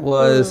meant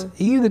was,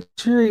 eat of the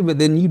tree, but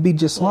then you'd be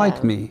just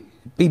like me.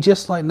 Be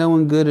just like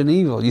knowing good and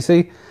evil. You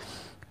see?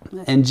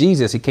 And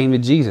Jesus, he came to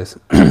Jesus.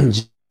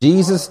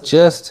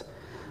 Jesus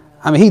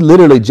he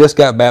literally just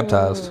got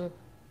baptized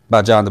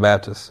by John the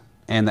Baptist.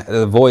 And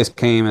the voice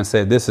came and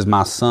said, this is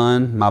my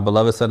son, my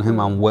beloved son, whom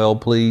I'm well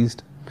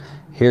pleased.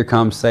 Here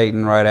comes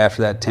Satan right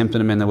after that,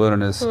 tempting him in the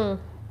wilderness.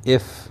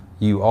 If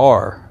you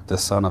are the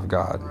Son of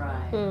God.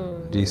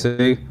 Right. Do you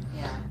see?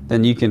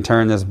 Then you can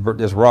turn this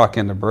rock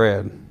into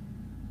bread.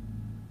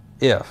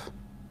 If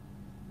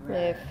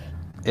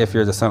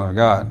you're the Son of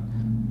God.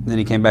 Then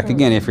he came back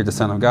again. If you're the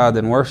Son of God,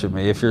 then worship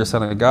me. If you're the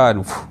Son of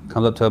God,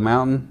 comes up to a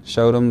mountain,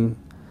 showed him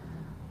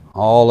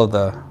all of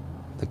the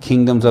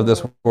kingdoms of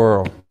this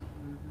world.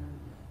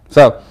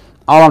 So,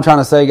 all I'm trying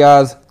to say,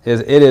 guys,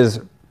 is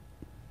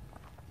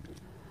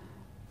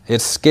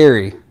it's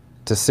scary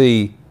to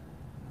see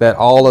that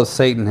all of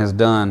Satan has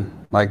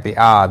done, like the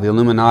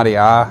Illuminati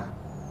eye,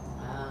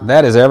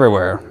 that is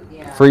everywhere.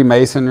 Yeah.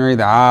 Freemasonry,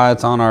 the eye,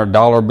 it's on our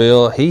dollar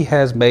bill. He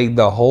has made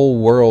the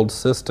whole world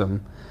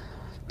system,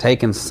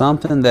 taken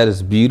something that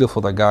is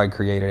beautiful that God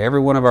created. Every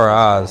one of our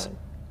eyes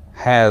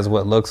has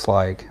what looks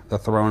like the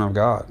throne of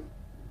God.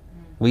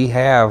 We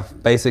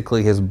have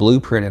basically His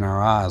blueprint in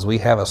our eyes. We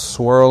have a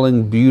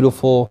swirling,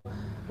 beautiful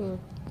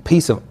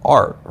piece of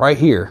art right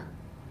here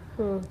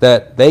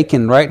that they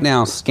can right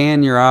now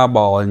scan your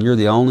eyeball, and you're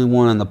the only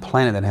one on the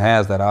planet that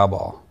has that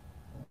eyeball.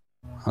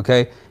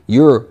 Okay?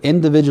 Your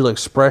individual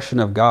expression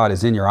of God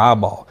is in your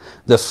eyeball.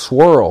 The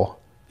swirl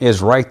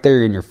is right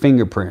there in your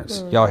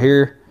fingerprints. Y'all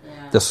hear?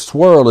 Yeah. The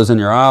swirl is in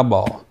your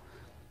eyeball.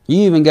 You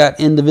even got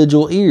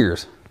individual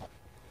ears.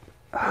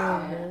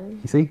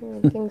 You see?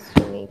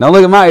 Don't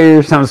look at my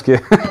ears. I'm just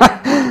kidding.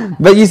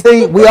 But you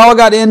see, we all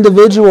got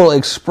individual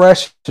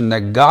expression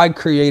that God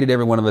created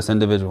every one of us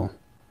individual.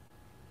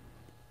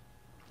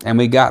 And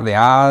we got the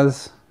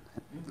eyes,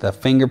 the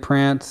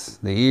fingerprints,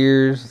 the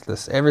ears,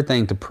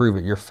 everything to prove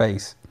it, your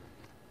face.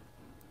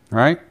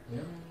 Right?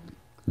 Yeah.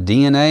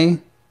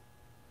 DNA,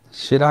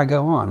 should I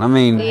go on? I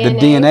mean, the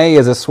DNA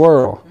is a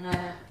swirl.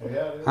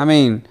 I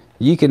mean,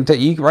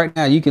 right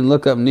now you can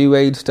look up New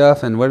Age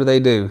stuff, and what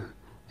do?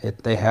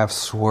 They have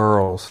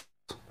swirls.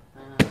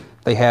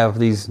 They have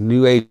these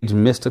New Age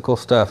mystical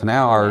stuff.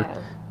 Now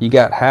you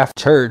got half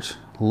church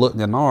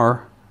in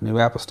our New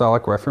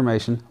Apostolic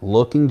Reformation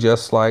looking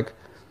just like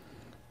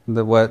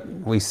what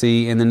we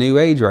see in the New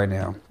Age right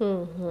now.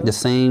 The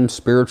same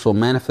spiritual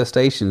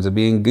manifestations of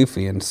being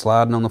goofy and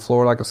sliding on the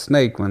floor like a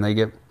snake when they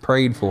get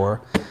prayed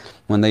for,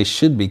 when they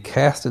should be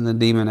casting the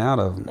demon out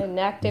of them. And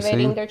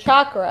activating their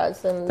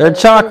chakras. And their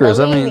chakras.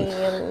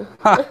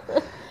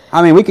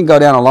 I mean, we can go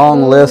down a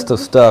long list of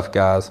stuff,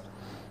 guys.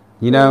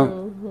 You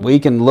know, we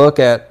can look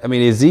at,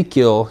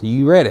 Ezekiel,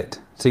 you read it.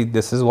 See,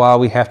 this is why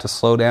we have to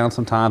slow down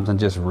sometimes and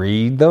just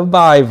read the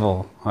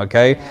Bible,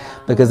 okay?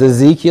 Because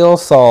Ezekiel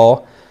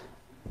saw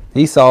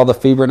the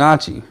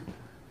Fibonacci,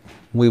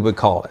 we would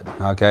call it,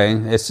 okay?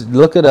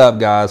 Look it up,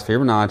 guys,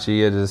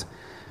 Fibonacci.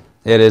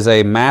 It is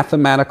a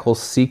mathematical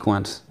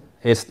sequence.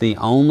 It's the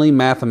only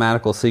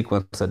mathematical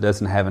sequence that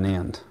doesn't have an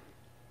end.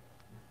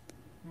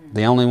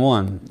 The only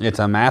one. It's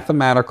a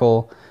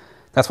mathematical,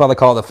 that's why they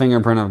call it the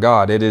fingerprint of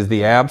God. It is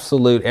the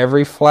absolute,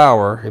 every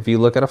flower, if you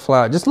look at a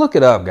flower, just look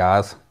it up,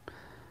 guys.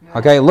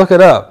 Okay, look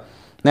it up.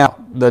 Now,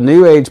 the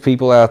New Age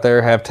people out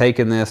there have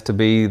taken this to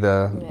be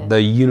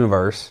the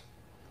universe.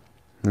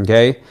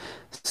 Okay?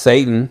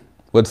 Satan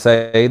would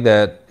say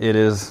that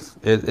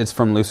it's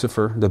from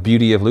Lucifer, the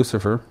beauty of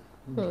Lucifer.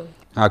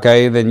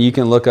 Okay, then you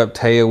can look up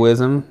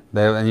Taoism,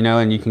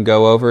 and you can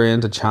go over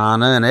into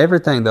China and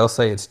everything. They'll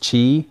say it's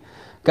chi.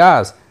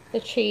 Guys. The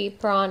chi,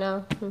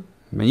 prana. I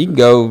mean, you can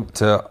go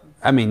to,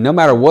 no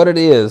matter what it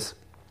is,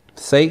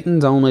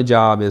 Satan's only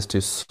job is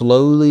to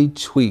slowly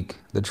tweak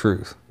the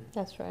truth.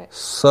 That's right.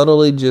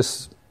 Subtly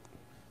just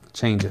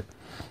change it.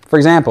 For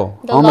example,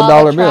 the on law the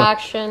dollar of bill.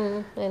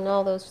 attraction and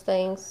all those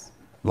things.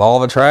 Law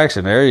of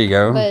attraction, there you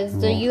go. But it's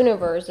the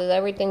universe,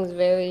 everything's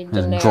very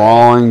generic. It's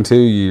drawing to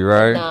you,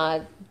 right?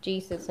 Not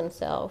Jesus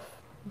himself.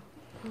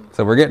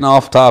 So we're getting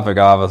off topic,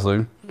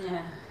 obviously.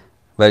 Yeah.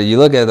 But you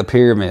look at the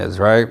pyramids,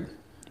 right?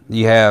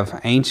 You have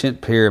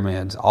ancient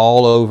pyramids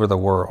all over the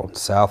world.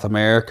 South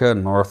America,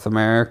 North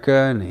America,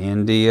 and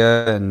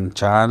India, and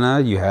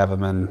China. You have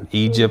them in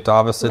Egypt,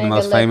 obviously, the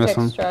most famous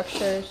one.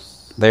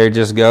 Structures. They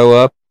just go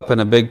up in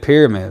a big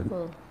pyramid.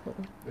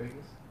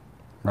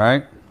 Right?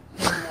 Right.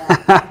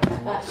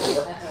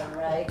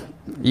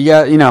 You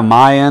got,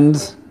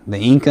 Mayans, the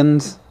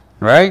Incans,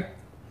 right?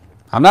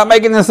 I'm not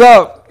making this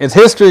up. It's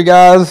history,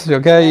 guys.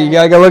 Okay, you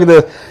got to go look at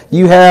this.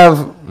 You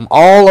have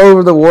all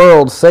over the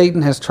world,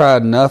 Satan has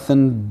tried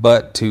nothing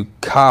but to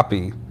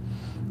copy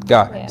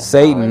God. Yeah,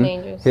 Satan,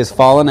 fallen his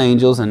fallen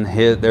angels and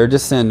their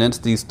descendants,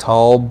 these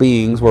tall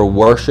beings, were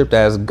worshipped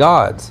as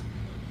gods.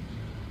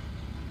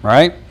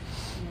 Right?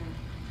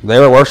 They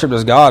were worshipped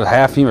as gods,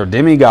 half human, or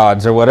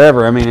demigods, or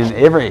whatever.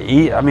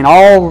 It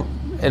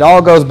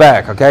all goes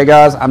back. Okay,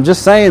 guys. I'm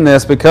just saying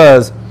this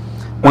because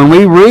when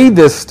we read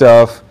this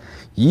stuff,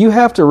 you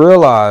have to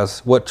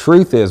realize what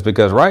truth is,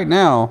 because right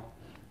now,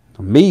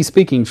 me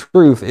speaking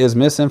truth is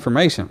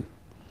misinformation.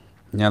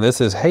 Now, this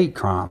is hate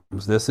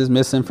crimes. This is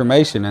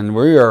misinformation, and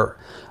we are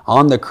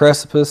on the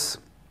precipice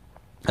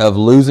of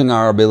losing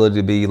our ability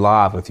to be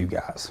live with you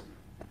guys,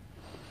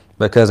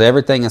 because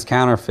everything is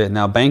counterfeit.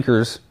 Now,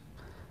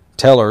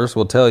 tellers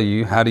will tell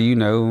you, how do you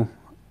know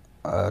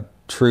a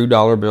true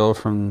dollar bill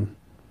from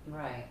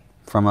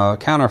a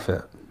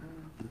counterfeit?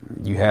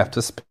 You have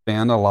to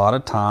spend a lot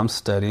of time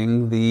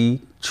studying the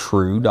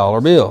true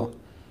dollar bill.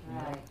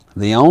 Right.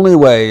 The only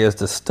way is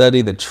to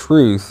study the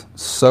truth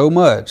so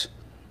much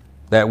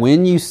that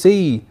when you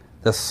see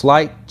the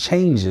slight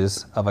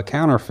changes of a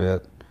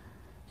counterfeit,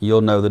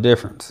 you'll know the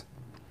difference.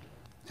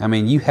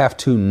 You have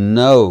to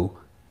know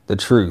the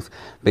truth,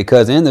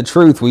 because in the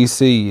truth we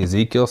see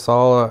Ezekiel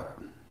saw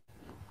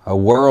a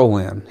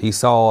whirlwind. He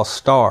saw a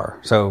star.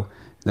 So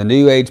the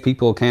New Age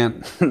people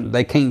can't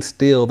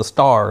steal the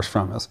stars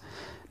from us.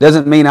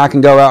 Doesn't mean I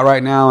can go out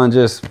right now and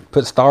just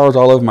put stars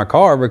all over my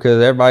car,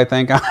 because everybody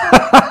think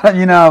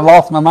I've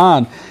lost my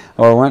mind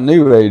or went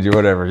New Age or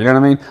whatever. You know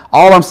what I mean?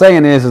 All I'm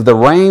saying is the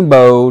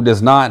rainbow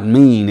does not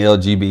mean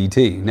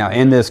LGBT. Now,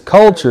 in this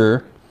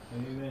culture,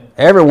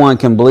 everyone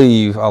can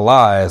believe a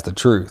lie as the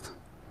truth.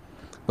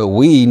 But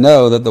we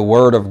know that the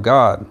Word of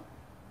God,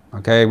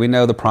 okay, we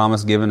know the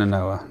promise given to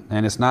Noah.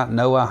 And it's not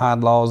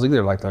Noahide laws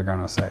either, like they're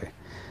going to say.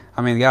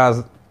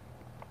 Guys,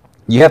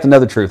 you have to know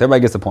the truth.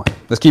 Everybody gets the point.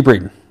 Let's keep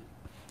reading.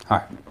 All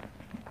right.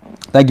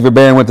 Thank you for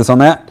bearing with us on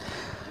that.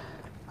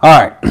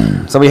 All right.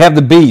 So we have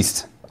the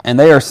beast, and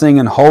they are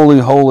singing, "Holy,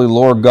 holy,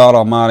 Lord God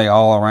Almighty,"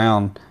 all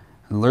around.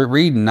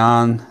 Read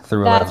 9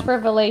 through 11. That's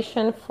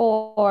Revelation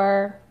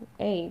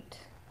 4:8.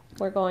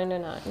 We're going to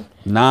 9.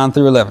 9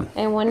 through 11.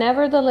 And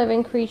whenever the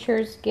living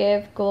creatures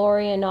give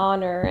glory and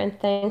honor and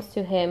thanks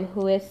to him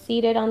who is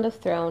seated on the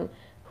throne,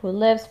 who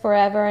lives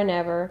forever and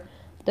ever,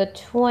 the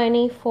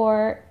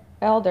 24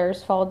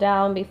 elders fall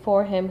down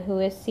before him who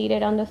is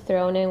seated on the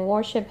throne and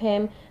worship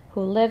him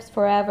who lives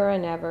forever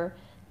and ever.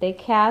 They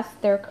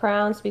cast their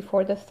crowns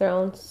before the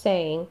throne,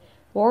 saying,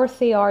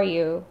 "Worthy are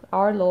you,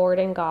 our Lord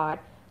and God,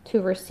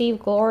 to receive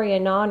glory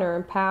and honor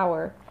and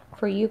power,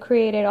 for you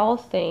created all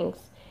things,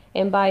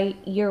 and by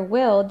your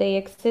will they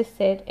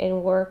existed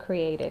and were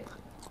created."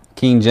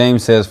 King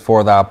James says,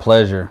 "For thy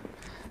pleasure."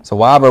 So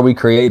why were we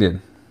created?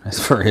 It's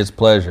for his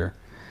pleasure.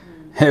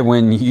 And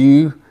when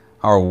you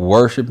are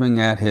worshiping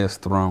at his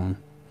throne,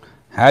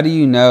 how do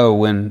you know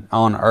when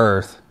on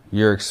earth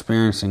you're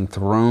experiencing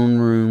throne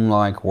room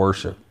like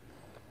worship?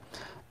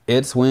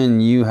 It's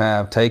when you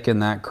have taken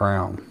that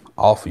crown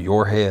off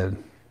your head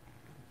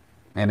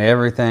and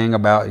everything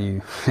about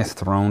you is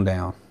thrown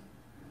down.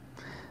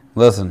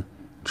 Listen,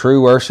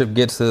 true worship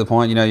gets to the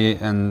point,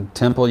 in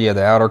temple you have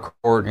the outer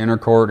court, inner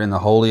court, and the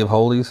Holy of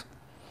Holies.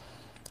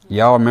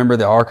 Y'all remember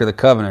the Ark of the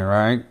Covenant,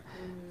 right?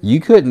 You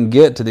couldn't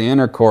get to the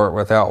inner court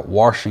without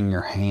washing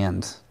your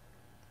hands.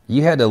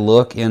 You had to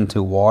look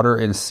into water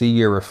and see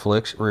your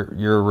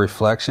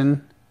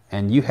reflection,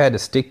 and you had to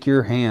stick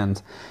your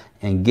hands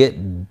and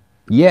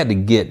you had to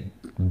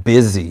get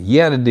busy.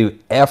 You had to do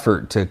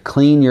effort to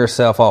clean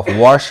yourself off,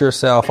 wash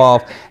yourself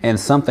off, and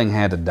something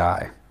had to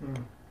die.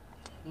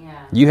 Yeah.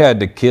 You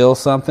had to kill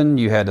something.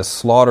 You had to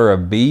slaughter a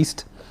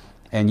beast.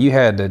 And you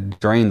had to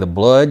drain the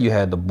blood. You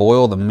had to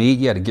boil the meat.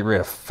 You had to get rid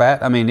of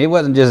fat. I mean, it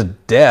wasn't just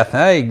death.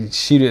 Hey,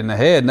 shoot it in the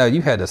head. No,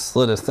 you had to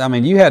slit it. I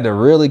mean, you had to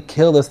really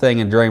kill this thing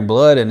and drain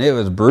blood, and it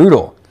was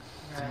brutal.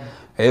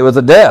 It was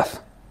a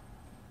death.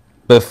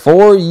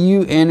 Before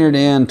you entered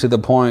into the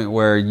point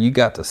where you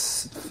got to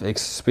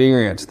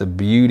experience the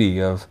beauty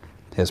of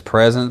His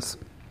presence,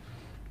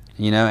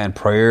 and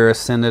prayer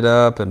ascended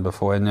up, and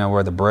before,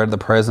 where the bread of the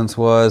presence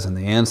was, and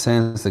the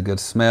incense, the good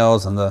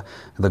smells, and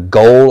the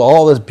gold,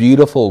 all this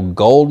beautiful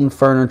golden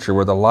furniture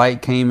where the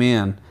light came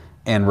in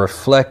and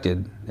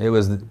reflected. It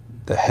was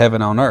the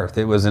heaven on earth.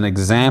 It was an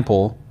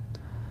example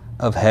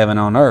of heaven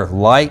on earth.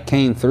 Light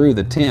came through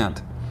the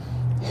tent,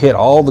 hit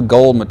all the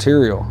gold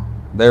material.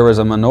 There was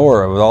a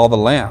menorah with all the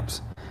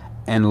lamps,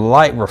 and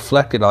light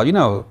reflected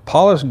all.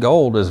 Polished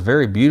gold is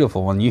very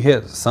beautiful. When you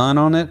hit sun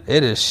on it,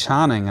 it is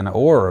shining an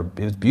aura.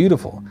 It was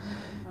beautiful.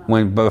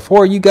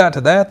 Before you got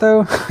to that,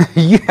 though,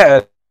 you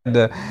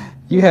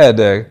had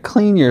to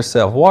clean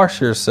yourself,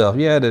 wash yourself.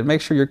 You had to make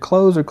sure your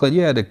clothes are clean.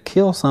 You had to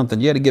kill something.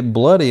 You had to get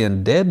bloody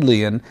and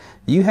deadly, and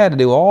you had to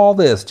do all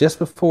this just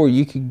before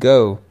you could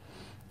go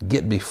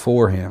get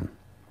before Him.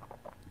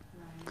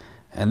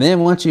 And then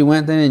once you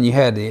went there and you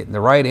had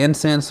the right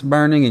incense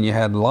burning and you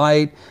had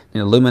light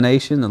and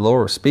illumination, the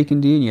Lord was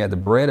speaking to you, and you had the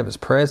bread of His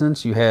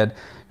presence, you had,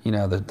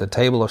 the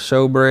table of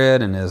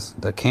showbread and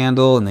the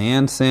candle and the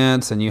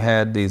incense, and you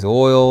had these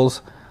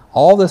oils,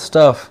 all this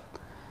stuff,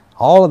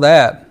 all of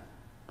that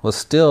was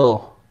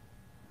still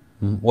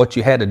what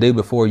you had to do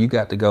before you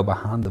got to go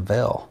behind the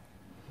veil.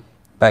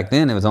 Back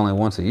then it was only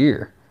once a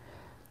year.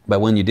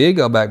 But when you did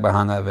go back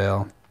behind that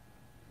veil,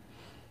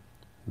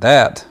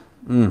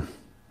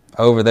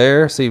 over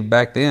there, see,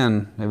 back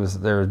then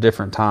there were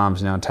different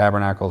times,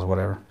 tabernacles,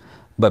 whatever.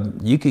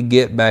 But you could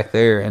get back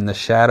there in the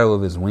shadow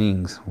of His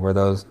wings, where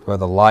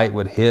the light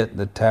would hit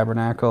the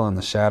tabernacle and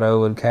the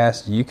shadow would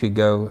cast. You could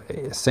go.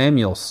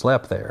 Samuel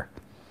slept there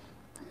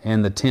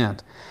in the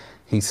tent.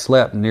 He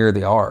slept near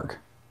the ark.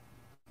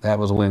 That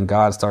was when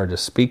God started to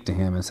speak to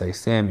him and say,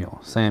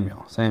 "Samuel,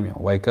 Samuel,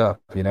 Samuel, wake up."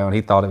 And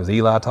he thought it was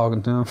Eli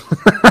talking to him,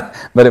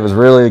 but it was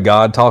really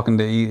God talking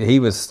to. He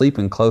was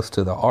sleeping close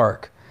to the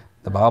ark.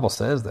 The Bible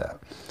says that.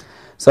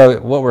 So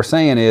what we're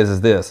saying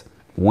is this: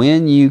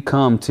 when you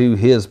come to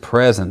His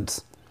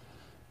presence,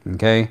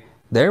 okay,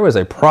 there was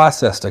a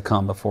process to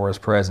come before His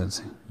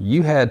presence.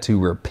 You had to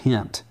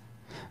repent.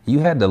 You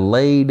had to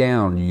lay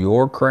down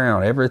your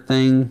crown.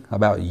 Everything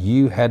about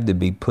you had to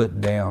be put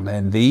down.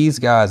 And these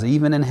guys,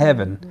 even in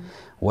heaven,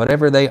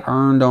 whatever they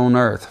earned on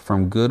earth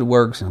from good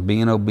works and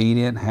being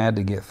obedient, had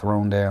to get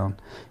thrown down.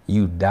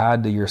 You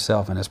died to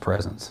yourself in His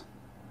presence.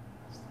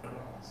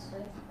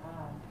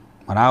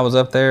 When I was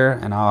up there,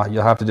 and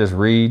you'll have to just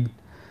read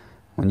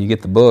when you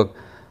get the book,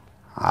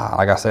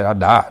 like I said, I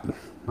died.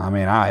 I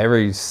mean,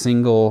 every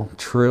single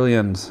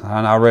trillions.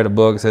 I read a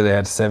book that said they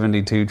had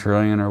 72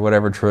 trillion or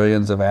whatever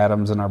trillions of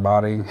atoms in our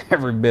body.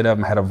 Every bit of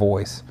them had a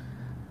voice.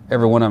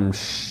 Every one of them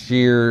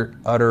sheer,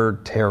 utter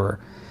terror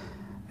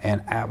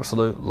and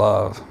absolute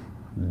love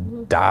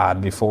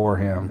died before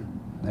Him.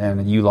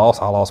 And I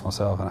lost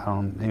myself.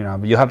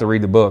 And you'll have to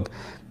read the book.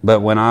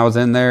 But when I was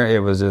in there, it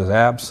was just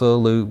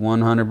absolute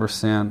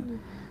 100%.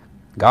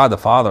 God the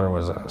Father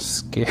was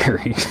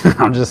scary.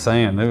 I'm just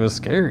saying, it was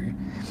scary.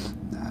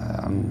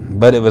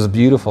 But it was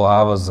beautiful.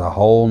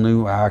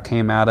 I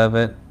came out of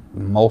it,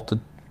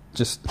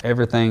 just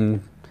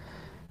everything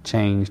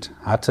changed.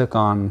 I took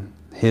on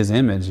His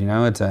image.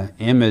 It's an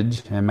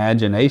image.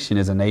 Imagination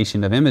is a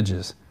nation of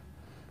images,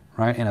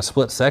 right? In a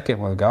split second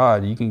with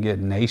God, you can get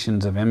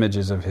nations of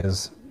images of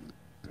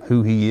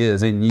who He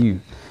is in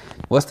you.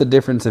 What's the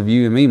difference of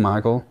you and me,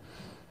 Michael?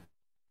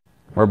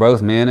 We're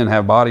both men and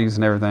have bodies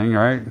and everything,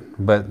 right?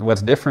 But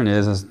what's different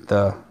is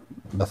the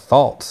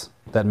thoughts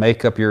that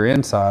make up your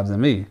insides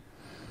and me.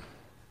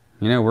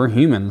 We're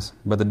humans,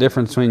 but the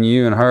difference between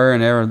you and her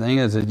and everything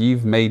is that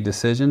you've made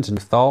decisions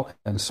and thought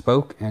and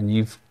spoke, and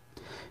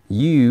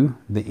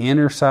the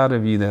inner side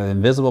of you, the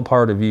invisible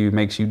part of you,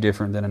 makes you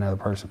different than another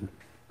person,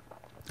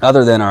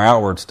 other than our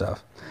outward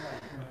stuff.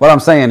 What I'm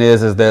saying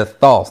is that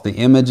thoughts, the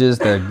images,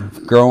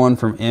 that growing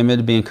from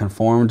image, being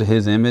conformed to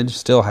His image,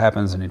 still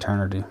happens in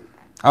eternity.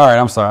 All right,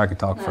 I'm sorry, I could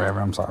talk forever.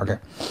 I'm sorry.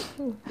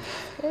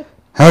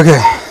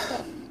 Okay.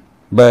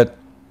 But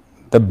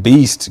the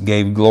beast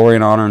gave glory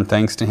and honor and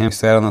thanks to Him who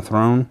sat on the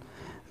throne.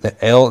 The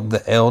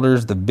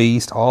elders, the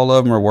beast, all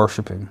of them are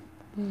worshiping.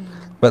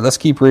 But let's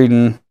keep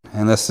reading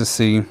and let's just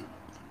see.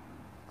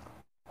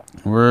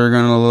 We're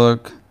going to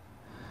look.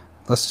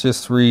 Let's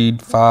just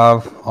read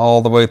 5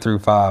 all the way through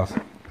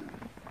 5.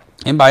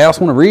 Anybody else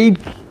want to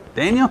read?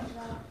 Daniel?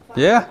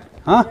 Yeah?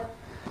 Huh?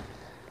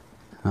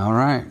 All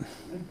right.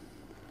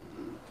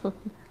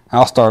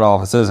 I'll start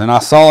off. It says, "And I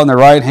saw in the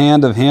right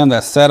hand of Him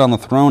that sat on the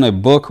throne a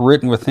book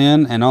written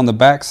within, and on the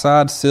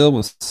backside sealed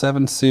with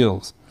 7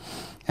 seals.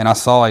 And I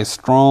saw a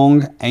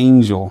strong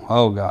angel."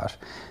 Oh gosh.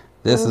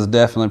 This is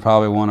definitely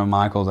probably one of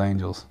Michael's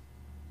angels.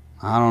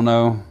 I don't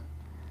know.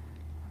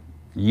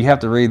 You have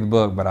to read the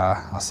book, but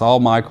I saw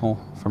Michael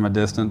from a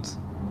distance.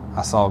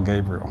 I saw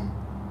Gabriel.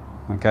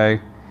 Okay?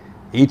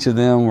 Each of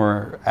them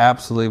were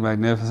absolutely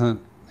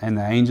magnificent, and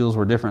the angels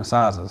were different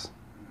sizes.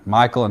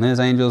 Michael and his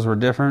angels were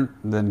different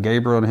than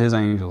Gabriel and his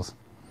angels.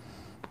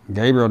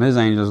 Gabriel and his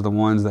angels are the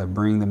ones that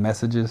bring the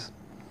messages.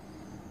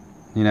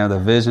 You know, the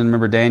vision.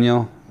 Remember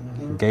Daniel?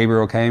 Mm-hmm.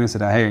 Gabriel came and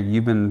said, hey,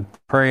 you've been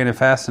praying and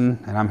fasting,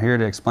 and I'm here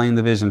to explain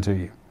the vision to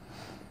you.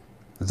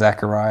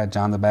 Zechariah,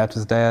 John the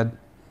Baptist's dad.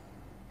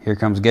 Here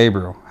comes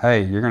Gabriel.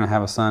 Hey, you're going to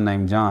have a son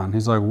named John.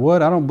 He's like,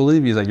 what? I don't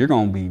believe you. He's like, you're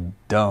going to be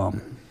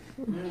dumb.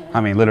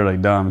 I mean, literally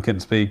dumb.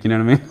 Couldn't speak. You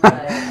know what I mean?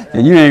 Right.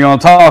 And you ain't going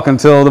to talk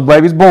until the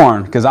baby's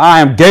born. Because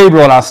I am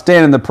Gabriel and I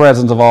stand in the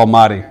presence of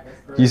Almighty.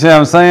 You see what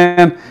I'm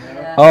saying?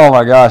 Yeah. Oh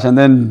my gosh. And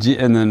then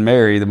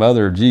Mary, the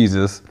mother of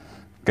Jesus,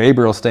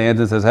 Gabriel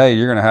stands and says, hey,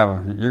 you're going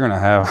to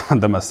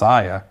have the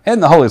Messiah.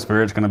 And the Holy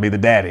Spirit's going to be the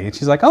daddy. And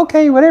she's like,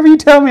 okay, whatever you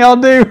tell me, I'll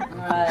do.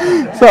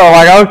 Right. So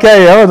like,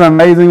 okay, that was an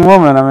amazing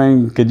woman. I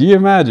mean, could you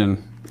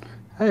imagine?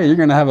 Hey, you're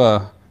going to have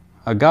a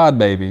God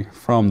baby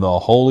from the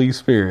Holy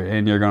Spirit,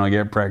 and you're going to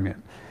get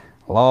pregnant.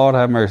 Lord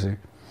have mercy.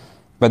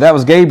 But that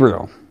was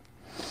Gabriel.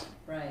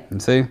 Right.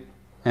 And see?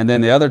 And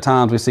then the other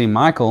times we see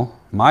Michael.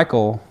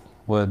 Michael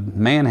would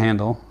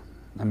manhandle.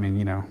 I mean,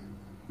 you know,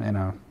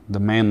 the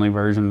manly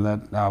version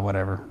of that,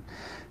 whatever.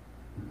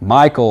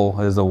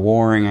 Michael is the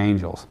warring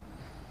angels.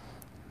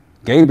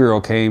 Gabriel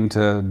came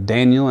to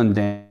Daniel in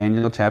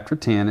Daniel chapter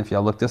 10. If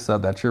y'all look this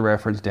up, that's your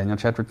reference, Daniel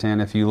chapter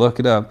 10. If you look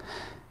it up,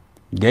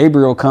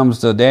 Gabriel comes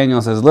to Daniel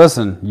and says,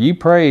 listen, you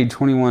prayed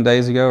 21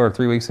 days ago or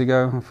 3 weeks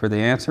ago for the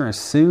answer. As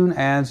soon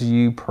as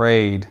you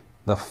prayed,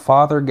 the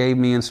Father gave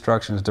me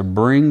instructions to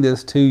bring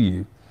this to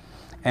you,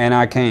 and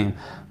I came.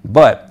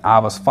 But I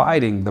was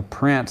fighting the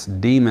prince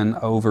demon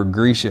over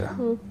Grecia.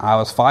 Mm-hmm. I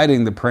was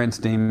fighting the prince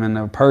demon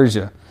of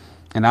Persia.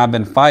 And I've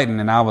been fighting,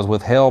 and I was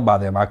withheld by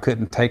them. I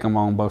couldn't take them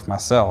on both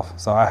myself.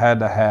 So I had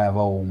to have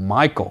old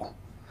Michael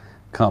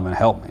come and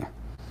help me.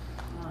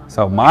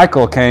 So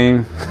Michael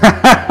came.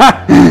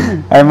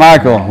 Hey,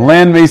 Michael,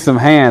 lend me some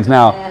hands.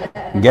 Now,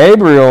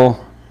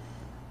 Gabriel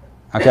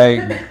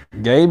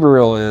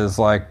is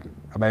like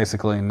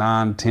basically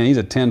 9'10". He's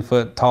a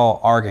 10-foot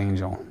tall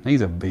archangel.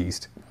 He's a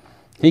beast.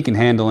 He can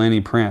handle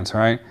any prince,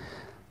 right?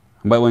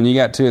 But when you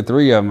got 2 or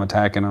 3 of them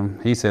attacking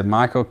him, he said,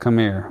 Michael, come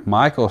here.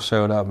 Michael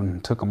showed up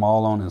and took them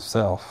all on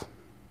himself.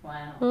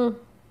 Wow.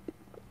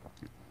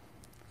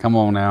 Come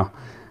on now.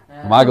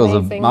 I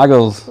want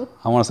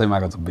to say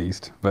Michael's a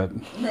beast, but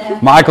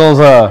Michael's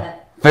a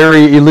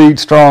very elite,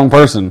 strong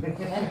person.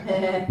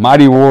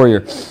 Mighty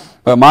warrior.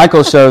 But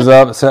Michael shows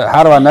up. So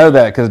how do I know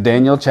that? Because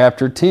Daniel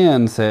chapter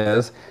 10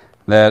 says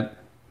that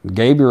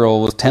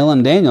Gabriel was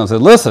telling Daniel,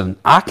 said, listen,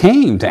 I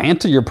came to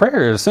answer your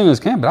prayer as soon as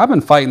I can, but I've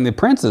been fighting the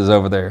princes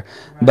over there.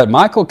 Right. But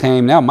Michael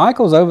came. Now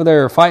Michael's over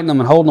there fighting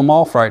them and holding them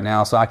off right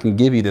now, so I can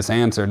give you this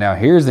answer. Now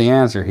here's the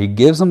answer. He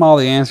gives them all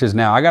the answers.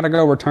 Now I got to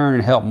go return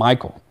and help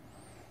Michael.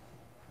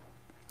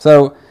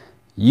 So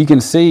you can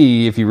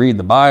see, if you read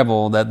the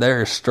Bible, that there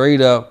are straight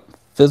up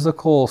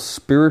physical,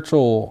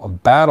 spiritual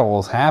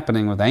battles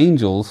happening with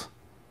angels,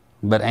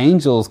 but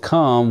angels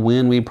come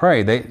when we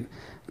pray.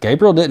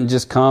 Gabriel didn't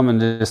just come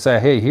and just say,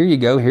 hey, here you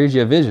go, here's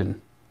your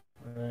vision.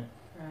 Right.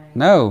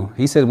 No,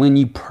 he said when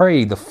you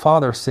pray, the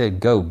Father said,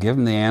 go, give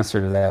him the answer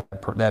to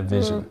that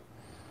vision. Mm-hmm.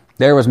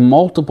 There was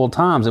multiple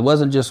times. It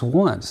wasn't just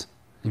once.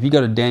 If you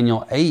go to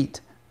Daniel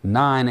 8,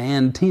 9,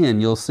 and 10,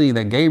 you'll see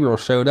that Gabriel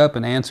showed up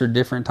and answered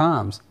different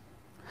times.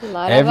 A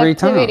lot of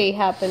activity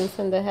happens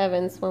in the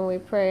heavens when we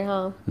pray,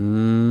 huh?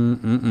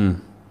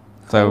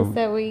 So things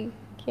that we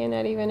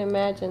cannot even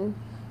imagine.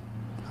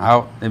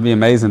 It'd be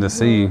amazing to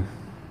see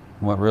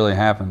what really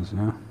happens, you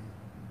know?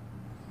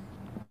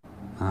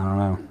 I don't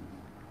know.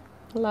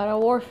 A lot of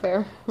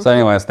warfare. So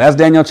anyways, that's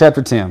Daniel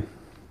chapter 10. All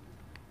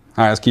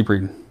right, let's keep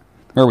reading.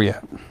 Where are we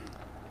at?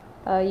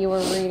 You were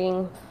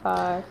reading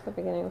 5, the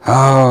beginning of 5.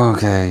 Oh,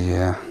 okay,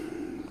 yeah.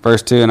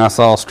 Verse 2, and I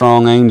saw a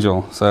strong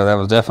angel. So that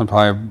was definitely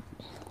probably,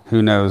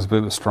 who knows, but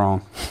it was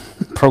strong.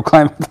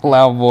 Proclaim with a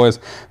loud voice,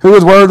 who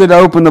is worthy to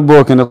open the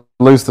book and to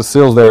loose the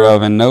seals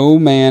thereof? And no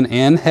man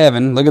in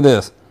heaven, look at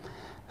this.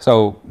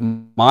 So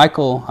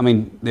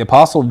the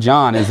Apostle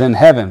John is in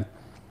heaven,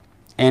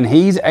 and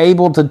he's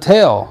able to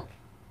tell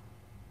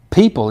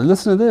people,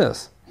 listen to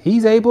this,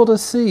 he's able to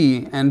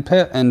see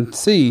and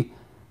see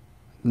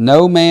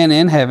no man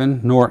in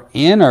heaven, nor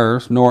in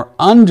earth, nor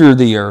under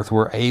the earth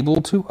were able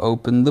to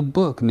open the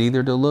book,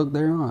 neither to look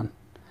thereon.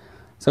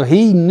 So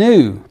he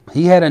knew,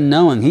 he had a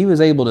knowing, he was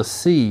able to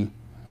see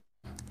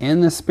in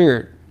the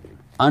Spirit,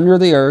 under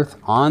the earth,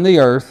 on the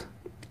earth,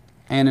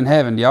 and in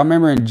heaven. Do y'all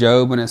remember in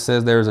Job when it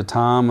says there was a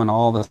time when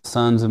all the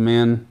sons of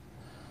men,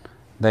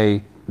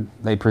 they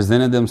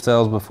presented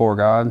themselves before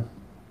God?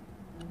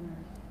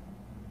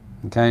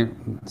 Okay,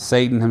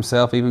 Satan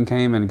himself even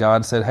came and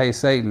God said, hey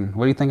Satan,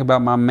 what do you think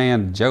about my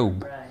man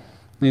Job? Right. And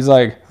he's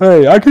like,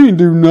 hey, I can't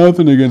do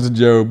nothing against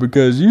Job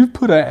because you've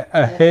put a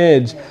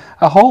hedge,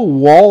 a whole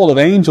wall of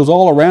angels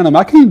all around him.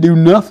 I can't do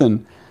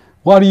nothing.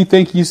 Why do you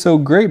think he's so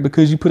great?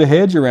 Because you put a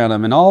hedge around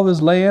him and all of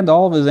his land,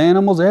 all of his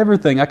animals,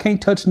 everything. I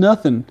can't touch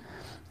nothing.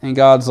 And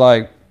God's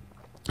like,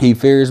 He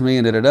fears me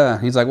and da-da-da.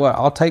 He's like, well,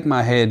 I'll take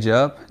my hedge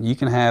up. You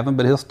can have him,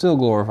 but he'll still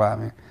glorify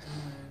me.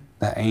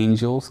 The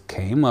angels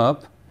came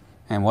up,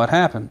 and what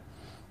happened?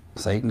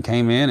 Satan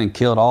came in and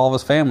killed all of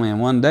his family in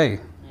one day.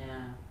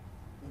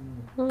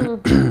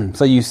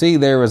 So you see,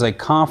 there was a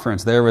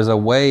conference. There was a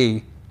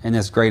way in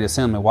this great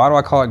assembly. Why do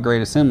I call it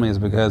great assembly? Is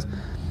because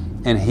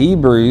in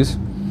Hebrews,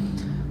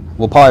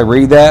 we'll probably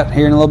read that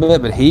here in a little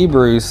bit, but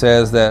Hebrews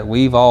says that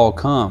we've all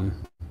come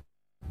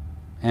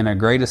in a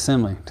great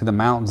assembly to the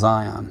Mount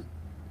Zion,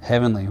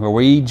 heavenly, where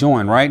we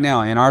join right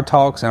now in our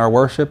talks and our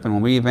worship, and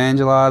when we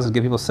evangelize and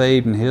get people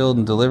saved and healed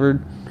and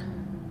delivered,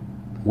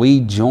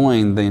 we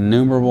join the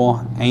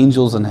innumerable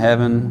angels in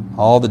heaven,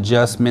 all the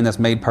just men that's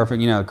made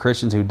perfect, the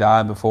Christians who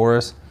died before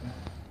us.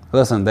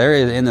 Listen, there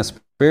is, in the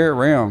spirit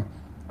realm,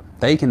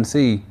 they can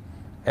see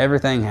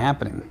everything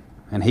happening.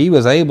 And he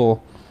was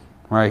able,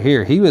 right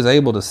here, he was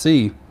able to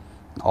see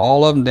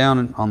all of them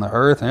down on the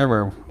earth and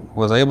everywhere,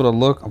 was able to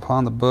look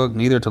upon the book,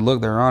 neither to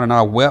look thereon. And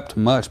I wept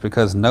much,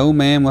 because no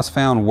man was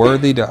found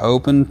worthy to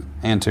open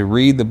and to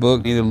read the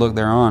book, neither to look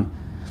thereon.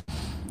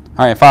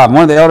 All right, 5.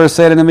 One of the elders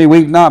said unto me,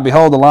 Weep not,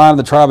 behold, the Lion of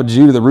the tribe of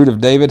Judah, the root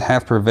of David,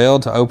 hath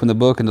prevailed to open the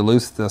book and to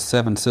loose the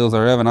 7 seals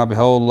thereof. And I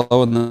behold,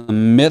 lo, in the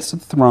midst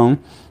of the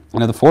throne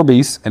and of the 4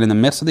 beasts, and in the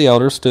midst of the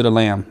elders stood a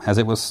lamb, as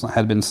it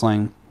had been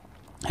slain,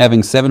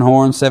 having 7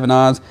 horns, 7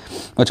 eyes,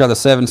 which are the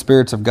 7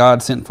 spirits of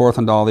God sent forth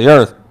unto all the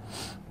earth.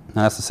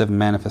 Now that's the 7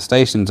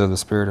 manifestations of the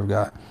Spirit of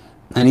God.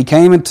 And he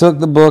came and took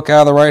the book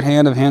out of the right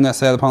hand of him that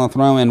sat upon the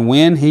throne. And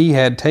when he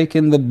had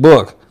taken the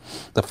book,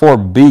 the 4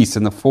 beasts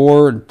and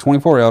the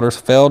 24 elders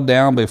fell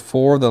down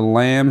before the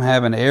Lamb,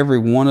 having every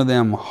one of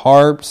them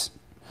harps,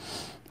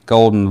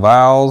 golden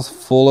vials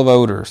full of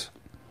odors,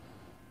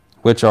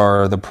 which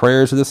are the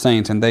prayers of the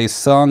saints. And they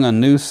sung a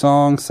new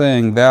song,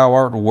 saying, Thou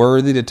art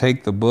worthy to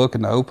take the book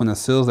and to open the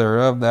seals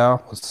thereof.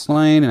 Thou wast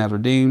slain and hast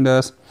redeemed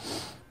us.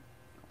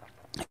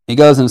 He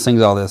goes and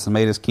sings all this and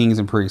made us kings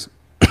and priests.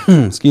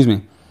 Excuse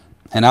me.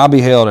 And I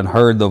beheld and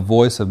heard the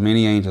voice of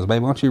many angels.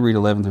 Babe, why don't you read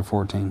 11 through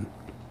 14?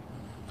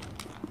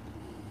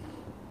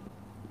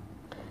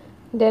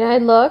 Then I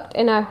looked,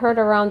 and I heard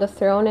around the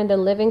throne and the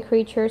living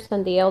creatures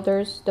and the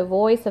elders the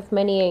voice of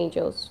many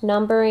angels,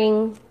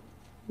 numbering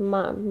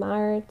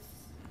myriads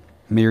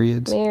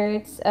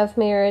of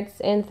myriads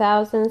and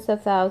thousands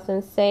of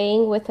thousands,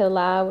 saying with a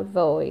loud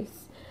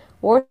voice,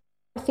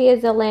 Worthy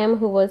is the Lamb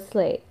who was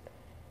slain,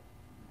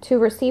 to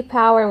receive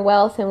power and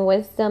wealth and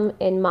wisdom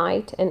and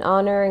might and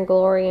honor and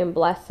glory and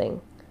blessing.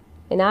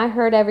 And I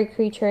heard every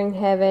creature in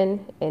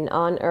heaven and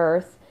on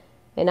earth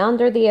and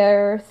under the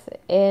earth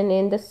and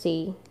in the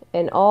sea,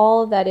 and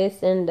all that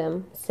is in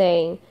them,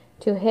 saying,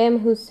 To him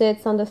who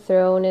sits on the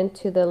throne and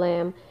to the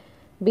Lamb,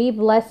 be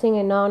blessing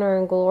and honor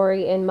and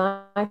glory and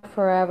might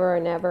forever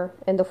and ever.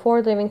 And the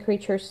 4 living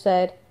creatures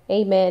said,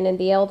 Amen. And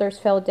the elders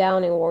fell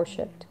down and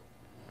worshipped.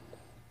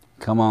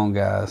 Come on,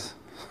 guys.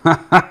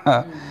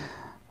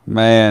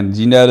 Man, did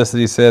you notice that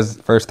he says,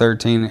 verse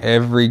 13,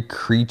 every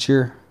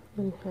creature?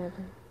 In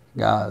heaven.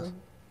 Guys,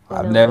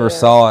 I've never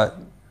saw it,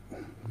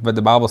 but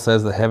the Bible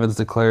says the heavens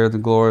declare the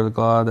glory of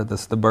God, that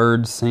the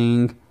birds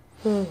sing.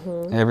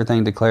 Mm-hmm.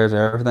 Everything declares,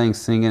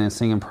 everything's singing and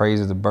singing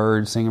praises. The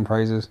birds singing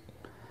praises.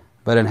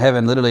 But in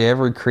heaven, literally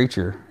every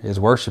creature is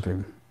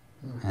worshiping.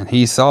 And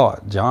he saw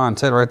it. John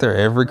said right there,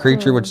 every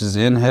creature which is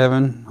in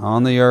heaven,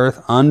 on the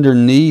earth,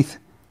 underneath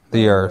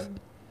the earth,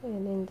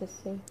 and in the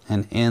sea.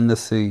 And in the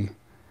sea,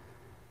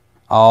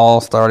 all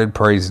started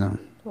praising him.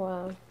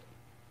 Wow.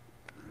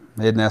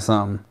 Isn't that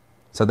something?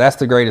 So that's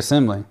the great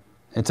assembly.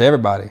 It's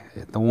everybody.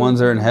 The ones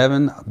that are in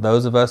heaven,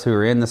 those of us who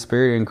are in the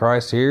Spirit in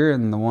Christ here,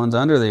 and the ones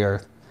under the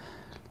earth.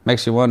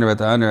 Makes you wonder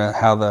about under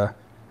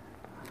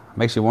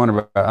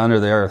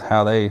the earth,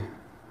 how they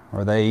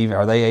are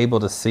they able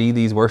to see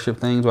these worship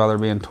things while they're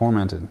being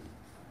tormented?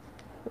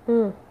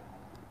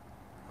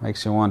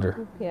 Makes you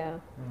wonder. Yeah.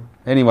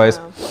 Anyways,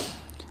 wow.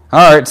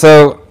 All right.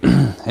 So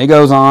he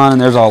goes on,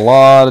 and there's a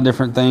lot of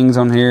different things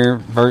on here.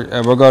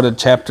 We'll go to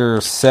chapter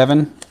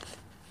 7.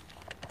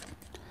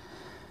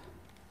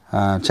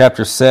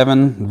 Chapter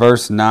 7,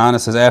 verse 9. It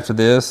says, After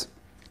this,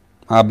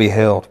 I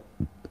beheld.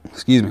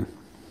 Excuse me.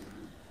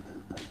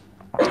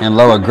 And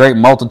lo, a great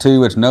multitude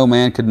which no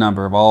man could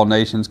number, of all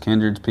nations,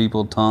 kindreds,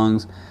 people,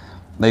 tongues.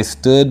 They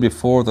stood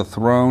before the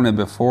throne and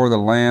before the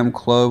Lamb,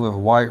 clothed with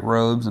white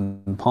robes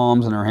and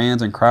palms in their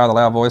hands, and cried with a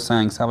loud voice,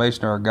 saying,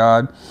 Salvation to our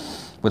God,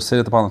 which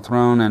sitteth upon the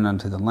throne, and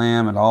unto the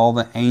Lamb. And all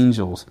the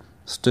angels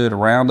stood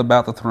round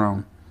about the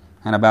throne,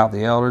 and about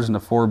the elders and the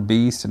 4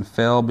 beasts, and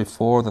fell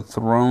before the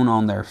throne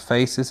on their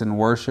faces, and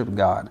worshipped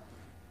God.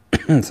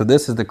 So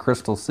this is the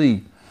crystal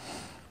sea.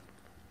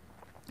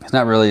 It's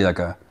not really like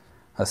a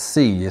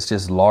sea, it's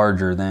just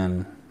larger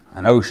than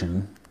an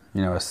ocean,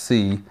 a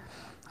sea.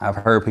 I've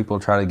heard people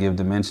try to give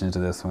dimensions to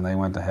this. When they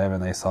went to heaven,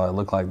 they saw it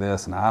look like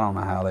this, and I don't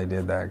know how they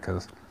did that,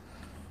 because,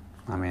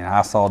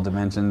 I saw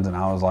dimensions, and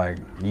I was like,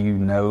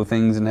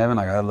 things in heaven,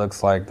 like, it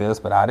looks like this,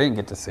 but I didn't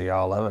get to see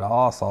all of it.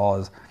 All I saw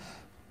is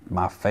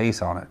my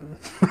face on it.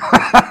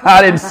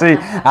 I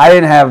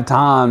didn't have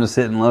time to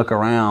sit and look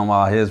around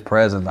while his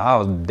presence, I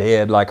was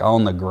dead, like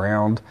on the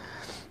ground.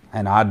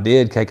 And I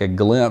did take a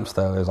glimpse,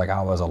 though. It was like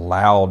I was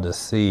allowed to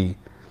see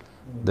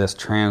this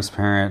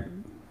transparent.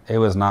 It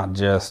was not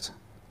just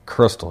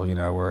crystal,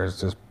 where it's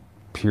just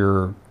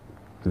pure,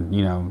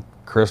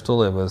 crystal.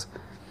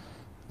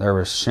 There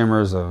was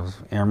shimmers of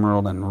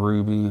emerald and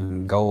ruby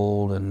and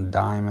gold and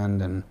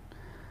diamond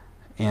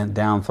and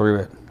down through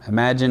it.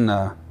 Imagine,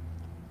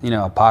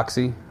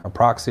 epoxy,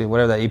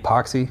 whatever that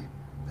epoxy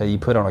that you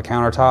put on a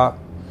countertop.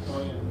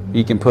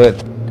 You can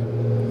put,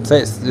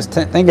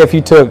 think if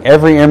you took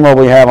every emerald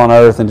we have on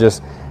Earth and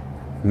just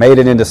made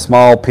it into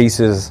small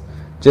pieces,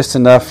 just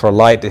enough for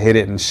light to hit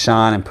it and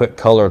shine and put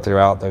color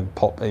throughout the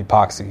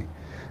epoxy,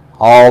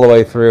 all the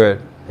way through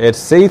it. It's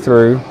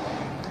see-through.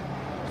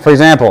 For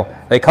example,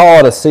 they call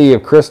it a sea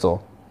of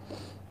crystal,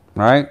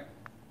 right?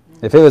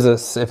 If it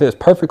was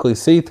perfectly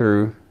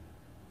see-through,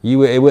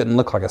 it wouldn't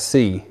look like a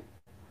sea,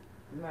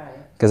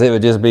 because it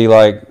would just be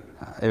like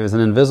it was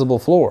an invisible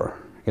floor.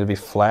 It would be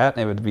flat.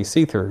 It would be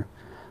see-through,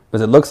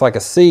 but it looks like a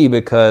sea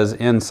because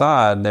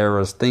inside there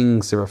was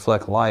things to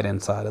reflect light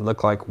inside. It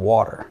looked like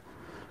water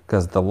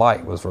because the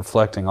light was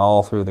reflecting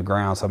all through the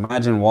ground. So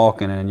imagine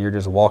walking and you're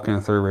just walking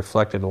through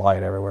reflected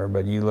light everywhere,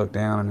 but you look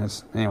down and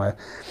it's anyway.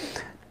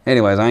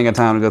 Anyways, I ain't got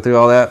time to go through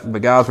all that.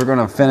 But guys, we're going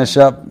to finish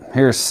up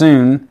here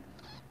soon.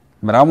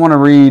 But I want to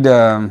read,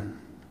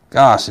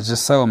 it's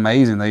just so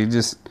amazing.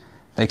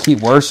 They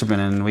keep worshiping,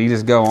 and we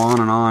just go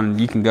on and on.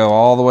 You can go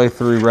all the way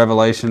through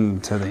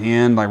Revelation to the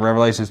end, like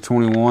Revelation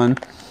 21.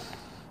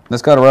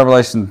 Let's go to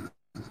Revelation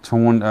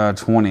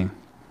 20.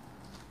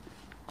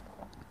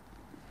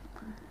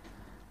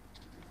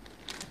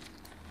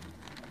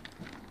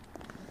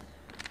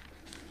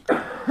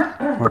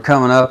 We're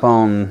coming up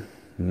on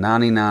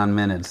 99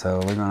 minutes, so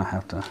we're gonna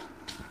have to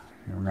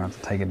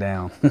take it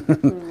down.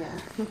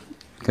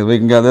 Because we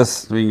can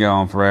go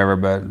on forever.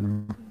 But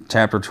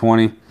chapter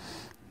 20,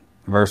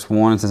 verse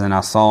 1, it says, "And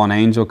I saw an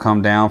angel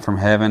come down from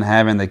heaven,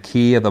 having the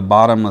key of the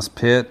bottomless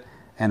pit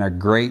and a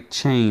great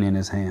chain in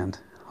his hand."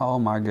 Oh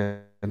my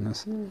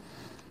goodness!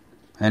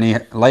 And he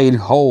laid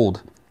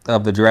hold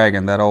of the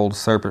dragon, that old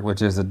serpent,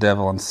 which is the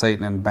devil and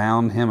Satan, and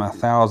bound him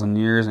 1,000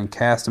 years, and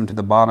cast him to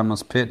the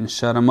bottomless pit, and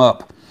shut him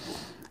up,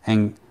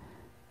 and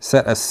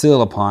set a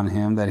seal upon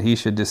him, that he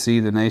should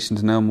deceive the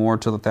nations no more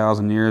till the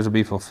 1,000 years will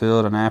be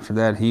fulfilled, and after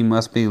that he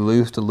must be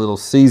loosed a little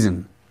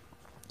season.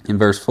 In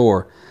verse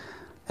 4,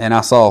 "And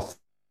I saw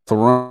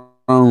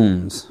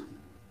thrones,"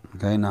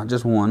 okay, not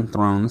just one,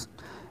 thrones,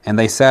 "and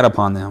they sat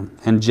upon them,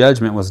 and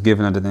judgment was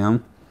given unto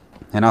them.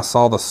 And I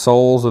saw the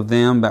souls of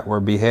them that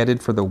were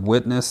beheaded for the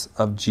witness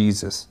of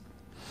Jesus,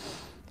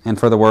 and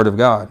for the word of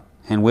God,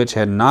 and which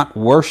had not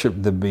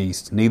worshipped the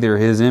beast, neither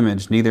his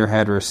image, neither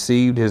had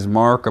received his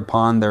mark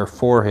upon their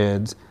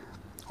foreheads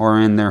or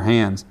in their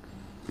hands.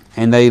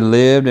 And they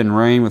lived and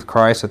reigned with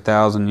Christ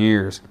 1,000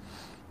 years.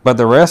 But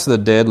the rest of the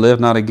dead lived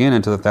not again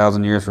until the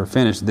 1,000 years were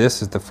finished.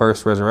 This is the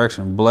first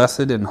resurrection.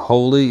 Blessed and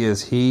holy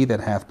is he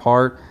that hath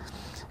part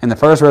in the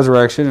first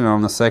resurrection, and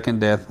on the second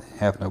death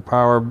hath no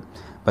power.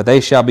 But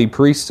they shall be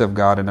priests of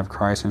God and of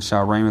Christ, and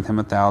shall reign with him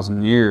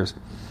 1,000 years."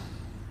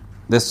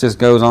 This just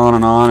goes on,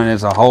 and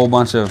it's a whole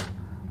bunch of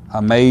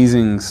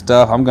amazing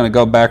stuff. I'm going to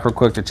go back real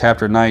quick to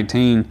chapter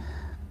 19,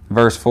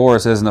 verse 4.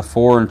 It says, "And the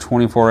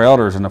 24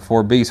 elders and the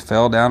 4 beasts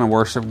fell down and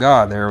worshiped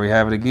God." There we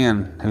have it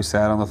again, who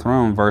sat on the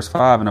throne. Verse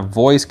 5, "And a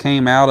voice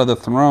came out of the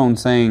throne,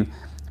 saying,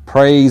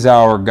 Praise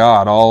our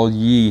God, all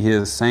ye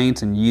his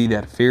saints, and ye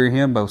that fear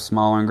him, both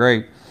small and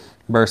great."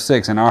 Verse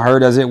 6, "And I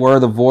heard as it were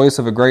the voice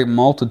of a great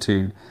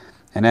multitude,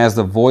 and as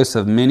the voice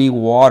of many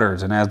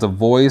waters, and as the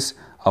voice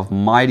of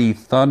mighty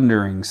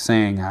thundering,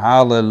 saying,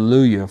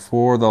 Hallelujah,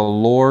 for the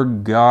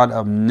Lord God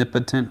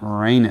omnipotent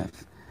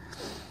reigneth."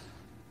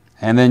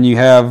 And then you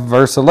have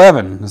verse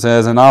 11. It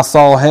says, "And I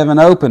saw heaven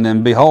opened,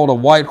 and behold a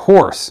white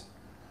horse.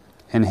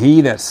 And he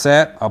that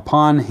sat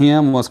upon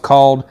him was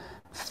called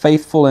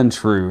Faithful and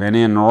True, and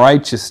in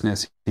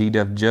righteousness he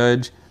doth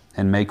judge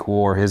and make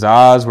war. His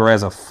eyes were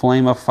as a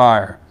flame of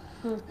fire,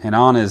 and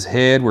on his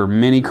head were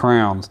many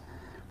crowns.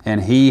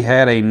 And he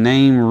had a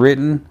name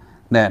written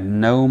that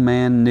no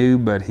man knew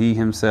but he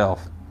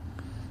himself.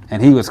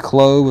 And he was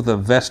clothed with a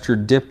vesture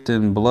dipped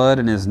in blood,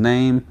 and his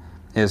name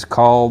is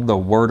called the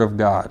Word of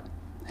God.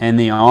 And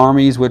the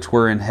armies which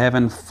were in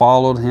heaven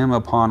followed him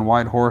upon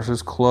white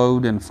horses,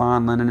 clothed in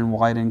fine linen and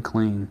white and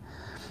clean.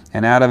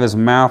 And out of his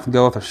mouth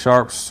goeth a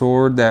sharp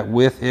sword, that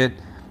with it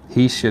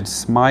he should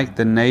smite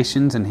the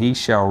nations, and he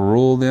shall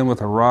rule them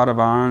with a rod of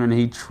iron, and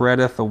he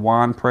treadeth the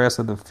winepress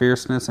of the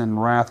fierceness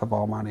and wrath of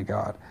Almighty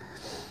God.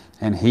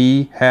 And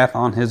he hath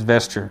on his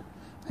vesture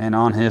and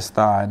on his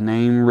thigh a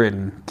name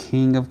written,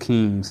 King of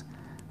Kings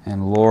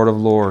and Lord of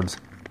Lords."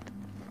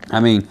 I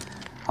mean,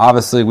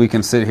 obviously we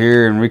can sit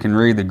here and we can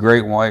read the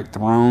great white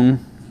throne.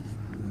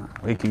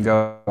 We can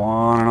go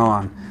on and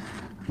on.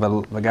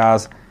 But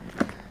guys,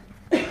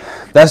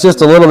 that's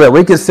just a little bit.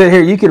 We could sit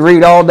here, you could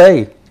read all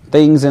day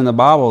things in the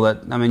Bible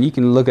that, you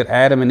can look at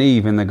Adam and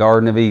Eve in the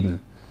Garden of Eden.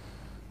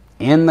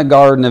 In the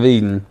Garden of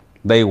Eden,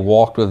 they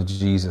walked with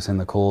Jesus in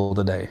the cool of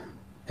the day.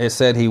 It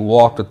said he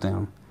walked with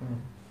them.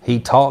 He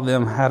taught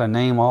them how to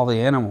name all the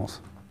animals.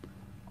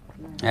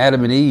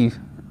 Adam and Eve,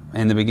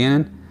 in the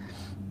beginning,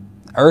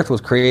 earth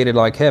was created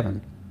like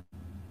heaven.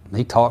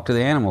 He talked to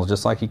the animals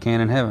just like he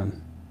can in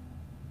heaven.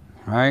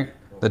 Right?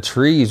 The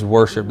trees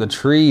worship, the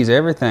trees,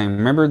 everything.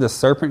 Remember the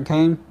serpent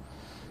came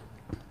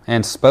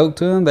and spoke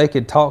to them? They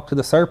could talk to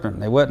the serpent.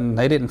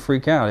 They didn't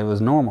freak out. It was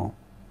normal.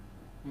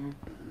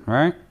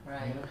 Right?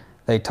 Right.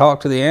 They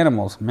talked to the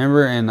animals.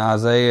 Remember in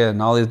Isaiah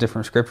and all these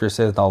different scriptures, it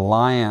says the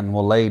lion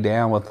will lay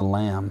down with the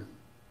lamb.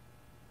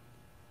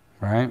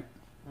 Right?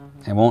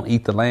 And won't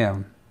eat the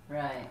lamb.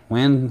 Right.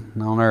 When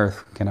on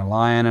earth can a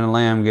lion and a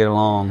lamb get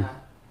along? Yeah.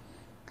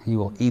 He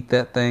will eat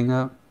that thing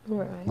up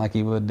Right. like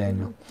he would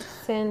Daniel.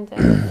 Sin.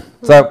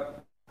 So,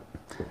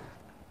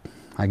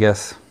 I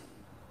guess,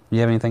 you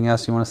have anything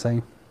else you want to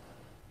say?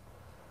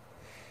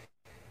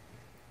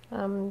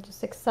 I'm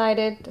just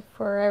excited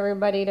for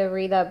everybody to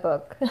read that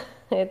book.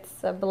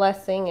 It's a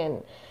blessing,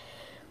 and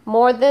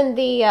more than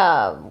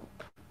the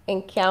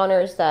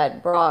encounters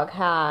that Brock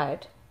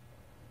had,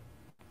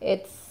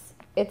 it's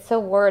a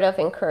word of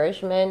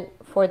encouragement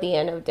for the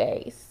end of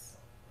days.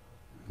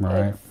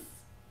 Right.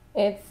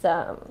 It's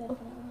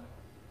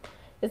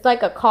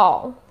like a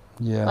call.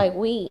 Yeah. Like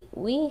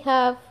we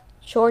have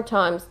short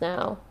times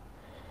now,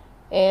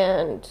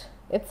 and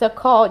it's a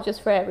call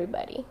just for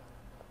everybody.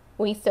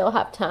 We still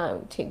have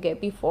time to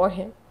get before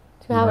Him,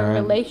 to have a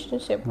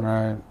relationship with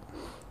Him,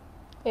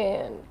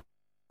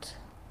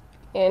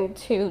 and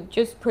to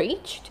just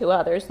preach to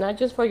others, not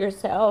just for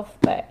yourself,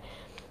 but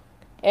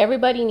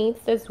everybody needs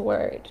this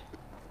word.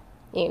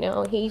 You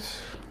know, He's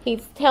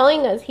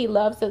telling us He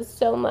loves us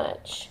so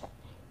much.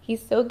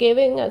 He's still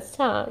giving us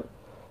time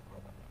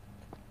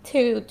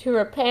to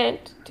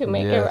repent, to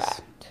make it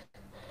right.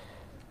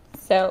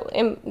 So,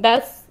 and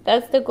that's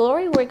the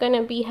glory we're going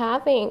to be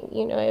having,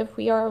 you know, if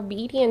we are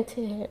obedient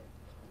to Him.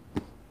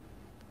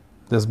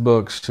 This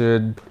book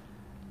should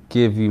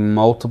give you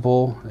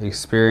multiple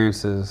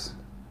experiences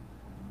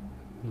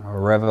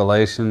or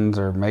revelations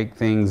or make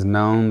things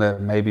known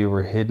that maybe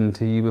were hidden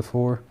to you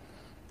before.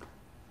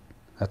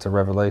 That's a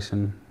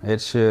revelation.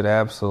 It should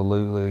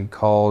absolutely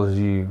cause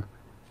you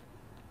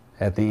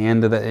at the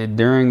end of that,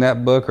 during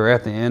that book or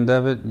at the end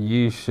of it,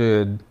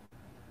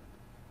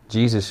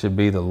 Jesus should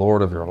be the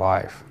Lord of your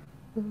life.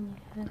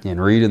 Mm-hmm.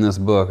 And reading this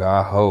book,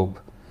 I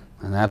hope,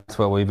 and that's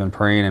what we've been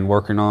praying and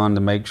working on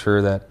to make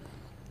sure that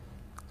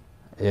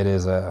it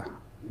is the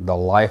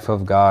life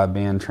of God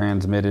being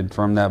transmitted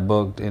from that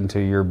book into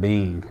your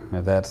being.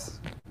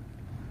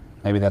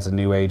 Maybe that's a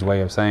new age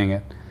way of saying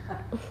it.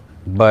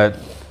 But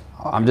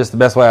I'm just the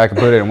best way I can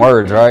put it in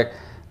words, right?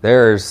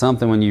 There is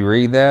something when you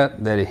read that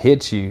it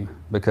hits you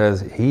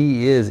because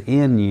He is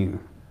in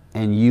you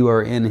and you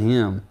are in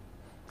Him.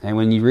 And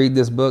when you read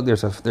this book,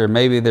 there's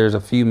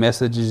a few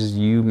messages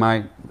you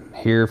might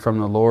hear from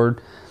the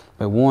Lord,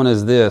 but one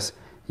is this: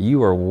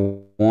 you are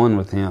one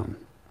with Him,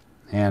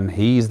 and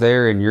He's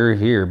there and you're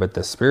here. But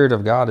the Spirit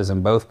of God is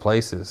in both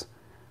places,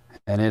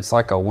 and it's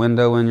like a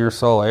window in your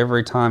soul.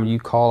 Every time you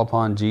call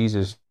upon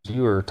Jesus,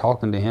 you are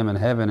talking to Him in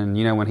heaven, and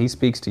you know when He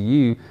speaks to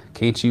you,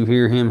 can't you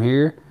hear Him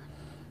here?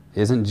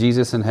 Isn't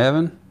Jesus in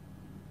heaven?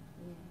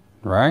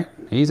 Right?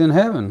 He's in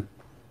heaven,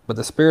 but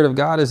the Spirit of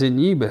God is in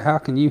you. But how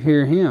can you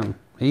hear Him?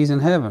 He's in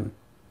heaven.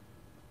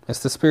 It's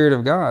the Spirit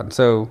of God.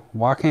 So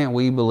why can't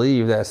we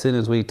believe that as soon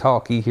as we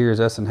talk, He hears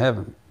us in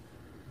heaven?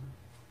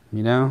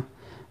 You know?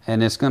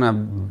 And it's going to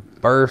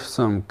birth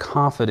some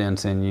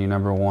confidence in you,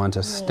 number one,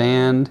 to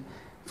stand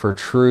for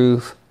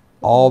truth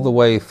all the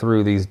way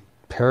through these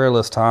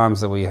perilous times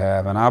that we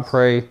have. And I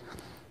pray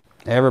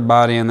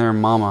everybody and their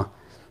mama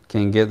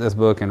can get this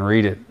book and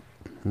read it.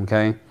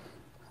 Okay?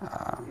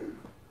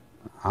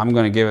 I'm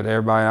going to give it to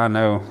everybody I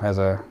know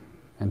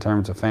in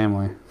terms of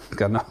family.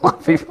 Got a lot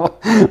of people,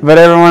 but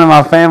everyone in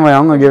my family,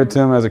 I'm going to give it to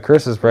them as a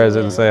Christmas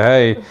present and say,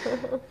 hey,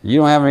 you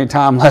don't have any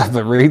time left,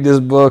 but read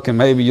this book and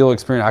maybe you'll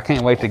experience. I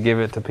can't wait to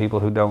give it to people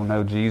who don't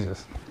know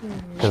Jesus.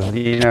 Because,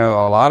 you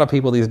know, a lot of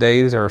people these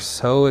days are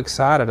so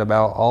excited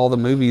about all the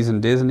movies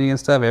and Disney and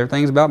stuff.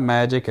 Everything's about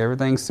magic.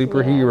 Everything's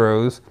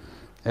superheroes.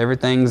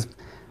 Everything's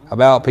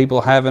about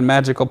people having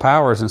magical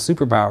powers and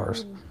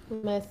superpowers.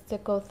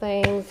 Mystical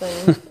things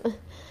and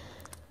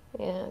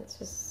yeah, it's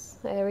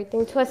just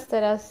everything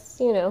twisted us,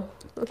 you know.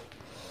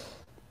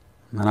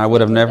 And I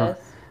would have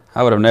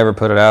never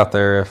put it out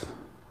there if,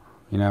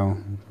 you know,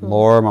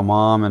 Laura, my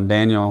mom, and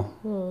Daniel,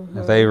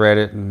 if they read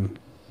it, and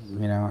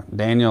you know,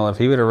 Daniel, if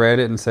he would have read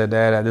it and said,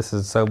 "Dad, this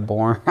is so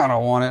boring, I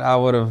don't want it," I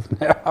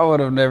would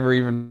have never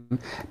even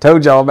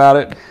told y'all about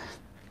it.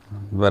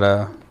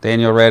 But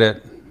Daniel read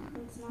it.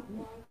 It's not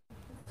boring.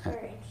 It's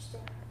very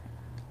interesting.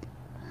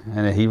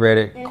 And he read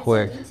it And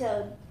quick. it's so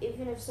detailed.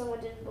 Even if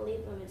someone didn't believe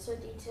him, it's so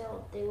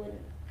detailed they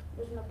wouldn't.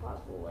 There's no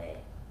possible way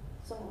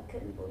someone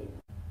couldn't believe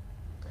him.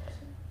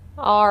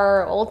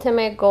 Our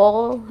ultimate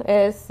goal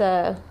is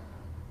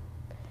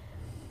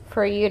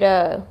for you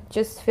to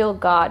just feel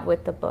God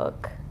with the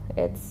book.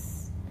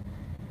 It's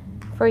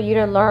for you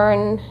to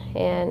learn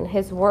in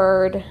His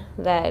Word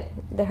that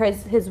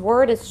His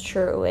Word is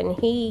true, and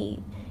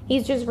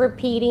He's just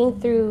repeating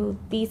through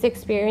these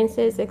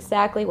experiences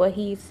exactly what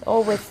He's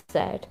always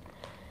said.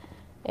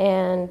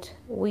 and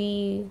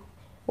we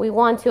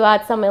want to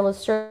add some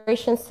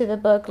illustrations to the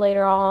book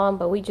later on,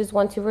 but we just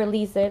want to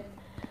release it.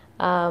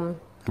 While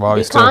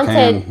we The still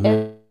content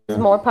can. is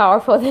more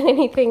powerful than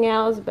anything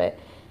else, but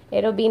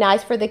it'll be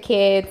nice for the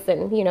kids,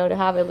 and to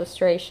have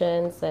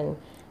illustrations and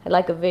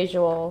like a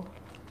visual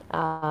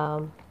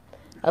of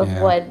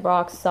Yeah. what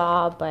Brock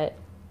saw. But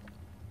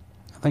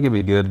I think it'd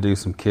be good to do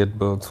some kid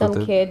books with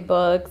some it. kid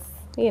books,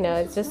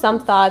 it's just some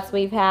thoughts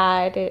we've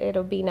had.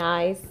 It'll be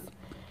nice,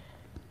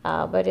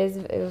 but it's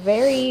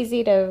very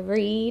easy to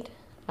read.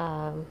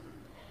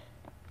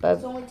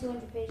 It's only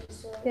 200 pages.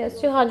 So Yeah, it's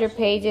 200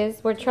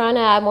 pages. We're trying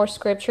to add more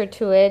scripture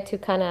to it to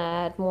kind of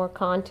add more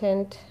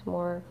content,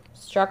 more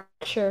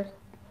structure.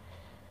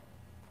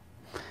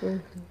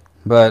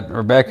 But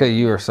Rebecca,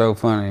 you are so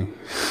funny.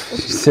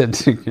 She said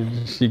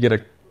she get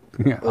a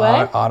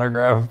What?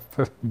 autograph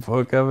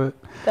book of it.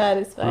 That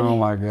is funny. Oh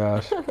my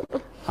gosh!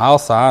 I'll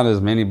sign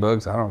as many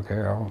books. I don't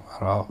care.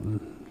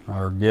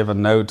 Or give a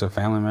note to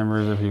family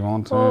members if you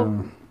want to.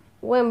 Well,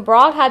 when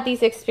Brock had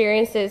these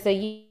experiences a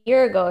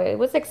year ago, it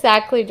was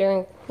exactly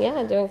during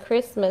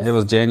Christmas. It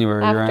was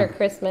January, after right?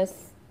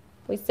 Christmas.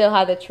 We still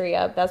had the tree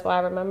up. That's why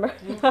I remember.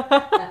 Yeah,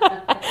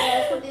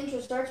 that's what the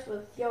intro starts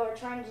with. Y'all are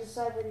trying to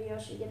decide whether y'all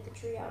should get the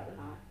tree out or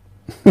not.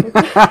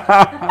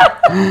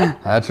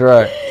 That's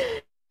right.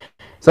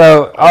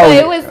 So,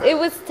 But it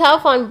was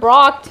tough on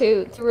Brock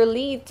to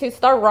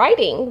start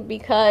writing,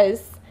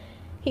 because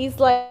he's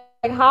like,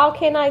 how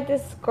can I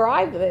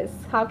describe this?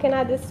 How can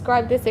I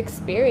describe this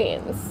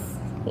experience?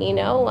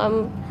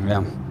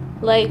 yeah.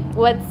 Like,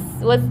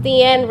 what's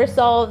the end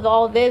result of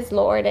all this,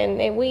 Lord?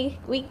 And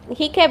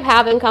he kept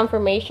having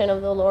confirmation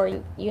of the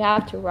Lord. You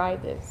have to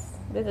write this.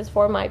 This is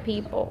for my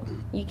people.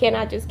 You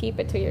cannot just keep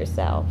it to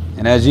yourself.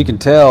 And as you can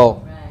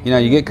tell,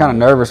 you get kind of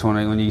nervous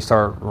when you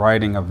start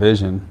writing a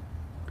vision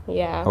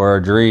Yeah. or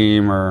a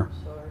dream or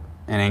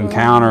an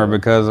encounter,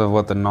 because of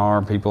what the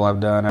NAR people have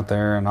done up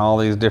there, and all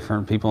these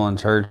different people in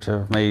church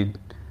have made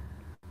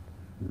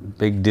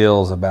big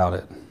deals about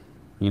it.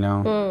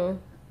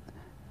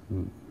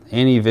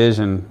 Any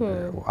vision,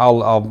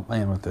 I'll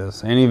end with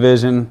this. Any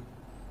vision,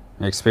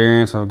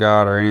 experience of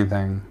God or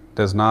anything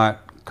does not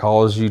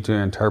cause you to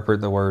interpret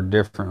the word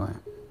differently.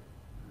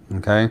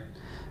 Okay?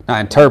 Now,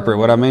 interpret,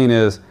 what I mean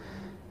is,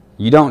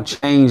 you don't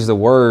change the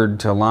word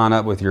to line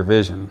up with your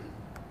vision.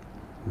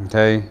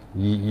 Okay?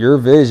 Your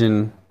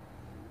vision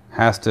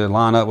has to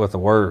line up with the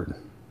word.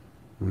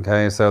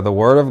 Okay? So the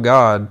word of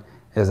God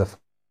is a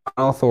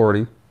final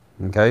authority.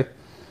 Okay?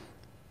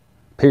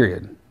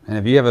 Period. And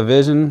if you have a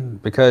vision,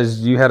 because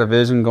you had a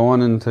vision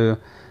going into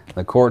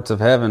the courts of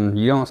heaven,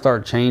 you don't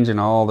start changing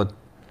all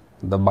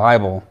the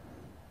Bible,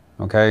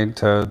 okay,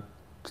 to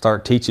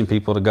start teaching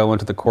people to go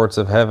into the courts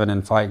of heaven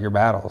and fight your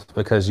battles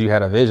because you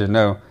had a vision.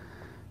 No,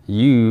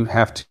 you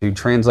have to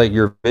translate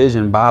your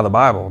vision by the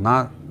Bible,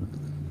 not,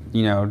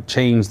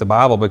 change the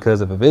Bible because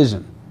of a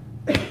vision.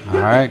 All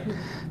right?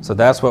 So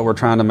that's what we're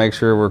trying to make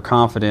sure we're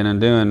confident in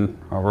doing,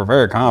 or we're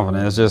very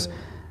confident. It's just,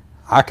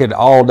 I could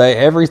all day,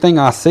 everything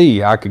I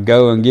see, I could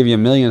go and give you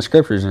 1,000,000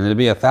 scriptures and it'd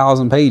be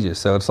 1,000 pages.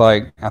 So it's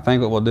like, I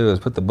think what we'll do is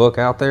put the book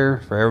out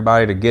there for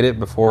everybody to get it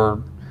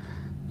before,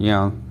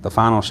 the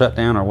final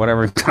shutdown or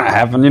whatever's going to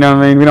happen. You know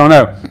what I mean? We don't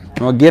know.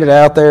 We'll get it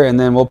out there, and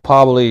then we'll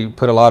probably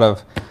put a lot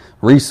of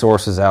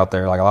resources out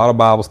there, like a lot of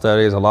Bible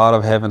studies, a lot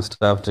of heaven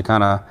stuff to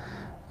kind of,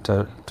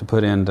 to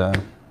put into,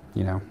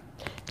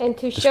 And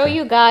to show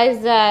you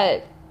guys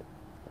that,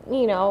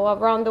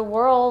 around the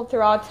world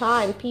throughout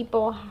time,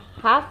 people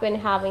have been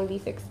having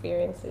these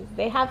experiences.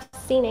 They have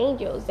seen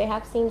angels. They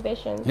have seen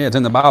visions. Yeah, it's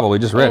in the Bible. We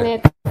just read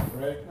it.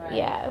 Right?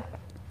 Yeah,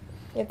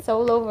 it's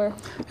all over.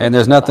 And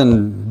there's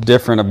nothing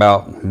different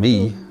about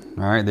me,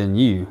 all right, than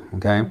you,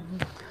 okay?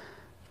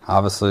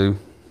 Obviously,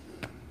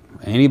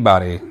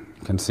 anybody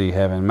can see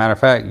heaven. Matter of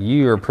fact,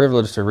 you are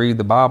privileged to read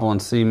the Bible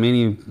and see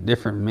many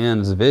different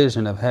men's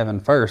vision of heaven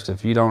first.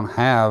 If you don't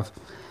have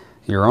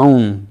your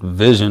own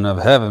vision of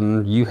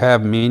heaven, you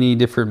have many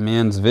different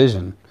men's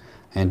vision.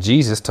 And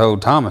Jesus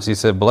told Thomas, he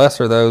said,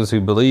 blessed are those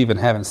who believe and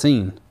haven't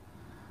seen.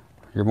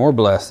 You're more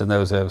blessed than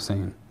those who have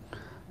seen.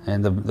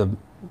 And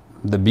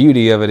the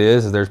beauty of it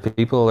is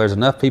there's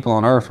enough people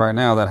on earth right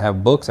now that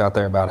have books out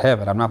there about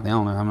heaven. I'm not the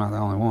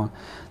only one.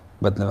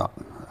 But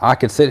I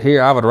could sit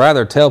here, I would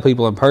rather tell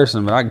people in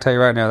person, but I can tell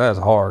you right now, that's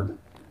hard.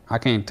 I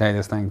can't tell you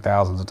this thing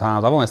thousands of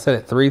times. I've only said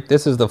it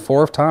this is the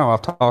 4th time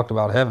I've talked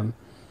about heaven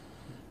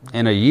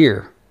in a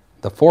year.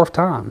 The 4th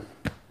time.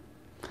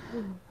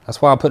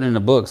 That's why I put it in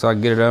a book, so I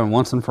can get it done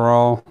once and for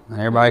all, and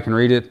everybody can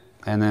read it,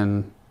 and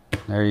then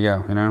there you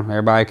go.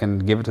 Everybody can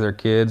give it to their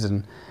kids,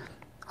 and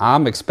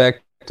I'm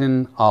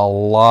expecting a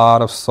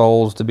lot of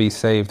souls to be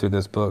saved through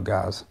this book,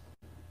 guys.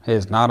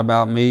 It's not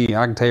about me.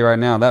 I can tell you right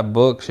now, that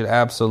book should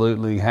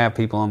absolutely have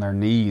people on their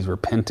knees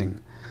repenting.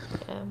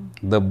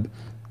 Yeah.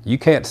 You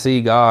can't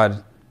see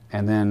God,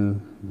 and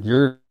then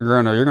you're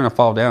gonna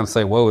fall down and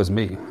say, woe is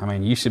me. I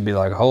mean, you should be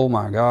like, oh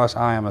my gosh,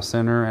 I am a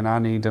sinner and I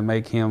need to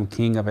make him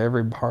king of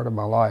every part of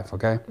my life,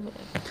 okay?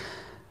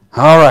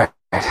 All right.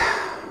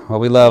 Well,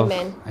 we love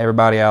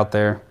everybody out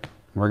there.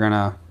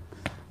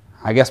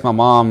 I guess my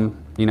mom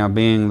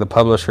being the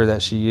publisher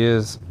that she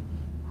is,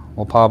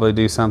 we'll probably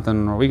do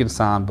something where we can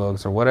sign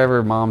books or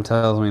whatever Mom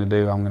tells me to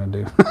do, I'm going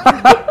to do.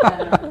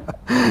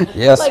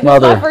 Yes, like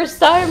Mother. My first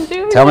time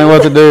doing Tell me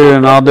what to do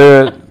and I'll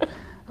do it.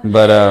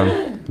 But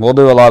we'll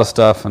do a lot of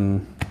stuff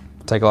and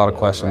take a lot of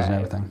questions and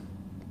everything.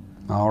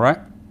 All right.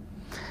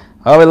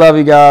 Oh, we love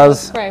you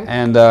guys.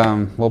 And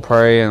we'll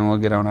pray and we'll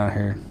get on out of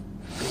here.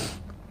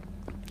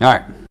 All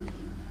right.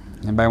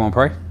 Anybody want to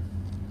pray?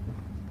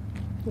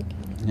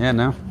 Yeah,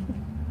 no?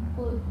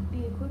 Will it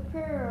be a quick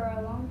prayer or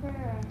a long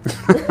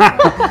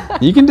prayer?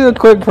 You can do a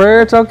quick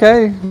prayer. It's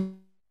okay. You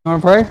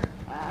want to pray?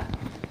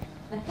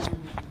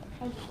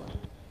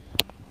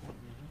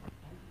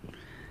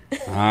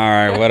 All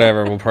right,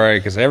 whatever. We'll pray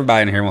because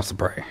everybody in here wants to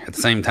pray at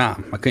the same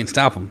time. I couldn't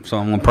stop them, so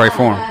I'm going to pray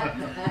for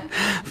them.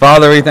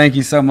 Father, we thank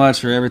you so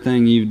much for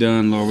everything you've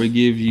done, Lord. We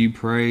give you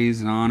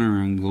praise and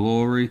honor and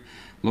glory.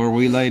 Lord,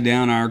 we lay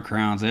down our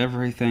crowns,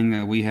 everything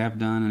that we have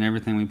done and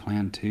everything we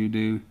plan to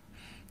do.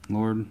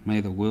 Lord,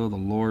 may the will of the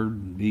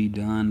Lord be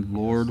done.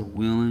 Lord,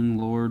 willing,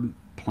 Lord,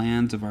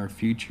 plans of our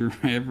future,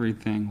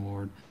 everything,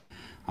 Lord.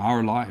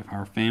 Our life,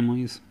 our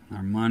families,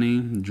 our money,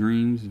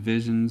 dreams,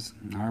 visions,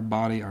 our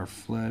body, our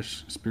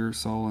flesh, spirit,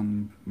 soul,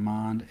 and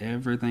mind,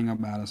 everything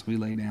about us we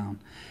lay down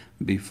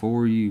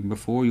before you,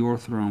 before your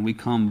throne. We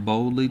come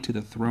boldly to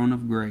the throne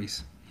of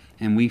grace,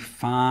 and we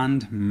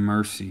find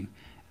mercy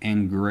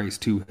and grace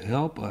to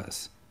help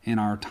us in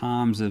our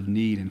times of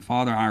need. And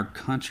Father, our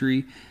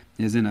country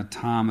is in a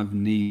time of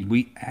need.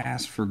 We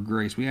ask for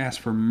grace. We ask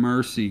for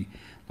mercy,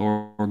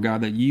 Lord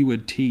God, that you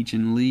would teach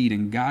and lead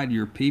and guide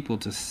your people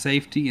to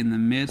safety in the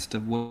midst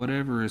of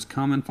whatever is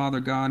coming, Father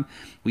God.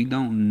 We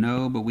don't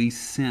know, but we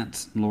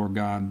sense, Lord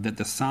God, that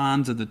the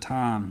signs of the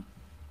time,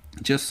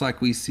 just like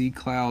we see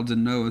clouds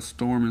and know a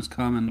storm is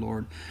coming,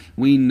 Lord,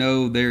 we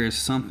know there is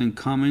something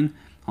coming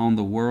on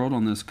the world,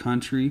 on this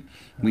country.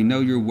 We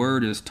know your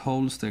word has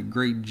told us that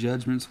great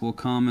judgments will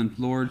come, and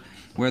Lord,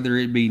 whether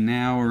it be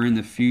now or in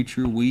the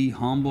future, we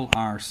humble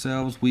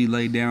ourselves. We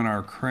lay down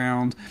our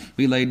crowns.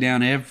 We lay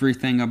down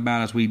everything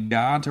about us. We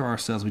die to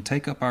ourselves. We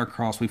take up our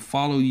cross. We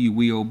follow you.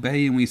 We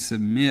obey and we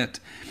submit.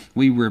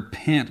 We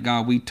repent,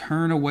 God. We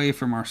turn away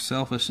from our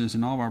selfishness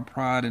and all of our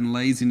pride and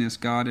laziness,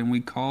 God, and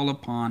we call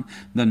upon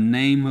the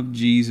name of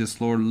Jesus,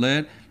 Lord.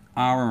 Let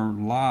our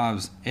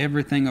lives,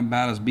 everything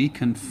about us, be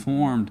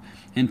conformed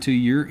into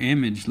your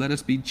image. Let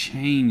us be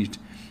changed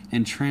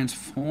and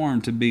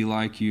transformed to be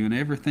like you in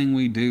everything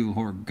we do,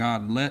 Lord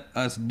God. Let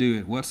us do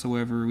it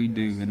whatsoever we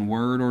do, in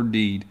word or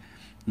deed.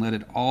 Let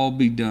it all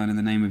be done in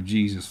the name of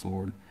Jesus,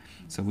 Lord.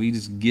 So we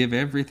just give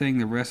everything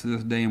the rest of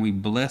this day, and we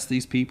bless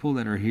these people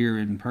that are here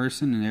in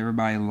person and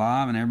everybody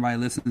live and everybody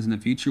listens in the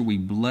future. We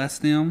bless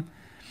them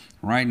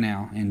right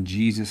now in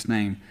Jesus'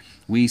 name.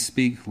 We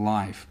speak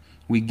life.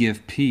 We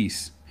give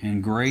peace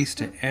and grace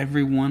to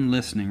everyone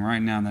listening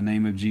right now in the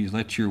name of Jesus.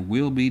 Let your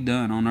will be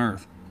done on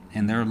earth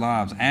in their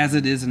lives as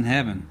it is in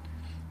heaven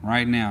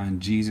right now. In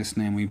Jesus'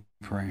 name we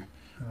pray.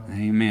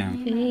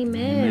 Amen.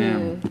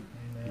 Amen. Amen.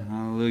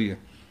 Hallelujah.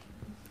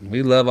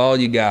 We love all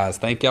you guys.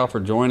 Thank y'all for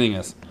joining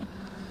us.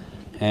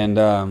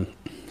 And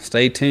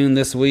stay tuned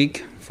this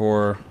week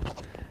for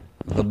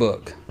the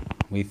book.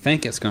 We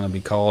think it's going to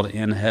be called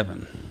In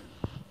Heaven.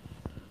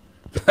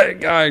 But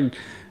God,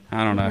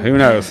 I don't know. Who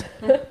knows?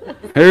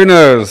 Who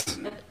knows?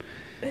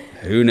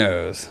 Who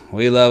knows?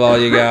 We love all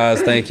you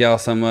guys. Thank y'all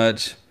so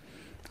much.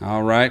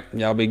 All right.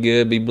 Y'all be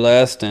good. Be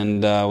blessed.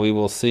 And we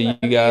will see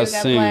you guys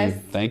soon. Bless.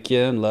 Thank you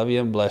and love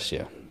you and bless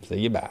you. See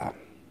you. Bye.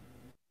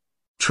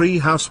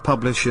 Treehouse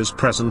Publishers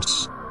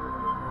presents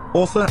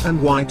author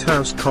and White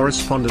House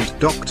correspondent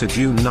Dr.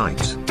 June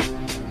Knight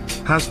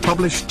has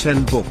published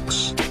 10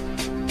 books.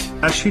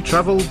 As she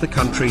traveled the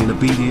country in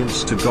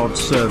obedience to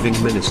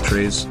God-serving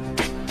ministries,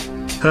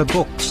 her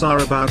books are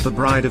about the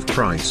Bride of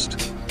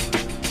Christ,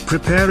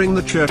 preparing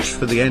the church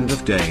for the end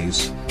of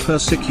days,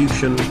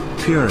 persecution,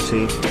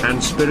 purity,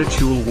 and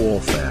spiritual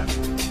warfare.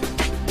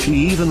 She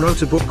even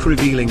wrote a book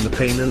revealing the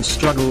pain and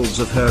struggles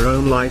of her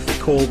own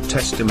life called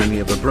Testimony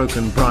of a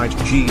Broken Bride.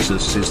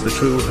 Jesus is the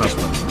true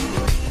husband.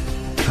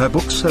 Her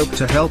books hope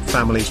to help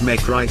families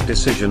make right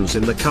decisions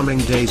in the coming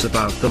days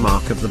about the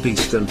mark of the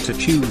beast and to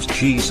choose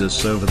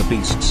Jesus over the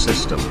beast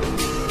system.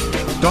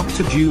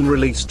 Dr. June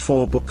released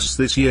 4 books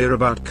this year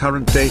about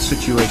current day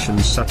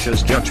situations such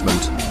as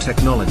judgment,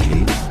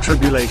 technology,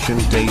 tribulation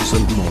days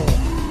and more.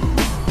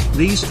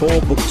 These 4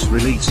 books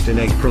released in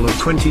April of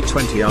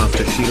 2020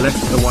 after she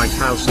left the White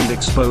House and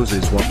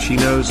exposes what she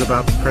knows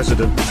about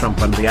President Trump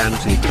and the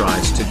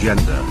Antichrist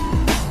agenda.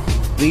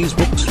 These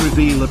books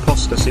reveal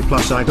apostasy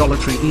plus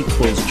idolatry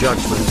equals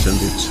judgment and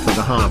it's for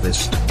the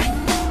harvest.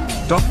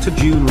 Dr.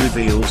 June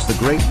reveals the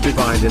great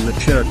divide in the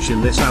church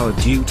in this hour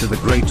due to the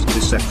great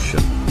deception.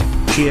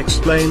 She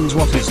explains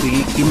what is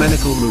the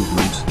ecumenical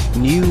movement,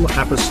 new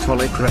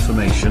apostolic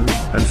reformation,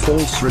 and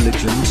false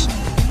religions.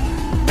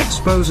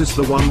 Exposes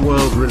the one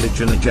world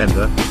religion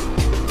agenda.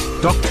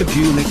 Dr.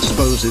 June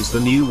exposes the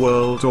new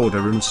world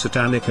order and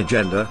satanic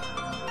agenda.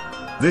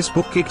 This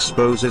book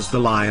exposes the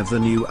lie of the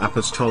New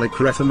Apostolic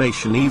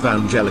Reformation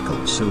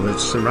evangelicals who have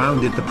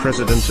surrounded the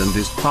president and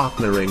is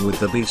partnering with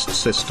the beast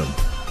system.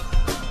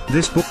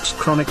 This book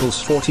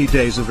chronicles 40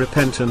 days of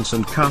repentance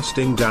and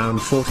casting down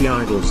 40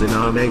 idols in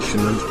our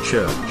nation and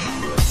church.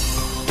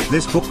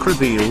 This book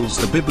reveals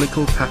the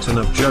biblical pattern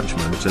of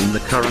judgment and the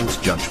current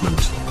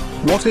judgment.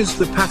 What is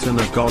the pattern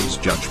of God's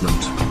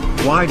judgment?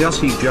 Why does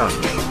he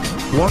judge?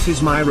 What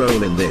is my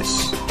role in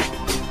this?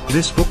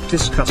 This book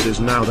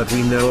discusses, now that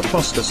we know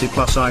apostasy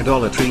plus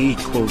idolatry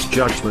equals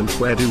judgment,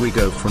 where do we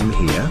go from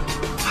here?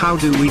 How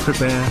do we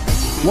prepare?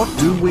 What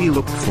do we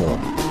look for?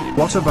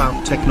 What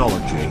about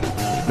technology?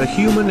 The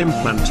human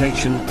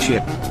implantation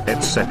chip,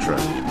 etc.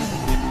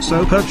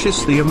 So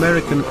purchase the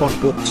American Quad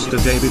books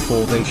today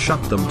before they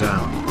shut them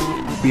down.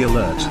 Be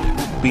alert.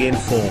 Be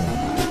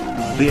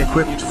informed. Be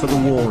equipped for the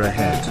war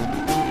ahead.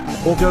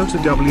 Or go to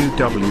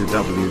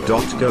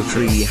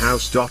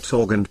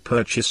www.gotreehouse.org and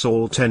purchase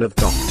all 10 of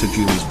Dr.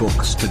 June's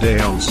books today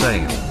on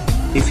sale.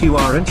 If you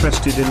are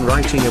interested in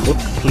writing a book,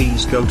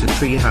 please go to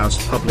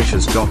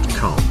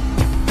treehousepublishers.com.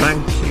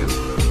 Thank you.